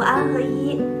间照顾安和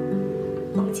依依，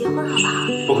我们结婚好不好？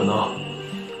不可能，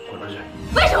滚出去！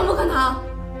为什么不可能？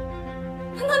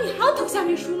难道你还要等夏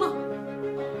云舒吗？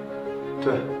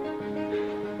对，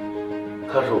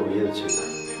她是我唯一的妻子。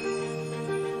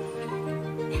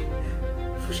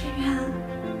傅晨渊，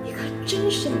你可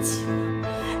真神奇！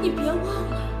你别忘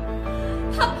了，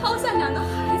他抛下2个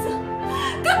孩子，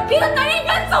跟别的男人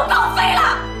远走高飞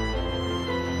了。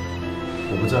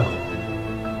我不在乎。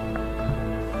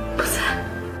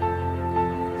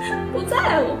 不在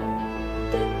乎，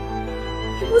对，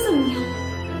你不怎么样。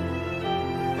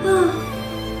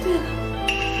对了，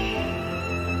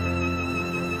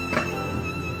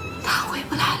他回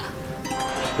不来了。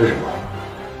为什么？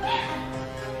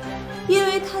因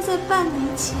为他在半年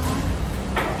前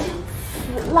死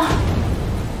了。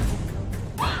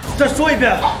再说一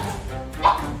遍。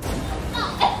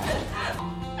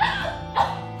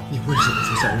你为什么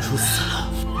说夏云舒死了？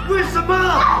为什么？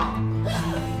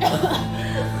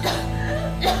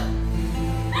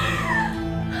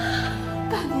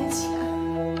 半年前，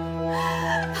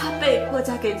她被迫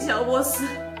嫁给乔波斯，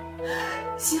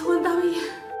新婚当夜，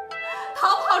逃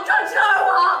跑撞车而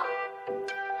亡。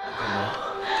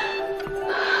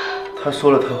他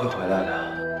说了他会回来的。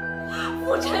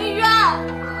傅晨渊，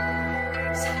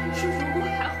夏云舒如果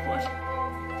还活着，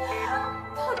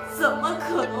他怎么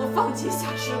可能放弃夏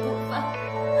氏股份？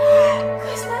可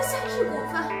现在夏氏股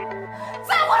份在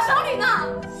我手里呢。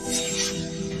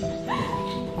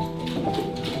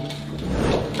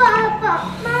 爸爸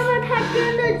妈妈，她真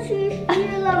的去世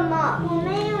了吗？我没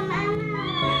有妈妈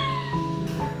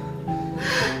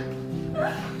了。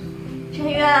陈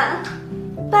渊，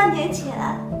半年前，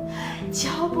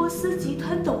乔波斯集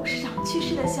团董事长去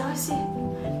世的消息，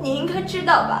你应该知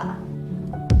道吧？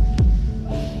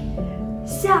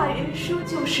夏云舒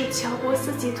就是乔波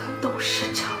斯集团董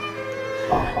事长，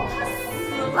他死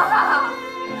了，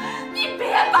你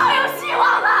别抱有希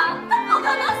望了，他不可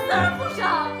能死而复生。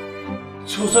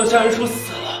 就算夏云舒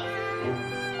死了，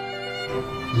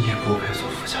你也不配做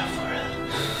富家夫人，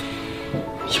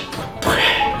你不配。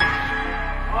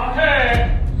阿佩，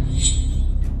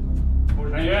傅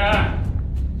晨渊，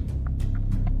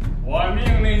我命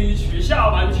令你娶夏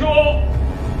晚秋。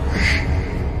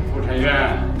傅晨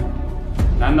渊，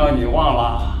难道你忘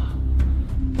了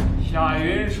夏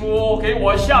云舒给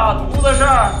我下毒的事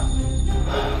儿？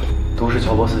毒是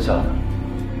乔波斯下的。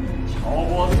乔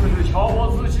波斯是乔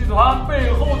波斯集团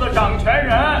背后的掌权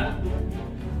人。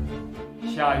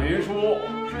夏云舒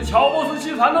是乔波斯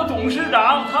集团的董事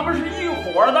长，他们是一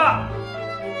伙的。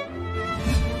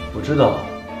我知道，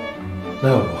那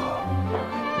又如何？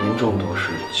民众都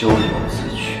是咎由自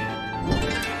取。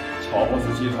乔波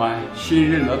斯集团新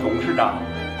任的董事长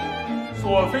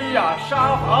索菲亚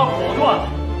杀伐果断，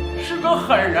是个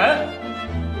狠人。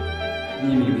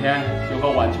你明天就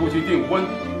和晚秋去订婚，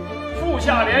富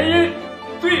夏联姻，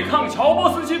对抗乔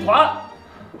波斯集团。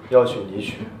要娶你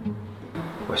娶，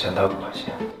我嫌他恶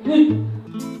心。你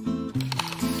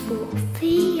索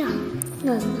菲亚，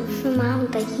难道是妈妈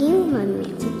的英文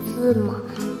名字吗？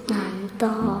难道？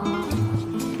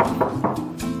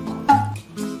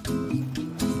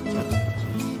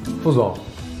副总，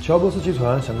乔波斯集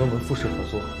团想跟我们富士合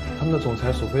作，他们的总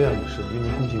裁索菲亚女士与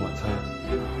您共进晚餐。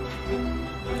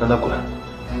让他滚，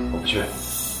我不去。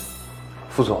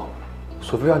副总，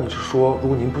索菲亚女士说，如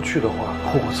果您不去的话，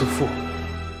后果自负。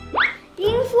林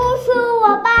叔叔，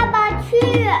我爸爸去。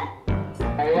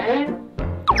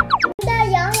您的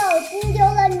养老金丢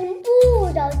了，您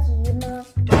不着急吗？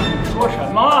说什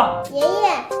么？爷爷，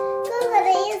哥哥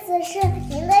的意思是，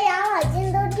您的养老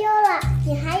金都丢了，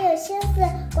你还有心思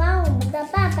管我们的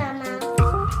爸爸吗？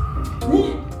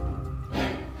你，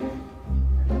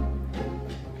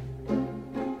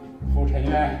傅晨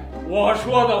渊，我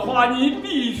说的话你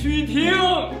必须听。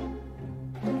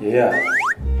爷爷，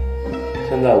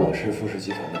现在我是富士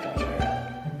集团的掌权人。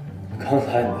刚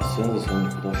才你的孙子从你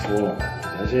不都说了吗？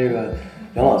你的这个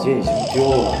养老金已经丢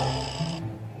了，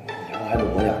以后还得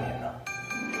我养您呢。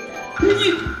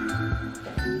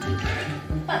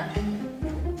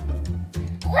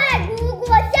快，如果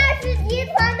夏氏集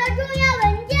团的重要文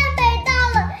件被盗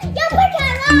了，要破产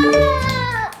了！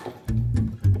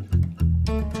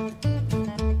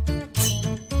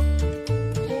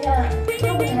学员，要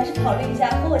不你还是考虑一下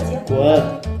和我结婚。滚！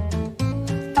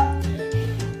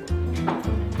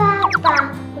爸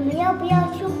爸，我们要不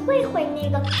要去会会那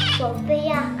个索菲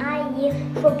亚阿姨？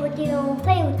说不定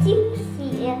会有惊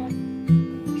喜。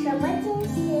什么惊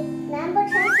喜？难不成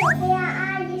索菲亚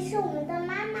阿姨是我们的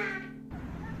妈妈？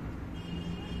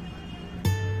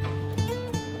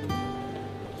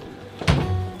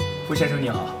傅先生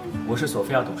您好，我是索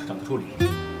菲亚董事长的助理，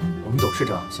我们董事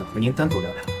长想和您单独聊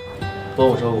聊。帮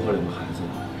我照顾好两个孩子，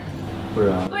不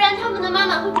然他们的妈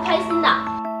妈会不开心的。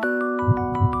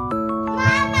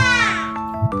妈妈，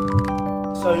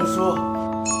夏云舒，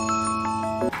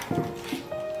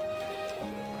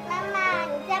妈妈，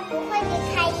你再不会离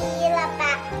开依依了吧？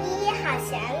依依好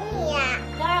想你呀。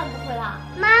当然不会了。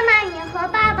妈妈，你和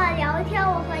爸爸聊天，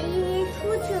我和依依出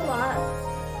去玩。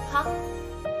好。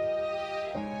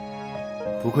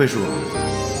不愧是我儿子，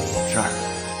是儿。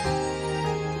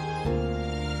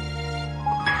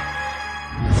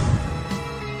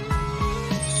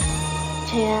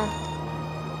陈渊，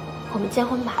我们结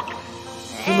婚吧。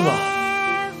真的吗？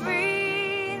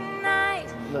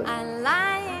那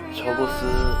乔波斯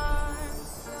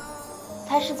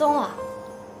他失踪了，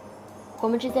我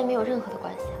们之间没有任何的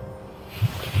关系。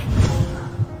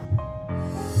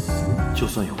就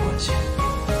算有关系，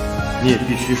你也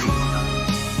必须属于他。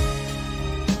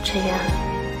陈渊，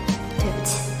对不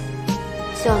起，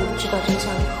希望你知道真相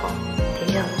以后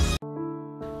别怨我。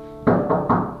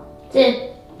进。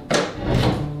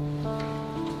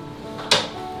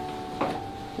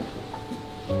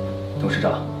董事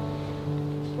长，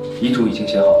遗嘱已经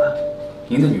写好了，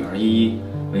您的女儿依依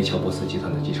为乔波斯集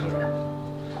团的继承人。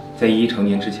在依依成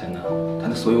年之前呢，她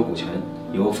的所有股权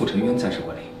由傅晨渊暂时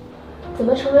管理。怎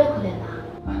么成为可怜的？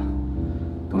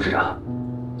董事长，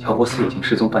乔波斯已经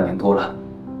失踪半年多了，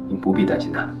您不必担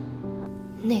心他。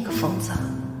那个疯子，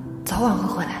早晚会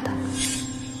回来的。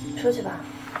出去吧。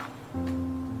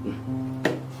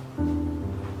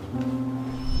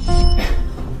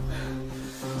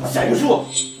夏云舒，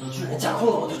你居然架空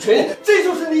了我的权利，这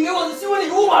就是你给我的新婚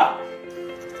礼物吗？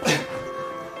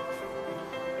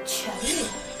权利？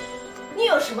你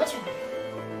有什么权利？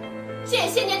这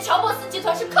些年乔波斯集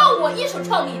团是靠我一手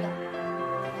创立的，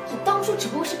你当初只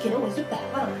不过是给了我100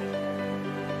万而已。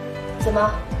怎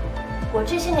么，我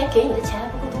这些年给你的钱还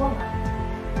不够多吗？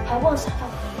还妄想要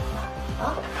我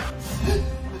啊？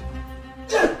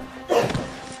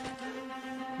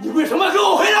你为什么要跟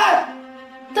我回来？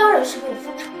当当然是为了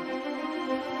复仇。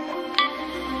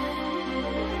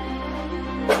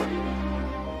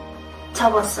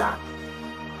乔博斯啊，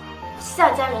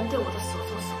夏家人对我的所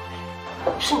作所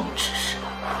为是你指使的，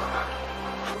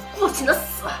我父亲的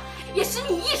死也是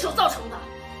你一手造成的。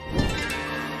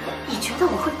你觉得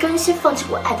我会甘心放弃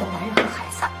我爱的男人和孩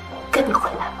子，跟你回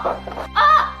来吗？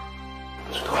啊！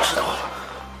知道了。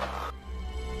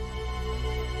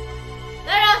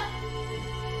来人，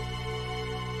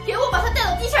给我把他带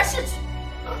到地下室去。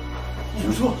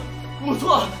主说，我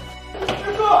错了。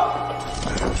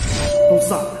公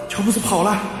司啊，乔布斯跑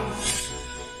了。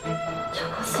乔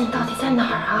布斯，你到底在哪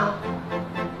儿啊？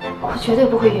我绝对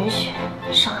不会允许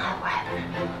你伤害我爱的人。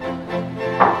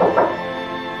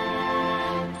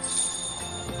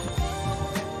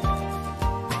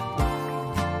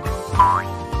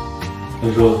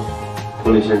听说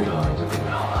婚礼现场已经准备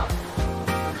好了。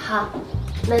好，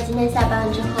那今天下班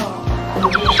了之后，我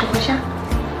们就去试婚纱。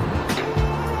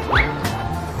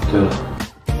对了，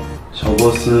乔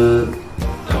波斯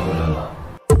他回来了。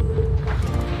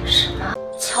什么？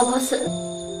乔波斯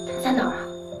他在哪儿啊？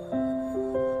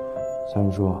夏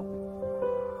云舒，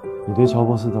你对乔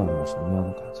波斯到底有什么样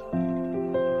的感情？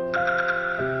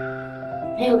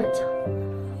没有感情。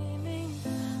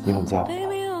你很在乎他？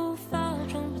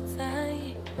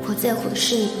我在乎的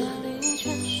是你。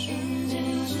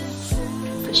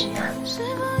不是啊，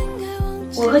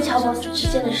我和乔博斯之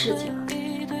间的事情，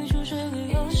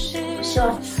不希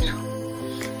望你复仇。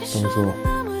夏云舒，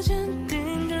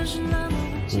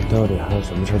你到底还有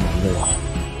什么事瞒着我？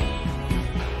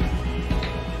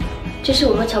这是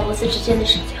我和乔博斯之间的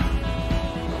事情。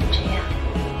陈月，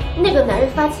那个男人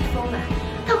发起疯来，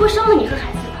他会伤了你和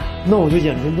孩子吧？那我就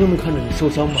眼睁睁的看着你受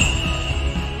伤吧。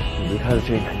你离开了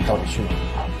这一年，你到底去哪儿了？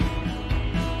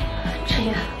陈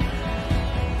月，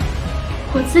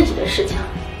我自己的事情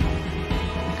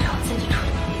让我自己处理。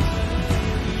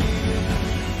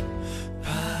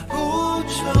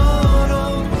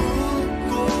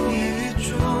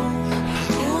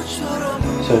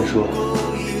夏云舒，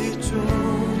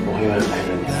我会永远陪着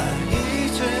你的，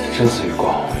生死与共。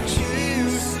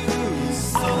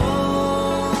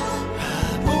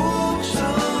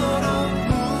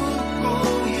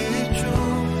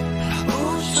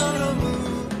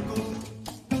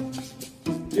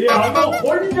两个混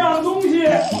账东西，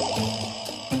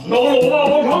弄我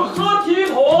冒充合体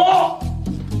桶！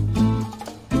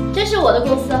这是我的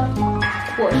公司，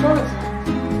我说了算，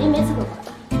您没资格管吧？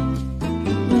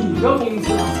你的公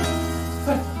司啊？哎，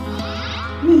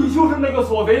你就是那个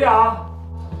索菲亚？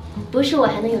不是我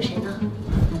还能有谁呢？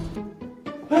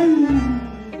哎，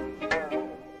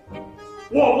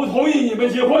我不同意你们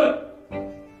结婚。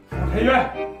傅天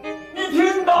渊，你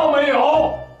听到没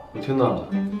有？我听到了。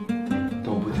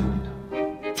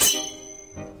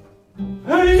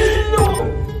哎呦！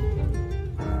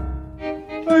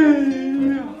哎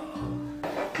呀！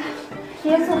别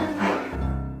坐。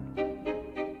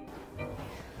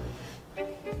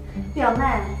表妹，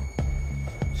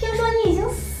听说你已经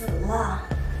死了，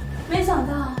没想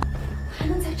到还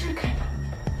能在这儿看到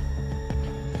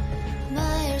你。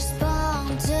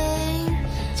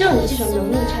就你这种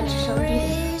能力差、智商低的人，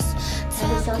才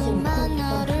会相信你故意放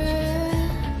出去。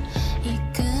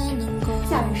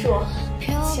夏云舒。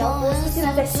乔博斯现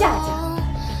在在夏家，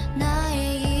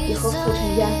你和傅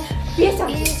晨渊别想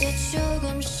离开。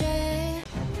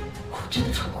我真的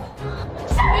蠢货。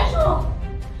夏云舒，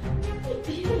你别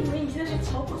以为你现在是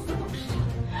乔博斯董事长，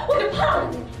我就怕了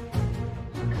你。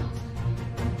我告诉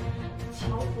你，乔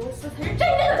博斯才是真正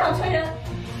的掌权人。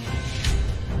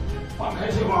放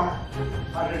开心花，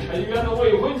她是陈渊的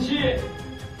未婚妻。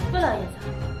傅老爷子，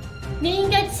您应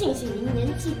该庆幸您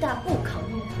年纪大不考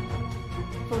虑人。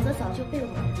否则早就被我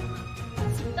们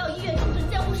请到医院重症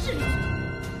监护室里去。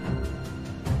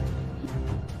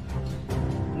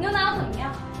你能拿我怎么样？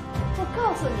我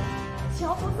告诉你，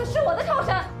乔布斯是我的靠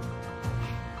山。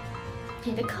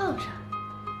你的靠山？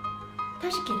他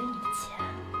是给了你的钱，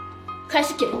还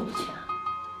是给了你的权啊？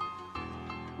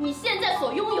你现在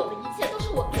所拥有的一切都是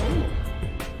我给你的，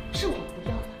是我不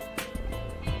要的。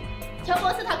乔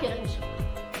博斯他给了你什么？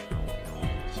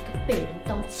一个被人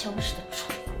当枪使的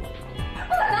蠢。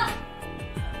不可能！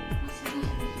我现在有的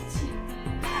一切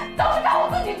都是靠我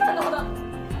自己奋斗的。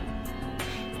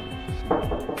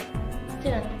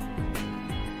进来。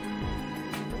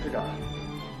董事长，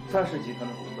夏氏集团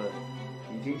的股份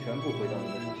已经全部回到您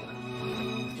的手下。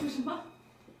说什么？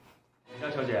夏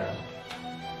小姐，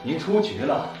您出局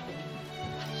了。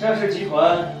夏氏集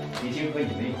团已经和你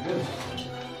没有任何关系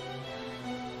了。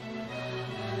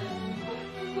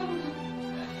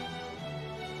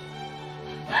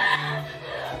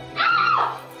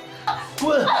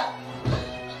滚！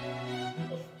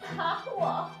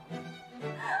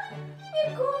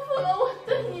辜负了我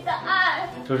对你的爱。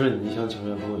这是你一厢情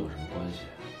愿跟我有什么关系？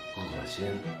恶心。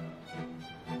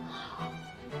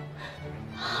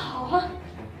好啊，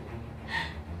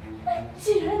那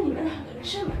既然你们两个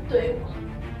这么对我，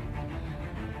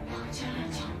我就让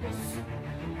乔布斯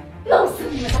弄死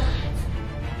你们的孩子。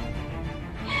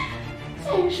夏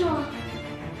云舒，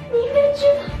你应该知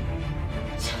道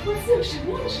乔布斯有什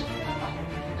么样的手段吧？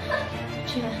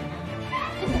全，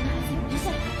不管孩子有没有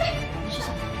下来，你去想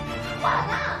他。晚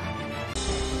了。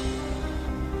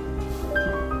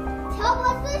乔布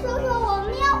斯叔叔，我们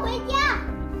要回家。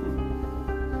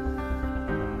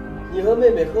你和妹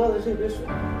妹喝了这杯水，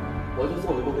我就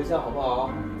送你们回家，好不好？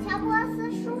乔布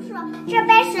斯叔叔，这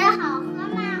杯水好喝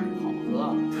吗？好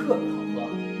喝，特别好喝。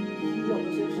要不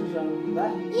先试试？来。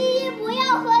依依不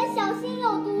要喝，小心有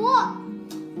毒。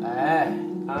哎，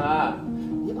安安，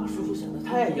你把叔叔显得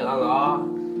太阴暗了啊！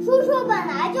叔叔本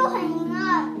来就很阴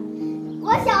暗，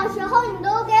我小时候你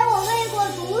都给我喂过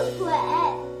毒水。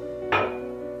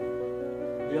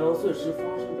2岁时发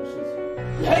生的事情，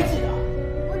你还记得？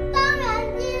我当然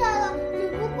记得了，只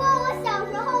不过我小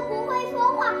时候不会说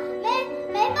话，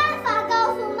没办法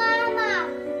告诉妈妈。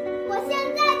我现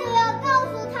在就要告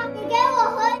诉她，你给我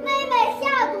和妹妹下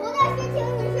毒的事情，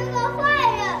你是个坏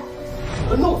人。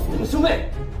我弄死你们兄妹，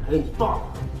还有你爸爸。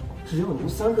只要你们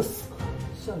3个死了，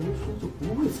夏云舒就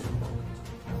不会怎么样。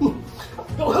哼，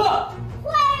给我喝！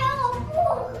坏人，我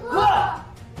不喝。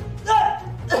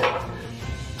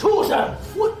畜生！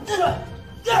我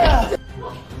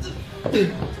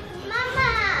妈妈，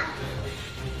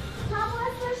乔布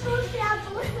斯叔叔要毒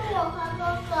死我和哥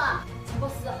哥。乔布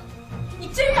斯，你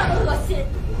真让人恶心！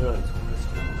不会让你从这小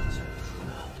路上下云舒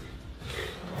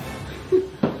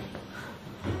的。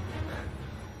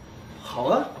好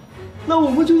啊，那我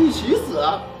们就一起死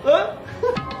啊！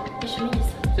你什么意思？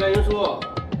夏云舒，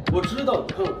我知道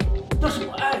你恨我，但是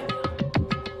我爱你啊！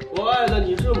我爱了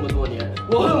你这么多年，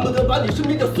我恨不得把你身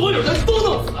边的所有人都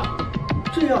弄死啊！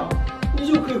这样你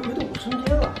就可以回到我身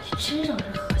边了。真让人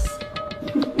恶心。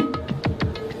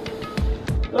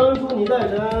当初你带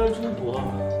着安安出国，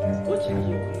我假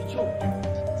意回去救你。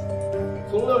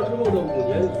从那之后的5年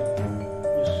里，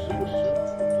你时不时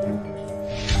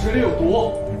水里有毒。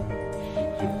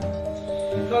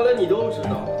看来你都知道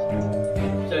了。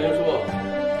夏云舒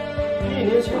，1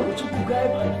年前我就不该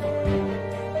把你放开。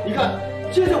你看，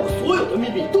现在我所有的秘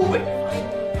密都被你发现。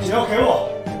你要给我？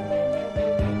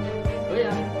可以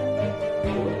啊，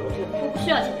有个条件。我不需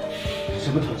要钱。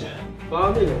什么条件？把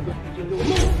那两个就给我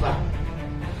弄死。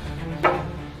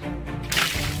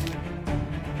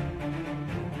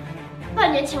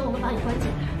半年前我们把你关进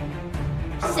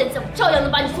来，现在我照样能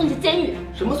把你送进监狱。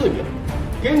什么罪名？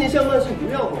给你下慢性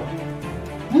毒药吗？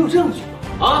你有证据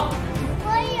吗？啊？我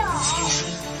有。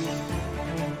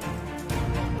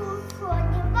叔叔，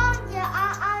你忘记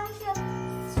安安是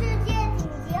世界顶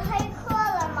级黑客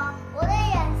了吗？我的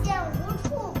眼线无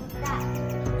处不在。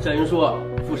夏云舒，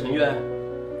傅晨渊，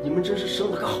你们真是生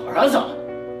了个好儿子。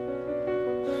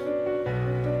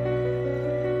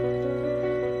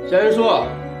夏云舒，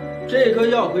这颗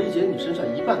药可以解你身上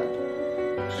1半的毒，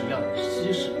只要你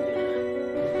息事宁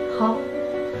人。好。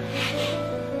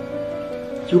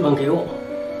U 盘给我。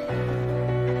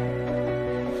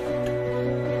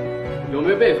有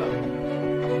没有备份？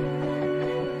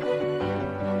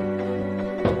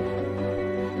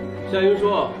夏云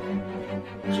舒，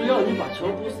只要你把乔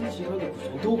布斯集团的股权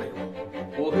都给我，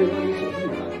我可以帮你解1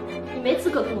半。你没资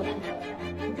格跟我谈判。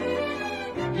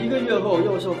1个月后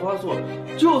药效发作，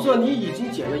就算你已经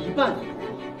减了1半的毒，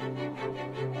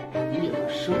你也会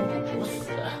生不如死。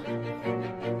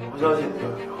我相信你的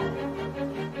人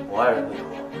我爱人的毒，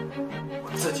我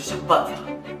自己想办法。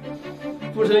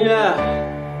傅晨渊，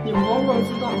你狂妄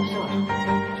自大的下场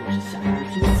就是下一个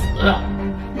拼死。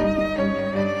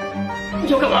你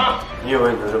要干嘛？你以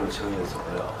为你能这么轻易的走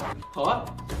得了？好啊，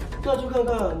那就看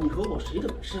看你和我谁的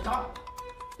本事大。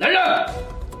来人！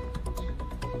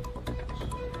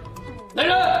来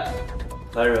人！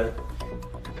来人！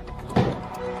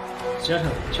先生，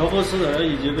乔布斯的人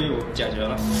已经被我们解决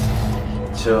了，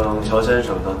请乔先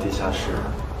生到地下室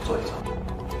坐一坐。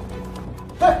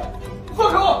哎，放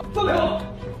开我！放开我！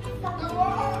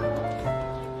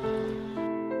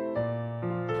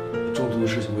你中毒的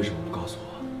事情为什么不告诉我？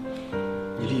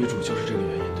你立遗嘱就是这个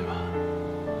原因，对吧？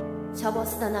乔布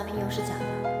斯的那瓶药是假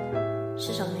的，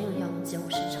世上没有药能解我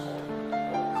身上的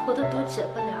毒，我的毒解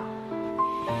不了。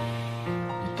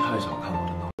你太小看我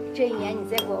了呢。这1年你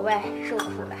在国外受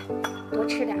苦了，多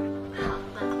吃点。好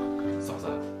吧。嫂子，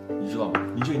你知道吗？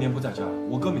你这1年不在家，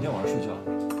我哥每天晚上睡觉，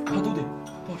他都得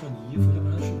抱着你衣服，要不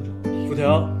然他睡不着。傅婷，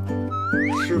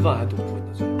吃饭还堵不住你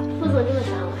的嘴。傅总这么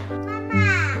想我。妈妈，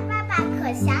爸爸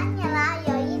可想你了，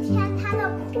有一天他就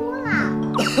哭了。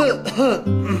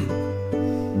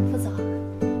副总，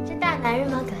这大男人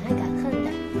嘛，敢爱敢恨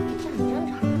的，这很正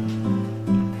常。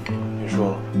你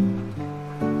说，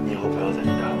你以后不要再理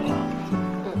他了。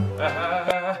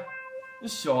哎，你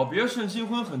小别胜新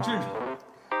婚很正常，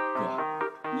哥，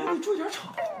你也得注意点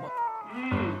场合嘛。你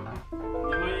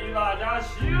们一大家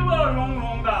其乐融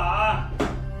融的，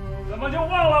怎么就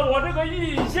忘了我这个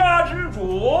一家之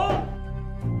主？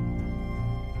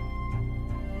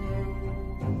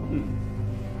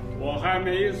我还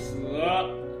没死，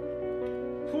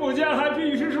傅家还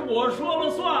必须是我说了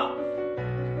算。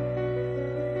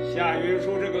夏云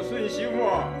舒这个孙媳妇，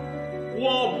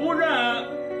我不认。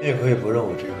你也可以不认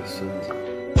我这个孙子。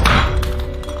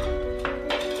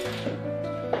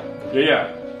爷爷，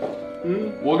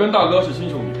我跟大哥是亲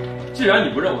兄弟，既然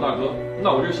你不认我大哥，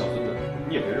那我这个小孙子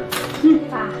你也别认。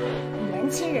爸，年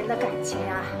轻人的感情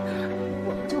啊，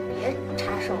我们就别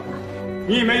插手了。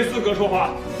你没资格说话。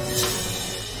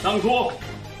当初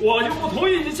我就不同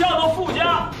意你嫁到傅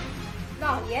家。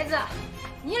老爷子，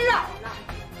你老了，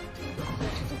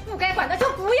事情不该管的就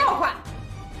不要管。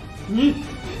你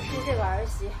说这个儿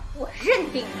媳，我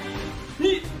认定了。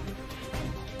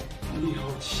你要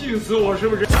气死我是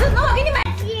不是？死了我给你买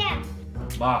鸡。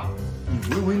妈，你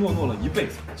唯唯诺诺了一辈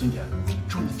子，今天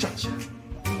终于站起来。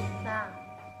妈，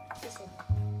谢谢你。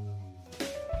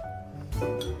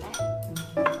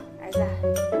来，儿子，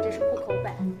这是户口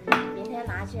本，明天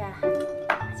拿去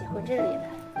结婚证里了。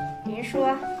云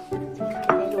说，这里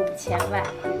面有5000万，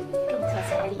给你做彩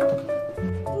礼。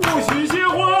不许结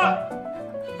婚！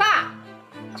爸，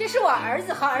这是我儿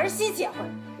子和儿媳结婚，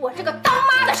我这个当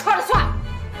妈的说了算。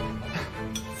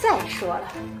再说了，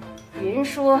云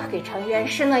舒给程渊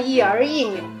生了一儿一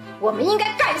女，我们应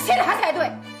该感谢他才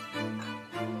对。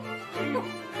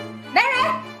来人，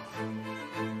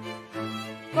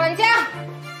管家，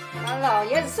把老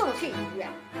爷子送去医院，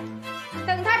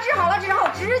等他治好了之后，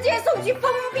直接送去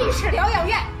封闭式疗养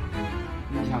院。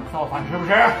你想造反是不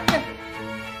是？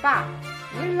爸，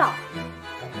你老了，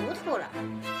糊涂了，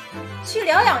去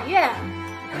疗养院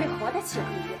会活得久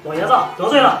一点。老爷子得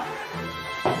罪了。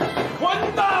混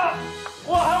蛋！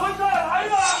我还会再来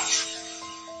的。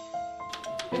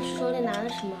你手里拿的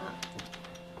什么？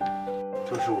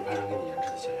这是我派人给你研制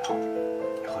的解药，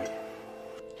你喝一点。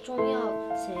中药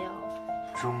解药。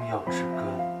中药治根，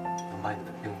能把你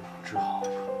的病治好。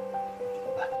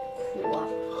来，苦啊！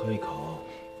喝一口。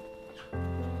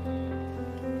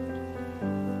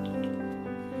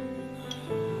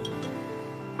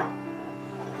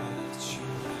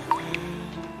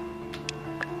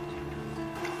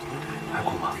还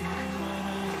苦吗？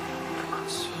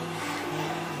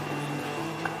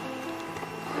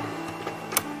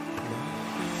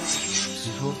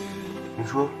云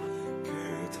舒，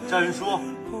夏云舒，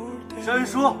夏云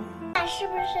舒，爸是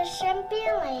不是生病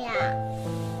了呀？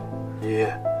爷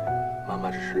爷，妈妈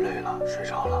只是累了，睡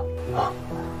着了啊。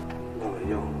那个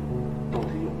药到底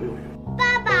有没有用？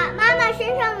爸爸妈妈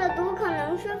身上的毒可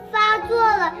能是发作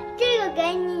了，这个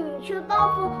给你，你去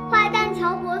报复坏蛋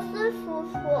乔伯斯叔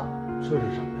叔。这是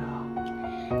什么呀？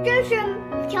这是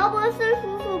乔伯斯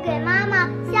叔叔给妈妈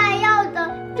下药的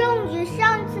证据，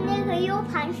上次那个 U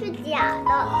盘是假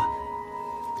的。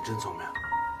你真聪明，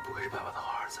不愧是爸爸的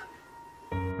好儿子。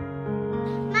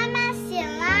妈妈醒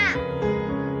了。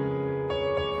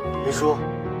云舒，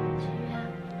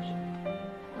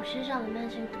我身上的慢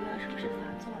性毒药是不是发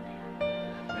作了呀？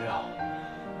没有，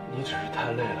你只是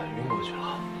太累了，晕过去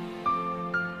了。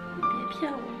你别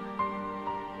骗我了，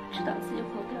我知道自己活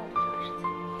不了多长时间。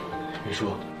云舒，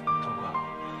都怪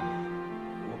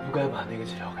我不该把那个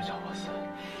解药给乔伯斯，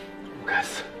我该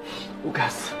死，我该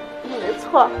死。你没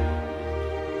错，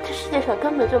这世界上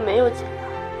根本就没有解药，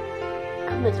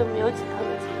根本就没有解药能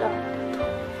治疗我的痛。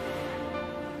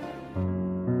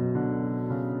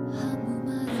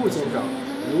傅先生，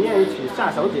您愿意娶夏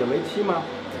小姐为妻吗？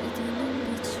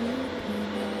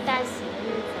大喜的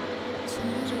日子，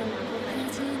这个拿过来。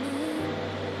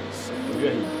我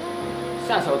愿意。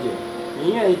夏小姐，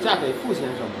您愿意嫁给傅先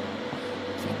生吗？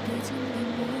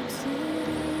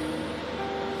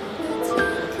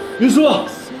云舒，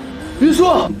云舒，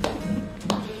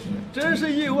真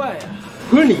是意外呀！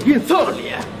亏你给你蹭了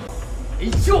脸，没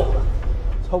救了。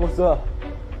乔布斯，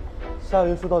夏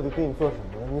云舒到底对你做什么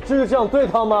了？你至于这样对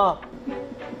他吗？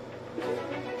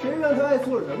谁让他爱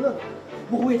做人了呢？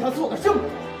我为他做了这么多，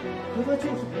可他就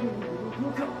是没有你不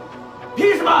看。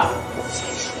凭什么？坏叔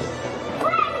叔，坏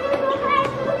叔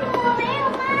叔，我没有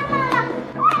妈妈了！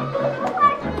坏叔叔，坏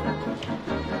叔叔！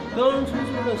当初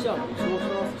就让夏晚秋杀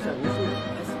死夏云舒的孩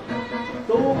子，都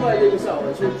怪这个夏晚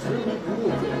秋执迷不悟，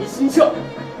鬼迷心窍。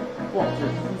报这出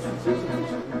去接受最强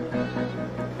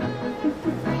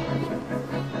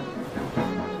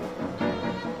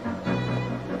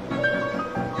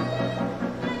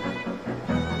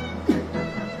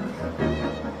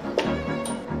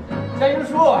夏云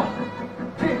舒，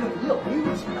这个你有没有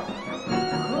钱啊？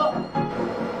喝。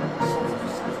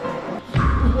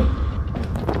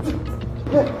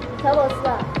小螺丝，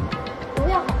不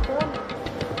要好喝吗？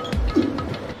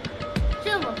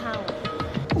这么怕我？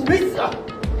你没死啊！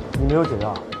你没有解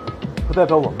药，不代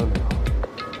表我们没有。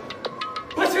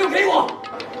把钱给我！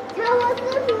乔罗斯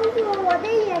叔叔，我的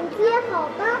眼睛好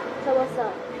吗？小螺丝，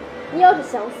你要是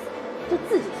想死，就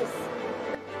自己去死。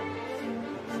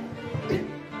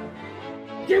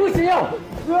给我解药！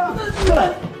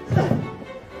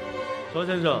肖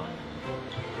先生，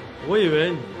我以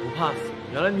为你不怕死，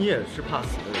原来你也是怕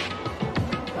死的人。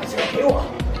把钱给我！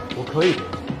我可以给你，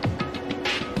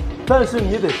但是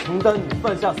你得承担你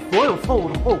犯下所有错误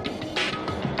的后果。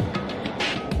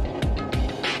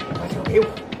把钱给我！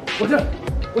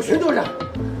我全都让。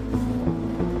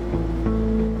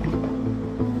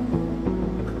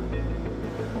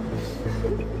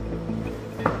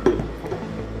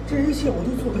这一切我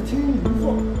都做个天衣无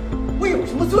缝，我有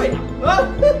什么罪啊？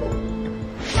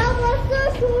乔罗斯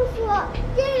叔叔，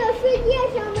这个世界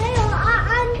上没有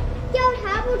调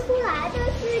查不出来的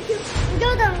事情，你就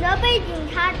等着被警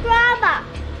察抓吧。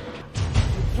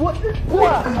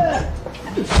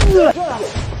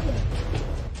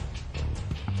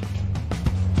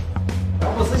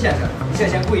乔布斯先生，你涉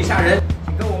嫌故意杀人，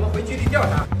请跟我们回局里调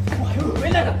查。我还会回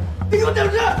来的，你给我等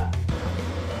着！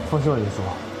放心吧，林叔，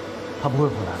他不会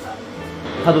回来的。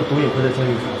他的毒瘾会在监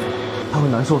狱传播，他会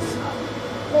难受死的。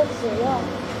那解药？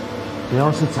解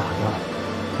药是假的，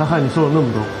他害你受了那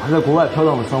么多苦，还在国外飘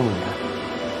荡了3、5年，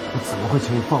我怎么会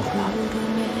轻易放过他？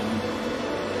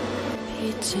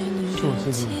是我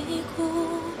谢谢你，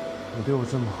你对我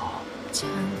这么好，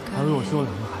还为我生了2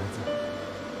个孩子，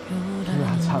现在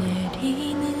还嫁给我，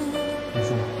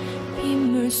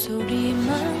林叔。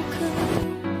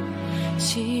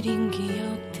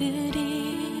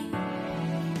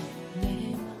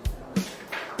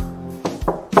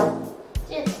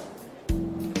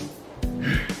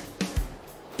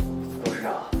董事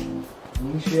长，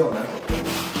您需要拿手。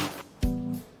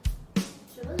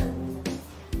什么人？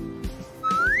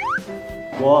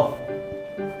我。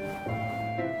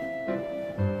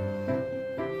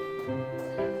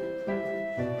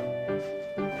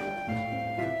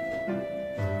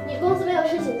你公司没有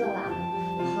事情做吧？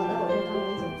好的，我就当你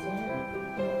总监。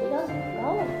这要怎么捞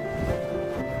啊？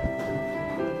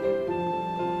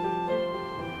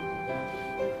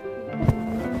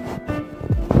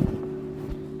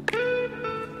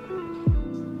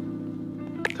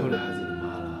都俩孩子的妈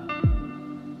了，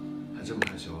还这么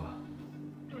害羞啊？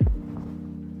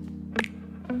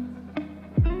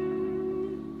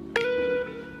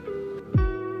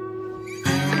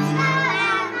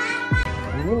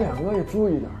你们2个也注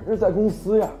意点，这是在公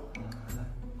司呀。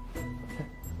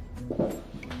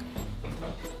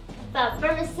宝贝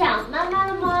儿们想妈妈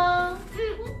了吗？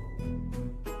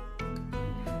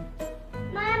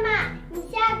妈妈，你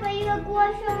下个月过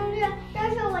生日，这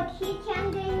是我提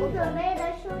前给你准备的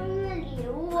生日礼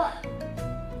物。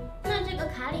那这个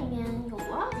卡里面有多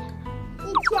少钱呢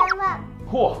？1000万。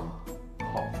嚯，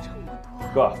好，这么多！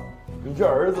哥，你这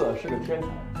儿子是个天才，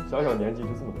小年纪就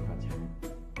这么能赚钱。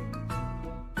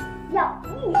要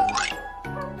你！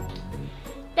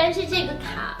但是这个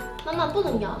卡妈妈不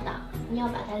能要的，你要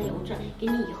把它留着，给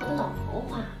你以后的老婆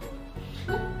花。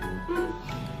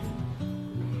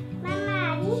妈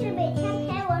妈，你是每天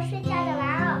陪我睡觉的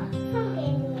玩偶，送给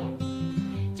你。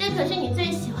这可是你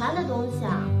最喜欢的东西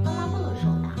啊，妈妈不能收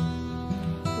的。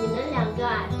你们2个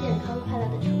啊，健康快乐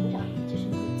的成长，就是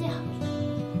你们最好的祝福。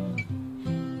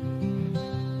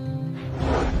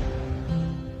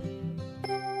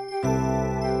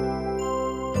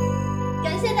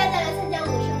感谢大家来参加我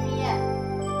的生日宴，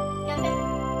干杯！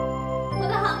我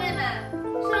的好妹妹，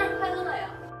生日快乐呀！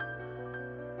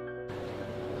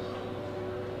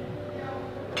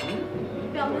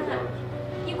表妹，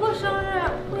你过生日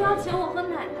不邀请我和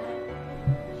奶奶，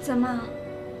怎么？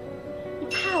你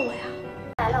怕我呀？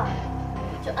来了，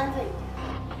就安分一点。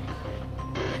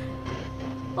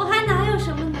我还哪有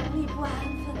什么能力不安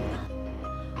分呢？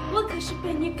我可是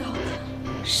被你搞得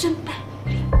身败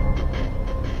名裂。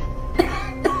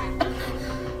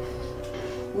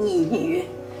你女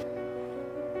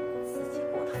自己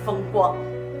过得风光，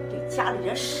对家里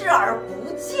人视而不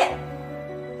见，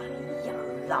把你养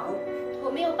狼。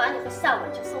我没有把你和夏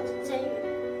晚秋送进监狱里，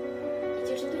已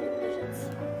经是对你们的仁慈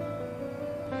了。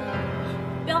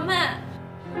表妹，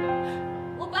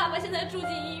我爸爸现在住进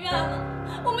医院了，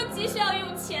我们急需要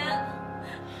用钱，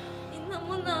你能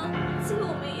不能借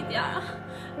我们一点啊？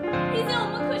毕竟我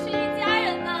们可是一家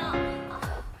人呢。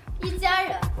一家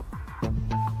人？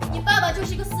你爸爸就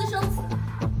是一个私生子，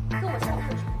跟我夏家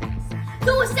有什么关系？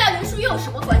跟我夏元书又有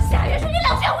什么关系？夏元书，你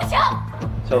两全无情！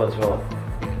夏晚秋，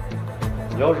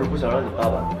你要是不想让你爸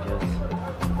爸明天死，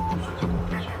就跟我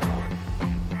回去。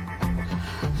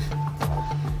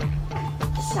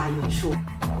夏元书，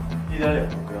一点脸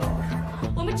都不要是吧？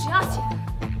我们只要钱。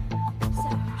夏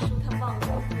元书他忘恩负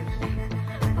义，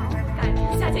把我们赶出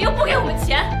夏家，又不给我们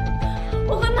钱，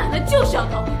我和奶奶就是要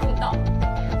讨回公道。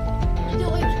你对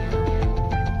我有什么？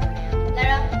来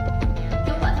人，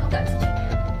给我把他们赶出去！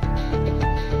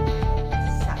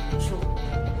夏元书，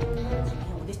今天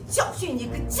我得教训你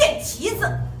个贱蹄子！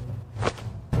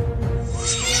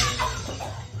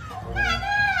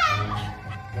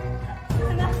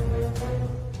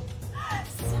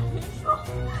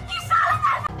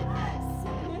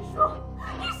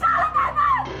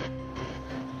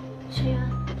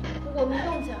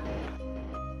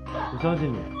我相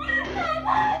信你，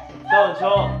夏晚秋，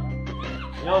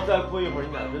你要再哭一会儿，你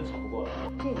奶真吵不过来。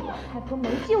这个老太婆没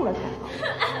救了才好。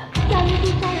夏元书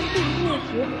杀人罪一灭时，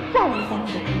再无三回。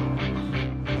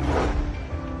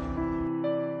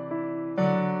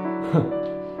哼，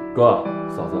哥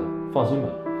嫂子放心吧，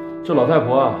这老太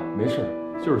婆啊没事，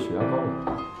就是血压高了。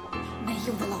没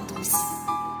用的老东西！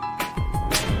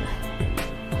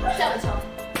夏晚秋，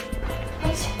我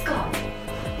警告你，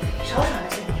少耍那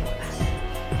些没用的把戏。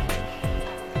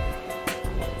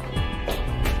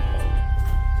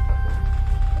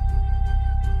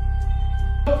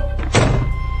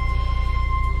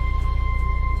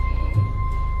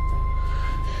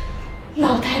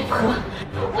老太婆，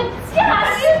我掐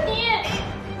死你！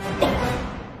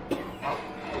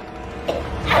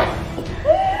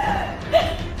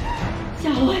夏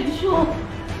晚秋，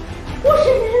我是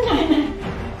你的奶奶，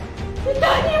你大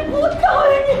逆不道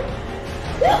呀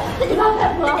你老太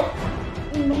婆，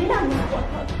你没让你活头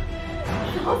的，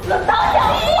老子当小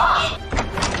我！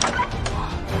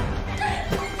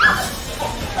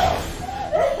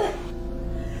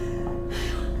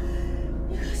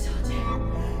你个小贱人，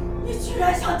你居然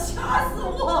想掐死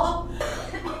我！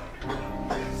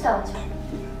夏晚秋，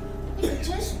你可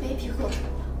真是卑鄙恶毒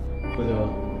啊！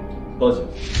不行，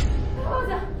报警！报警！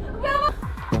不要报！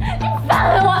你放开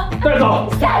我！带走！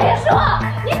夏元书，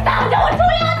你挡着我出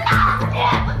来，我打死你！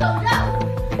我等着。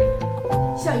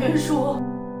夏元书，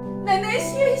奶奶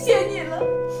谢谢你了，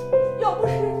要不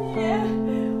是你，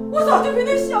我早就被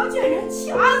那小贱人掐死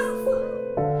了。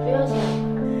不用谢，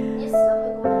你死了会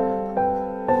公正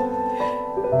的。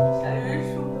夏元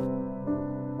书，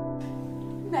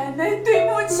奶奶对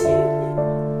不起你，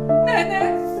奶奶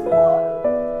错了。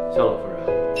夏老夫人，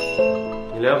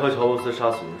你联合乔布斯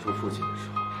杀死云舒父亲的时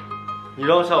候，你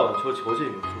让夏晚秋囚禁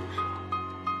云舒的时候，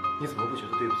你怎么不觉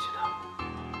得对不起他？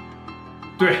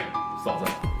对，嫂子，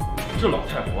这老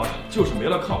太婆啊，就是没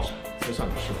了靠山，才像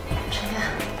你似的。陈渊，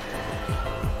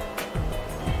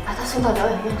把她送到疗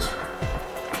养院去。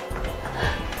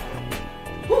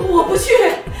我不去。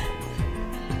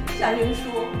夏元书，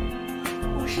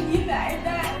我是你奶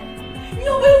奶，你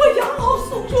要为我养老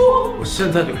送终。我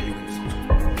现在就可以为你送终。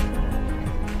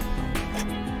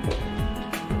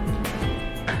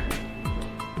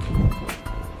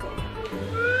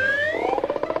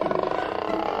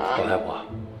老太婆，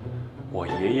我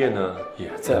爷爷呢也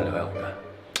在疗养院，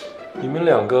你们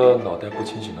两个脑袋不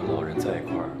清醒的老人在一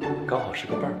块儿，刚好是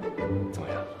个伴儿，怎么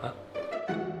样啊？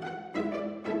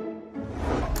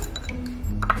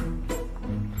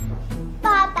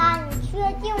爸爸，你确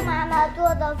定妈妈做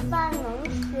的饭能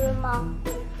吃吗？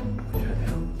不确定。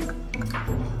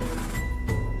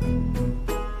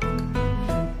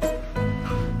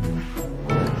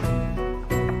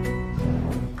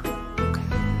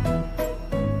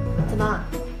怎么，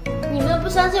你们不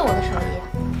相信我的手艺？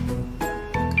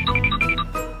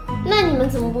那你们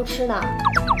怎么不吃呢？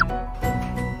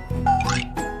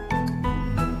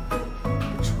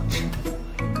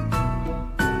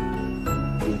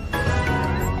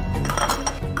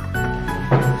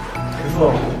云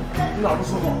舒，你哪不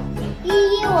舒服？依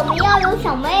依，我们要有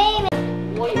小妹妹。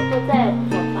我以后再也不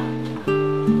做饭，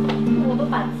我都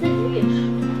把自己给吃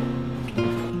了。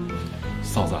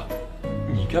嫂子，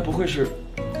你该不会是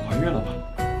怀孕了吧？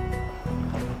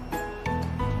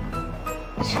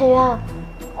陈渊，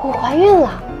我怀孕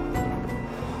了。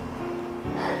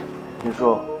云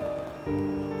舒，5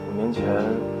年前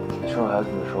你生孩子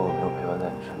的时候，我没有陪伴在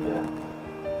你身边，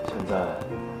现在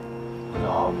我要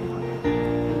好好弥补你。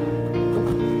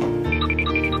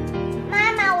妈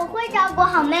妈，我会照顾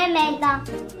好妹妹的。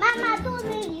妈妈肚子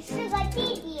里是个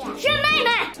弟弟。是妹妹。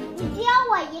你只有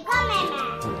我一个妹妹。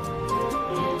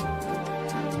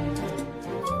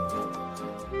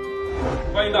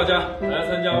欢迎大家来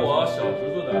参加我小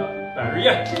侄子的百日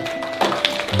宴。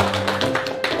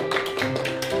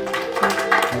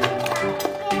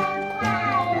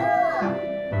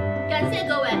感谢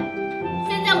各位，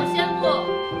现在我宣布，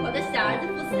我的小儿子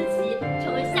傅思琪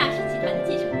成为夏氏集团的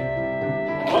继承人。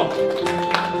好。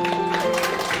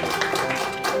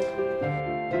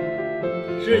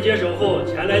世界首富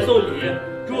前来送礼，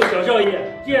祝小少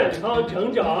爷健康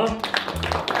成长。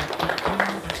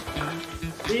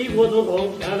第一国总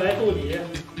统前来送礼，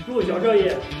祝小少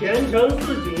爷前程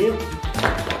似锦。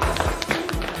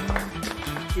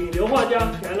顶流画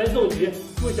家前来送礼，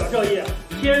祝小少爷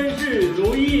千事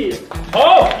如意。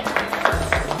好。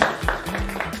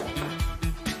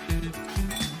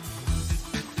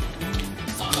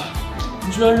咋了？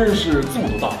你居然认识这么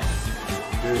多大佬？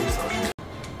认识小师。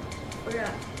不是，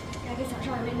该给小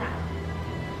少爷喂奶了。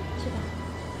去吧，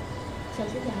小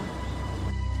心点啊。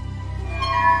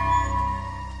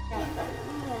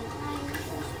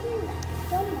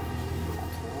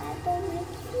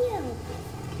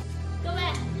各位，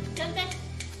干杯！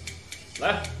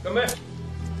来，干杯！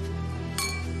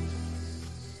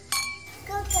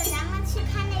哥哥，咱们去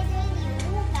看那堆礼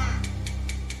物吧。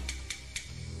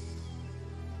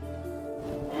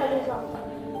蔡先生，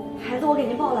孩子我给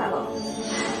您抱来了。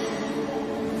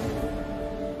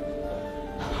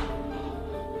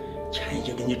钱已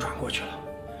经给你转过去了，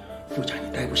副家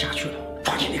你待不下去了，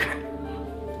抓紧离开。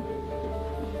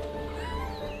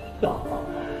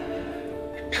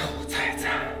臭崽子，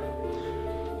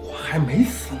我还没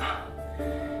死呢，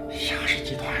夏氏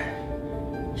集团，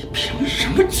你凭什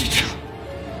么继承？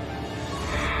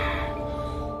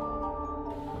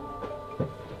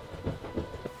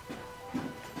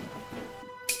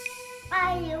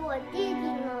阿姨，我弟弟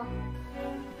呢？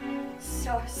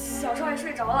小少爷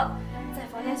睡着了，在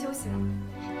房间休息呢。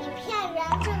你骗人！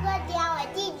这个点我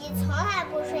弟弟从来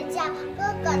不睡觉，哥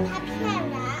哥他骗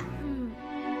人。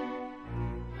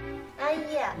阿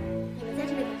姨，你们在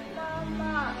这里。妈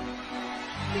妈，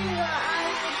这个阿姨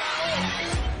把我弟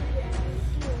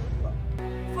弟救了。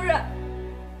夫人，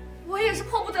我也是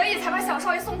迫不得已才把小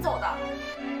少爷送走的。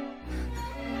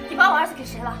你把我儿子给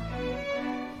谁了？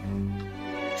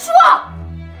说！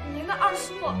您的二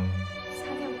叔夏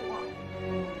建国。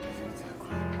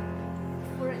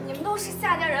夫人，你们都是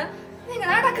夏家人，那个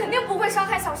男人他肯定不会伤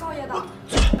害小少爷的。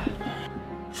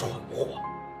说话！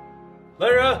来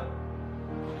人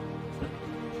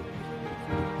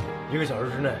！1个小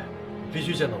时之内必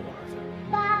须见到我儿子。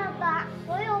爸爸，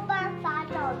我有办法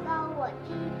找到我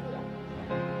弟弟。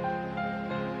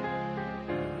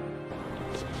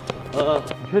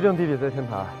你确定弟弟在天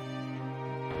台？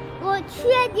我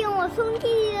确定，我送弟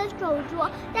弟的手镯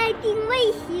带定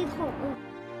位系统。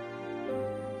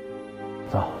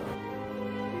走。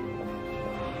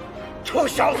臭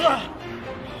小子，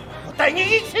我带你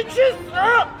一起去死！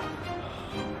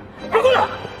别过来！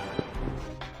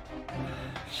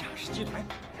夏氏集团，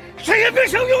谁也别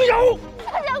想拥有！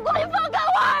夏建国，你放开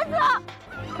我儿子！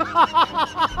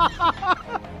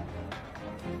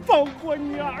放过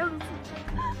你儿子！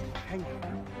看你，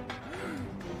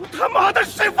我他妈的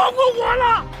谁放过我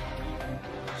了？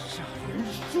夏云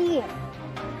舒，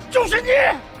就是你，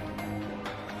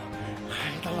害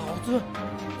得老子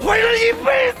毁了一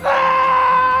辈子！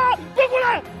别过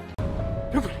来！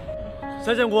别过来！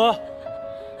夏建国，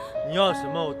你要什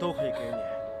么我都可以给你，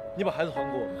你把孩子还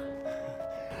给我们。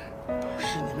都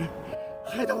是你们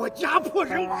害得我家破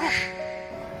人亡，杀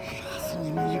死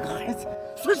你们一个孩子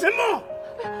算什么？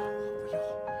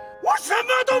我什么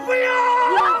都不要！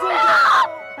不要！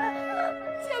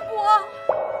建国，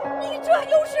你这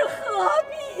又是何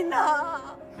必呢？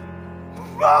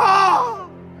妈，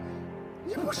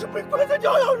你不是被关在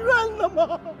疗养院了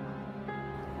吗？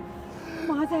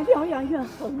妈在疗养院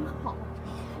很好，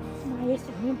妈也想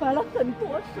明白了很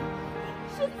多事，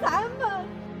是咱们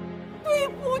对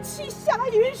不起夏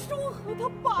云舒和他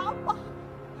爸爸。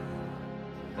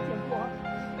建国，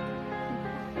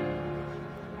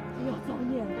不要造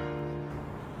孽了，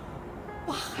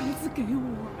把孩子给我。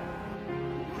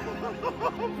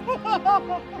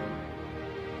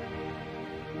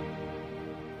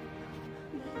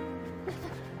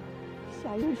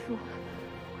夏云舒，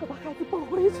快把孩子抱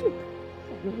回去。夏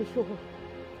云舒，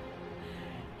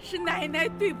是奶奶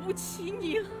对不起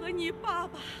你和你爸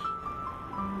爸。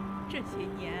这些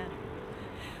年，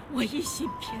我一心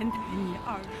偏袒你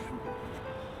二叔。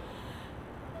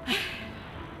唉，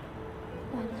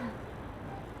奶奶，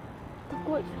都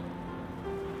过去了。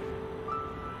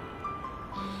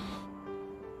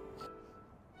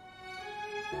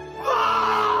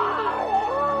妈！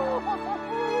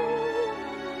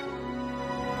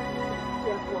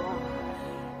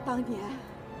当年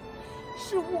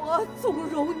是我纵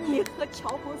容你和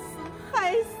乔布斯，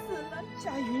害死了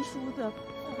夏云舒的父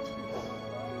亲。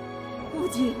如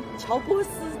今乔布斯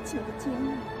进了监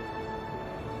狱，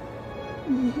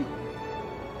你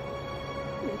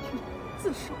也去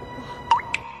自首吧。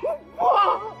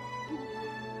爸，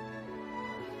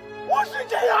我是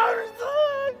这儿子，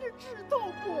你知道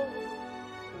不？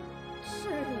是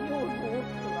又如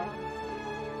何？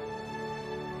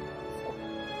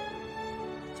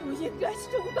就应该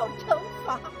受到惩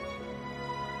罚。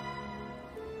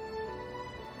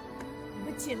你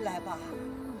们进来吧。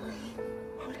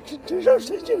这让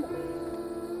谁进来？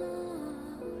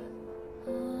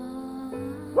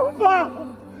妈，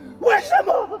为什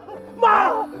么？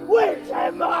妈，为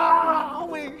什么？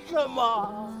为什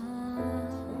么？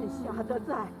欠下的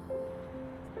债，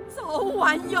早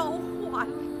晚要还。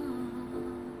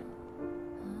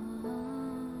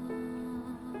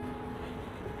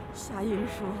夏云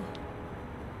说：“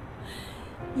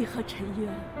你和陈渊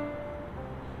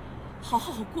好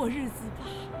好过日子吧。”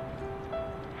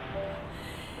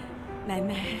奶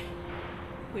奶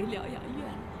回疗养院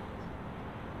了。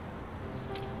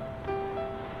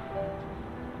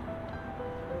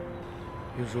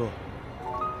云舒，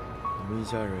我们一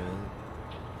家人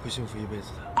会幸福一辈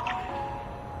子的。